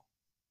as well.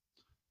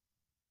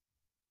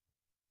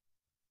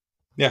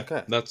 Yeah,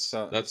 okay. That's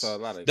a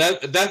lot of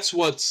that's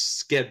what's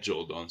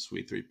scheduled on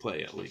Sweet 3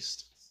 Play at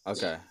least.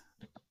 Okay.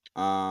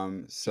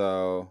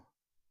 So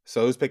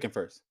who's picking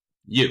first?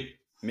 You.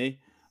 Me?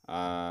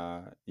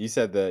 You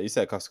said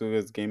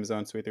Karlskoga's game is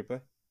on Sweet 3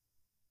 Play?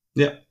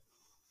 Yeah.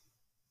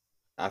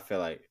 I feel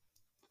like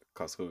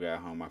Karlskoga at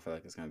home, I feel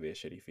like it's gonna be a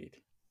shitty feed.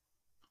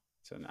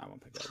 So no, I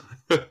won't pick that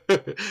one.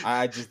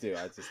 I just do.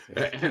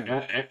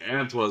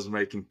 Antoine's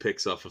making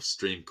picks off of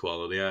stream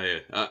quality.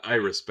 I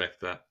respect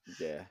that.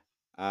 Yeah.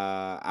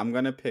 I'm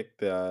gonna pick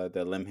the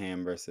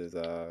Limham versus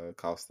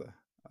Karlstad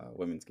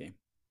women's game.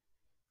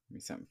 Give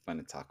me something fun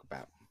to talk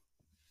about.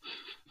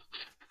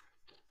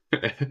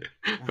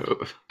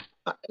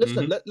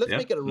 Listen, let's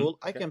make it a rule.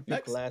 I can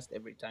pick last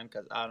every time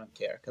because I don't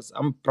care because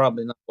I'm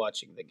probably not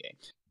watching the game.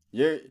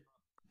 You're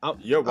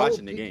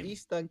watching the game.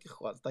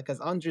 Because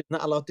Andrew's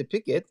not allowed to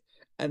pick it,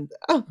 and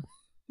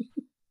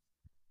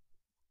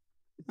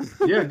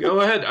yeah, go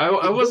ahead.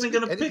 I wasn't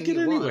gonna pick it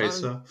anyway,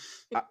 so.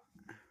 All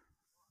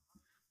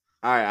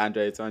right,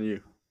 Andre, it's on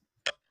you.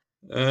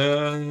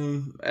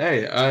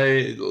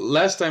 Hey,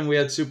 last time we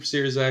had Super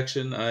Series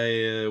action,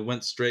 I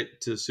went straight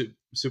to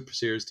Super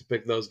Series to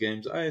pick those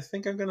games. I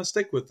think I'm gonna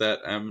stick with that.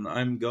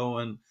 I'm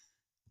going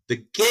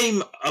the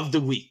game of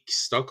the week: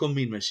 Stockholm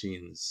Mean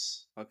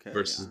Machines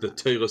versus the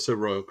Tyresö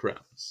Royal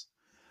Crowns.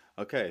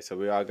 Okay, so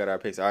we all got our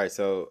picks. All right,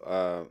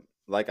 so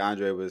like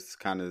Andre was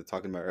kind of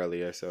talking about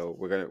earlier, so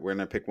we're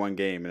gonna pick one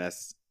game, and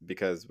that's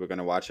because we're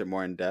gonna watch it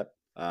more in depth.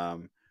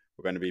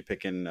 We're going to be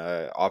picking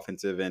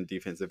offensive and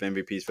defensive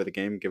MVPs for the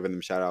game, giving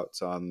them shout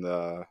outs on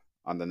the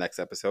next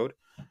episode.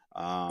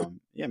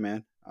 Yeah,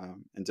 man.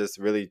 And just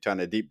really trying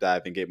to deep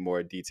dive and get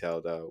more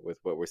detailed with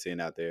what we're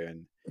seeing out there,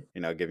 and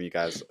giving you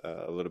guys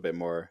a little bit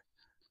more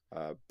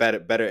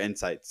better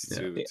insights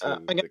to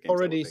I can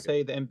already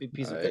say the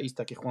MVPs of the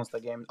Ystad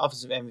Kristianstad game.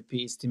 Offensive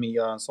MVP is Timmy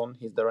Göransson.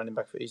 He's the running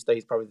back for Ystad.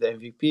 He's probably the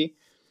MVP.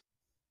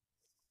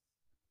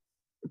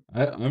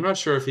 I'm not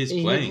sure if he's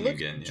playing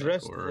again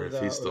yet, or if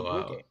he's still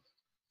out. Game.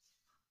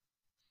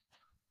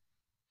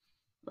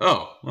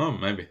 Oh,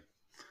 maybe.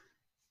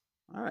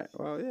 All right.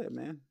 Well, yeah,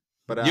 man.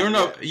 But you're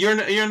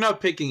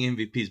not picking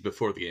MVPs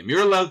before the game.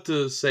 You're allowed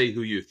to say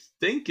who you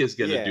think is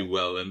going to do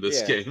well in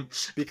this game.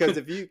 because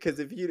if you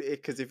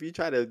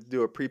try to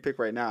do a pre-pick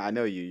right now, I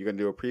know you're going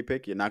to do a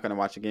pre-pick. You're not going to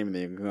watch the game, and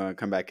then you're going to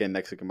come back in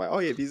next week and be like, oh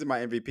yeah, these are my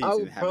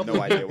MVPs, and have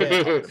no idea what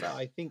you're talking about.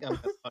 I think I'm.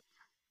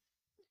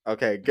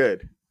 Okay.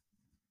 Good.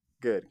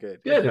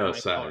 No,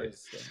 sorry.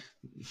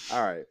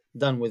 All right.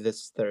 Done with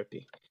this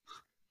therapy.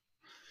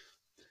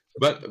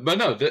 But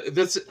no,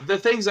 the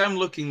things I'm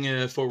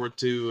looking forward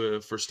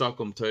to for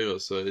Stockholm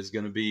Tyresö is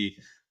going to be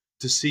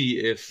to see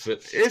if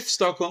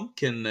Stockholm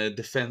can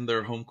defend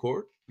their home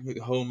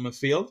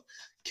field,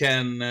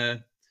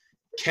 can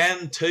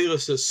can Taylor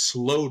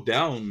slow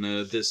down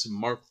this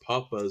Mark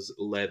Papa's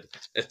led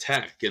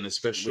attack, and We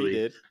especially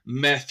did.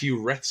 Matthew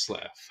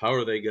Retzlaff? How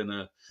are they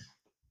gonna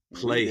We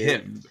play did.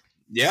 him?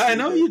 Yeah, I We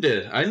know did. you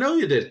did. I know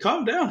you did.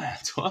 Calm down,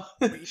 Antoine.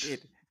 We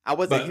did. I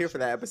wasn't But here for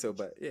that episode,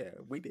 but yeah,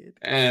 we did.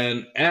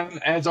 and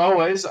as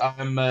always,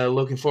 I'm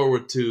looking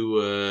forward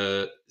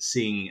to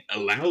seeing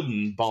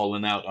Loudon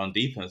balling out on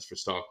defense for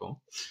Stockholm.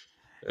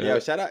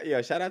 Shout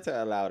out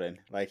to Loudon.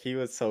 Like he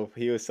was so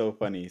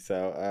funny.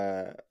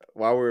 So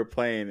while we were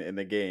playing in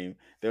the game,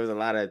 there was a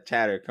lot of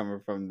chatter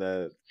coming from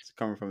the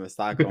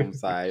Stockholm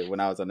side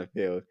when I was on the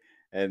field,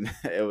 and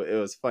it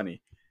was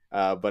funny.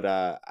 But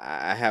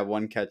I had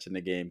one catch in the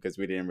game because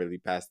we didn't really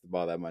pass the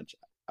ball that much.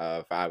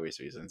 For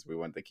obvious reasons, we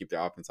wanted to keep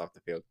the offense off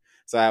the field.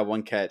 So I had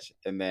one catch,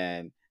 and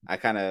then I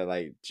kind of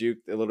like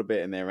juked a little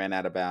bit, and then ran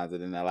out of bounds.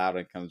 And then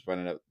Loudon comes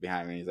running up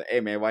behind me. He's like, "Hey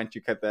man, why don't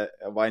you cut that?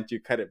 Why don't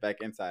you cut it back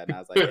inside?" And I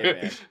was like, "Hey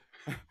man."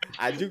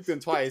 I juked him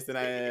twice, and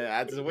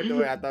I just went the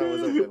way I thought it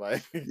was open.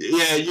 Like,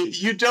 Yeah,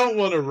 you don't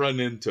want to run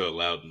into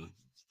Loudon.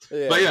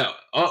 yeah. But yeah,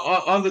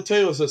 on the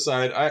Taylor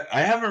side,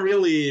 I haven't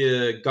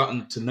really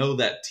gotten to know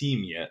that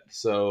team yet.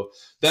 So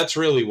that's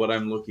really what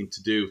I'm looking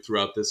to do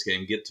throughout this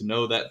game. Get to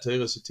know that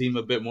Taylor team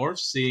a bit more,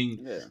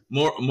 seeing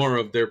more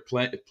of their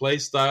play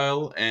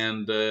style,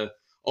 and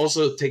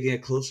also taking a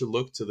closer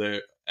look to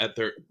their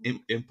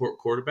import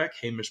quarterback,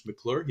 Hamish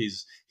McClure.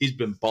 He's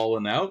been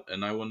balling out,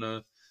 and I want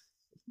to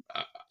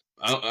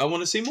I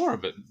want to see more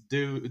of it.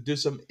 Do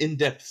some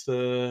in-depth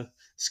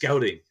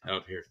scouting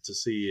out here to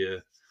see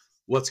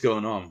what's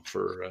going on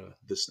for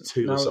this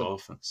Taylor's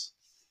offense.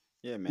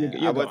 Yeah, man.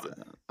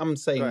 I'm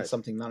saying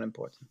something not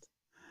important.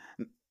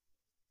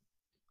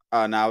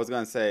 No, I was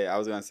gonna say.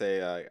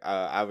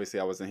 Obviously,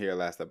 I wasn't here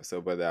last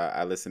episode, but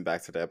I listened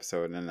back to the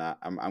episode, and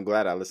I'm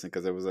glad I listened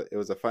because it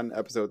was a fun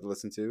episode to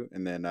listen to.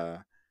 And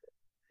then,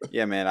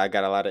 yeah, man, I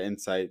got a lot of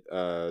insight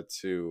to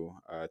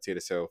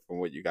the show from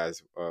what you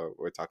guys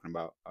were talking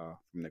about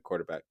from the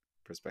quarterback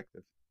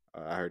perspective.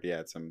 I heard he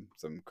had some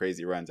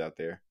crazy runs out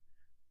there.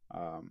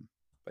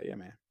 But yeah,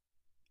 man,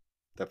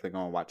 definitely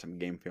gonna watch some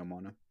game film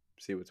on him,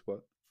 see what's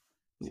what.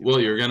 Well,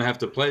 you're gonna have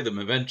to play them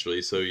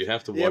eventually, so you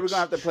have to watch. Yeah, we're gonna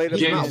have to play them.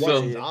 Game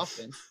film.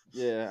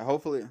 Yeah,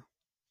 hopefully.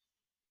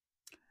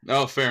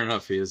 Oh, fair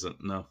enough. He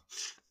isn't. No.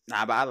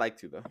 Nah, but I like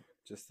to though.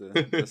 Just so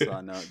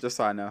I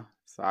know.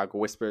 So I can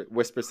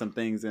whisper some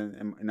things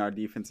in our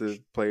defensive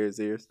players'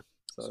 ears.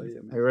 So yeah,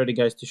 man. Are you ready,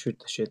 guys, to shoot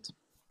the shit?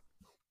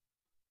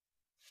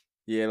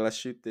 Yeah, let's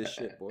shoot this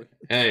shit, boy.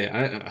 Hey,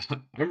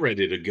 I'm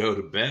ready to go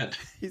to bed.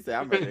 He said,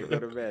 "I'm ready to go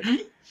to bed."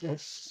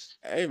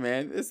 Hey,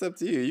 man, it's up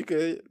to you. You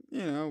could,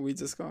 we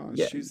just gonna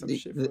shoot some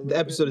shit. The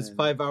episode is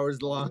 5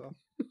 hours long.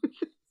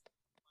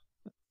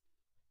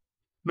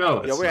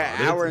 No, we're at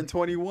an hour and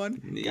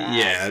 21.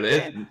 Yeah,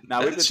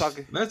 now we've been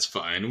talking. That's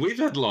fine. We've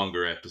had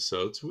longer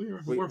episodes.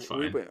 We're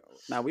fine.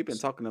 We've been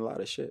talking a lot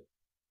of shit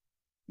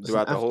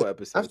throughout the whole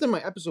episode. After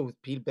my episode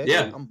with Pete Beck,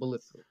 I'm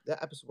bulletproof.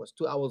 That episode was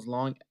 2 hours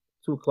long,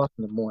 2:00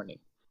 in the morning.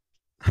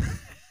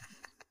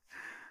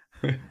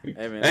 Hey,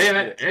 man,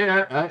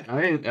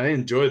 I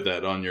enjoyed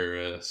that on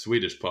your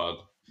Swedish pod.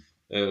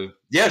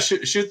 Yeah,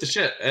 shoot the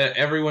shit.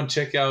 Everyone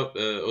check out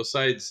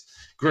Oside's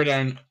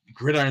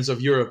Gridirons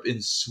of Europe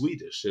in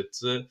Swedish.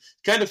 It's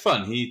kind of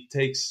fun. He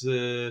takes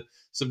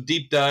some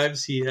deep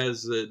dives. He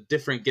has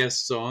different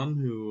guests on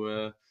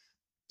who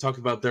talk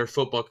about their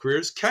football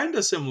careers, kind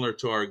of similar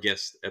to our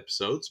guest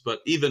episodes,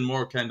 but even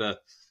more kind of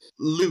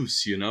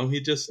loose.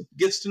 He just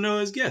gets to know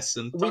his guests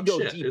and talk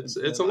shit.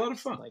 It's a lot of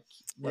fun. Like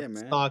what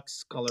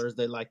stocks, colors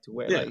they like to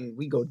wear. Yeah. Like,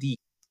 we go deep.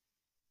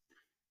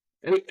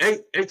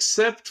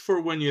 Except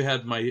for when you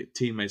had my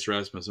teammates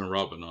Rasmus and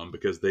Robin on,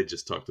 because they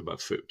just talked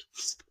about food.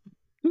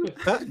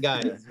 Fat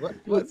guys,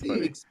 what do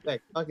you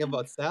expect? Talking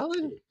about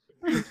salad?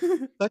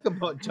 Talk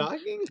about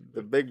jogging?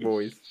 The big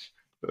boys.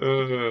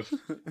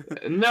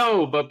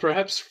 No, but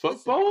perhaps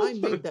football?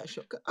 Listen, I made that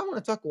show. I want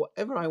to talk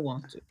whatever I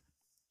want to.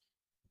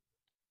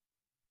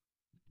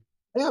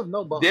 I have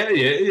no boss. Yeah.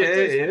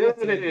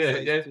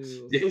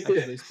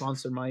 Actually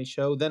sponsor my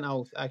show, then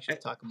I'll actually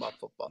talk about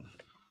football.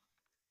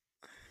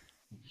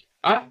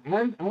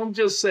 I'm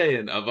just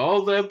saying, of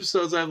all the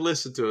episodes I've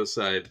listened to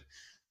aside,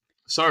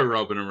 sorry,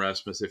 Robin and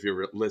Rasmus, if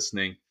you're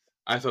listening,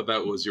 I thought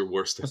that was your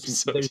worst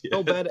episode. There's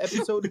no bad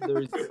episode.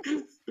 There's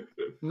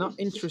not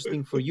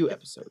interesting for you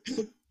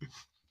episodes.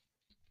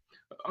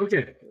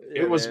 Okay,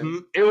 it was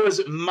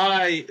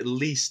my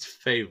least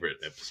favorite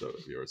episode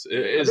of yours.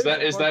 Is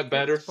that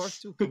better? Part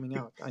 2 coming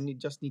out. I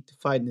just need to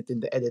find it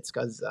in the edits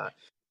because I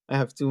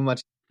have too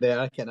much there.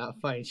 I cannot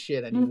find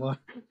shit anymore.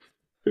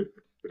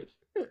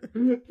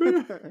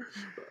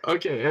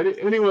 Okay.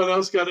 Anyone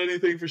else got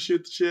anything for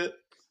shoot the shit?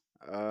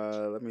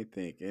 Let me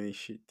think. Any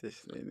shit.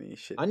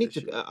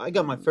 I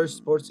got my first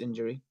sports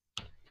injury.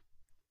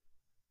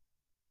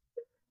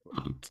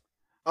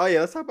 Oh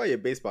yeah, let's talk about your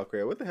baseball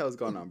career. What the hell is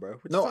going on, bro?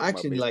 No,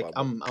 actually, like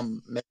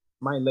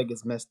my leg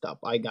is messed up.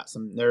 I got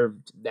some nerve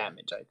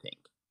damage, I think.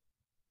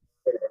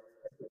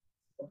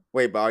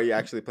 Wait, but are you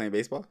actually playing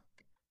baseball?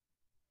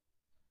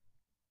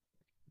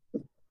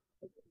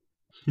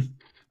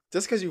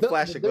 Just because you No,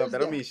 flash a glove, there's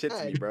that don't the mean shit to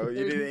me, hat. bro.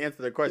 You didn't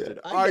answer the question.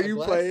 I Are got you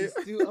playing?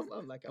 glasses too.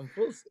 I'm like I'm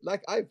full.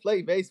 Like I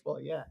play baseball.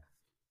 Yeah.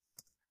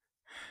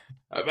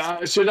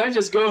 Should I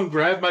just go and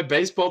grab my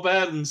baseball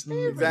bat and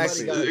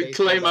Exactly. got a baseball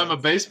claim I'm a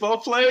bat. baseball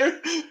player?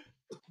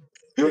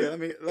 Yeah,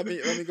 let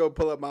me go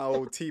pull up my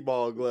old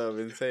T-ball glove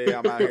and say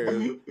I'm out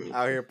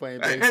here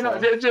playing And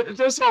baseball.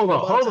 just hold No,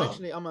 on, but hold on.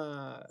 actually,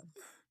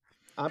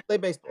 I play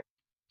baseball.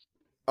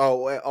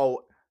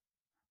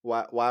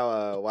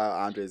 While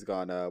Andre's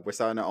gone, we're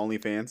starting our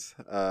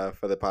OnlyFans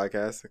for the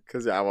podcast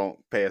because I won't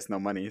pay us no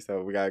money,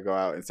 so we gotta go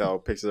out and sell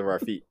pictures of our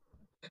feet.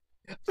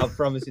 I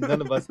promise you, none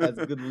of us has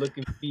good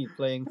looking feet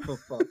playing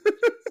football.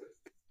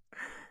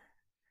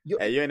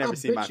 Hey, you ain't never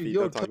seen my feet.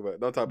 Don't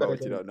talk about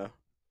what you don't know.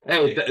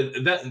 Hey,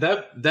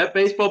 that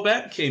baseball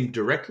bat came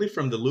directly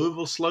from the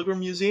Louisville Slugger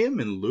Museum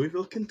in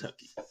Louisville,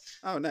 Kentucky.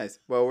 Oh, nice.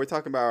 Well, we're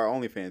talking about our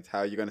OnlyFans. How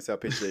are you gonna sell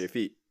pictures of your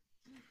feet?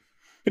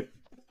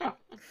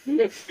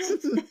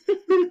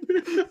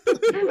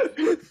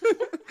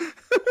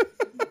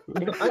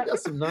 I got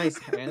some nice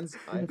hands,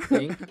 I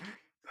think,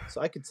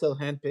 so I could sell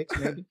hand picks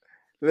maybe.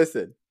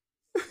 Listen,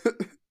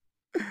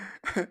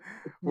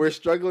 we're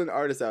struggling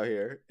artists out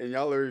here, and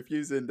y'all are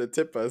refusing to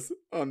tip us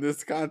on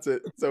this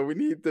content. So we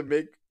need to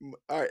make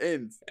our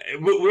ends.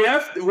 We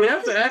have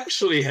to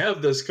actually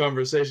have this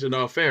conversation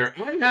off air.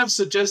 I have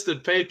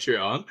suggested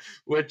Patreon,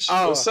 which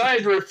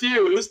Side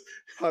refused.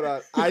 Hold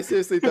on, I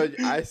seriously thought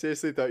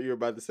you were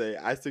about to say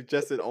I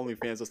suggested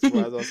OnlyFans was what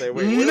I was gonna say.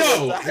 Wait,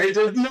 no, I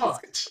did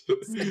not.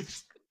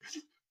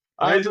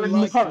 I did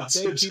like not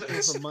to beg people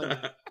suggest for money.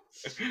 that.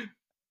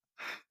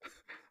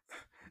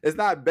 It's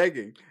not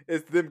begging;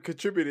 it's them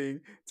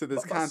contributing to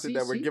this content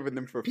that we're giving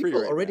them for free.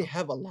 People right already now.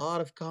 have a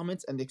lot of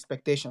comments and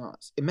expectation on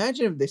us.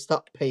 Imagine if they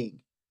stop paying.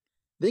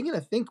 They're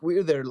gonna think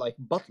we're their like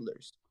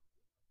butlers.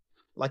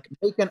 Like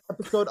make an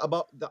episode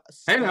about the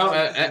in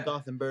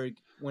Gothenburg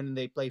when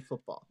they play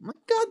football. My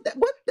God,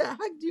 what the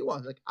heck do you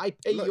want? Like I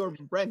pay your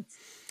rent.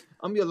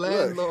 I'm your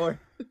landlord.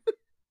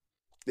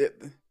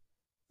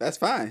 That's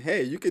fine.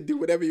 Hey, you can do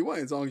whatever you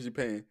want as long as you're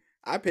paying.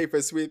 I paid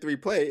for Sweet 3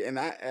 Play, and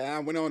I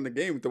went on the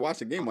game to watch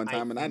the game one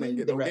time, and I didn't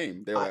get no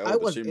game. They're like,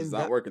 the stream is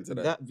not working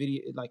today. That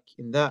video, like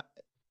in that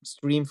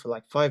stream for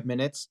like 5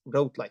 minutes,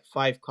 wrote like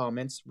 5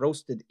 comments,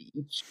 roasted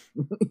each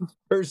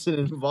person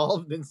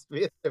involved in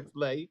Sweet 3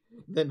 Play,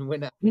 then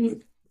went out. Hey,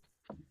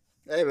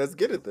 let's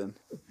get it then.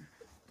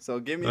 So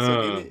give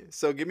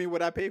me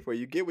what I pay for.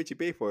 You get what you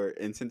pay for,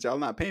 and since y'all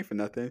not paying for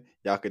nothing,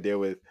 y'all could deal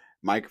with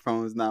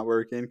microphones not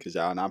working because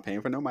y'all not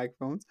paying for no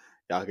microphones.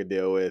 Y'all could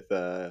deal with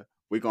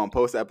we gonna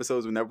post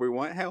episodes whenever we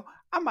want. Hell,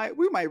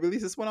 we might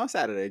release this one on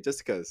Saturday just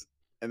because.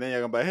 And then y'all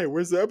gonna be like, hey,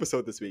 where's the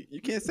episode this week?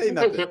 You can't say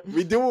nothing.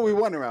 We do what we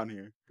want around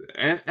here.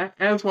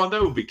 Antoine,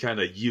 that would be kind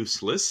of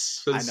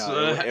useless. I know.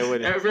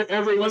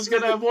 Everyone's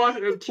gonna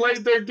have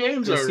played their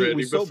games already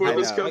before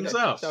this comes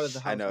out.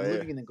 I know. I'm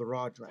living in a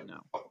garage right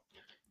now.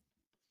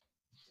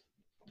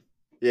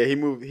 Yeah, he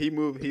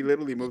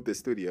literally moved the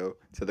studio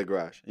to the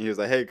garage. And he was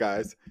like, hey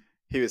guys.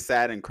 He was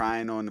sad and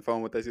crying on the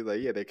phone with us. He was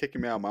like, yeah, they're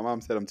kicking me out. My mom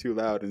said I'm too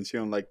loud and she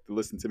don't like to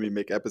listen to me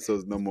make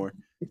episodes no more.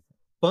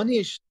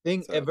 Funniest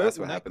thing ever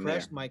when I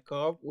crashed my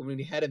car when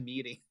we had a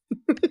meeting.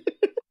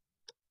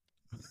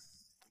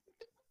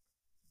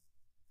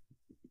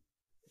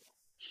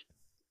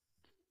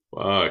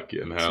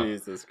 Fucking hell.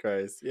 Jesus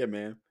Christ. Yeah,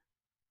 man.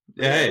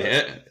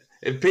 Yeah,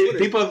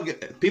 people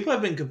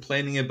have been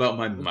complaining about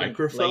my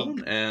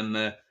microphone,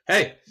 and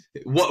hey,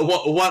 what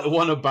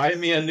want to buy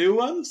me a new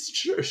one?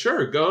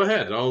 Sure, go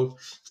ahead. I'll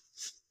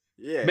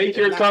make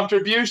your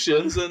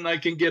contributions, and I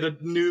can get a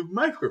new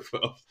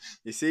microphone.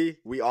 You see,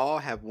 we all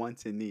have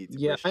wants and needs.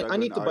 Yeah, I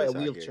need to buy a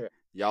wheelchair.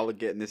 Y'all are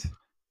getting this.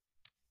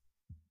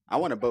 I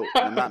want a boat.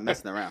 I'm not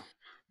messing around.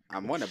 I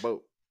want a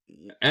boat.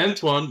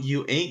 Antoine,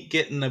 you ain't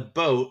getting a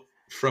boat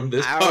from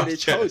this podcast. I already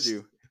told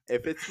you.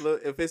 If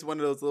it's one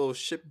of those little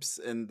ships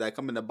and that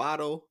come in a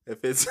bottle,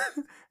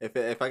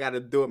 if I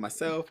gotta do it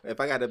myself, if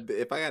I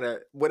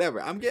gotta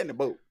whatever, I'm getting a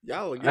boat.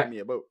 Y'all will give me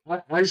a boat.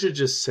 I should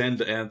just send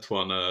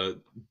Antoine a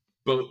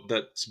boat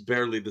that's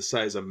barely the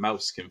size a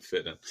mouse can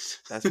fit in.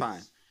 That's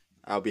fine.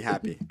 I'll be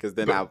happy because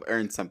then I'll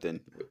earn something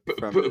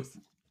from this.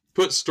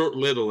 Put Stuart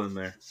Little in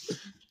there.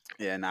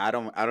 Yeah, no, I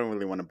don't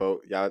really want a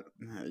boat. Y'all,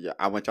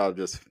 I want y'all to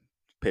just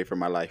pay for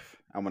my life.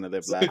 I want to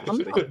live life. I'm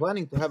not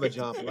planning to have a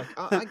job. Like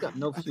I got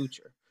no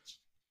future.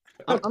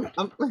 My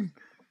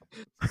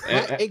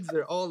eggs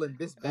are all in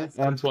this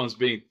basket. Antoine's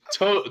being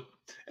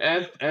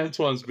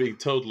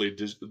totally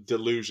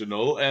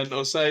delusional, and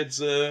besides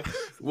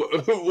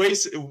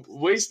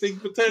wasting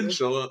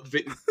potential,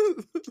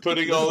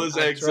 putting all his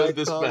eggs in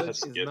this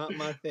basket. Is not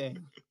my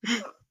thing.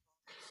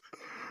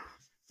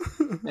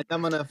 And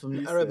I'm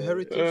from Arab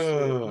heritage,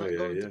 so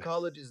going to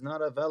college is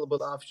not a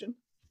valuable option.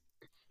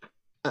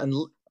 And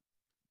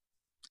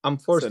I'm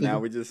forced. So now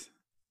we just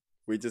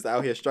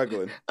out here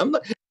struggling.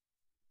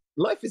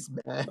 Life is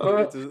bad.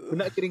 We're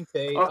not getting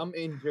paid. I'm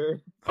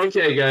injured.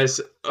 Okay, guys.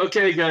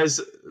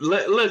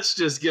 Let's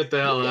just get the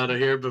hell out of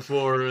here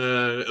before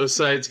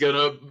Oside's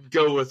gonna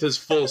go with his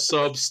full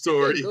sob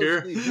story here.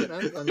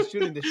 I'm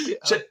shooting the shit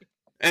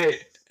out.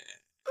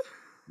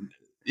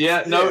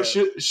 Yeah, no, Yeah.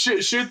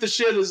 shoot the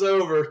shit is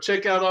over.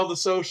 Check out all the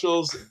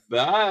socials.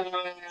 Bye.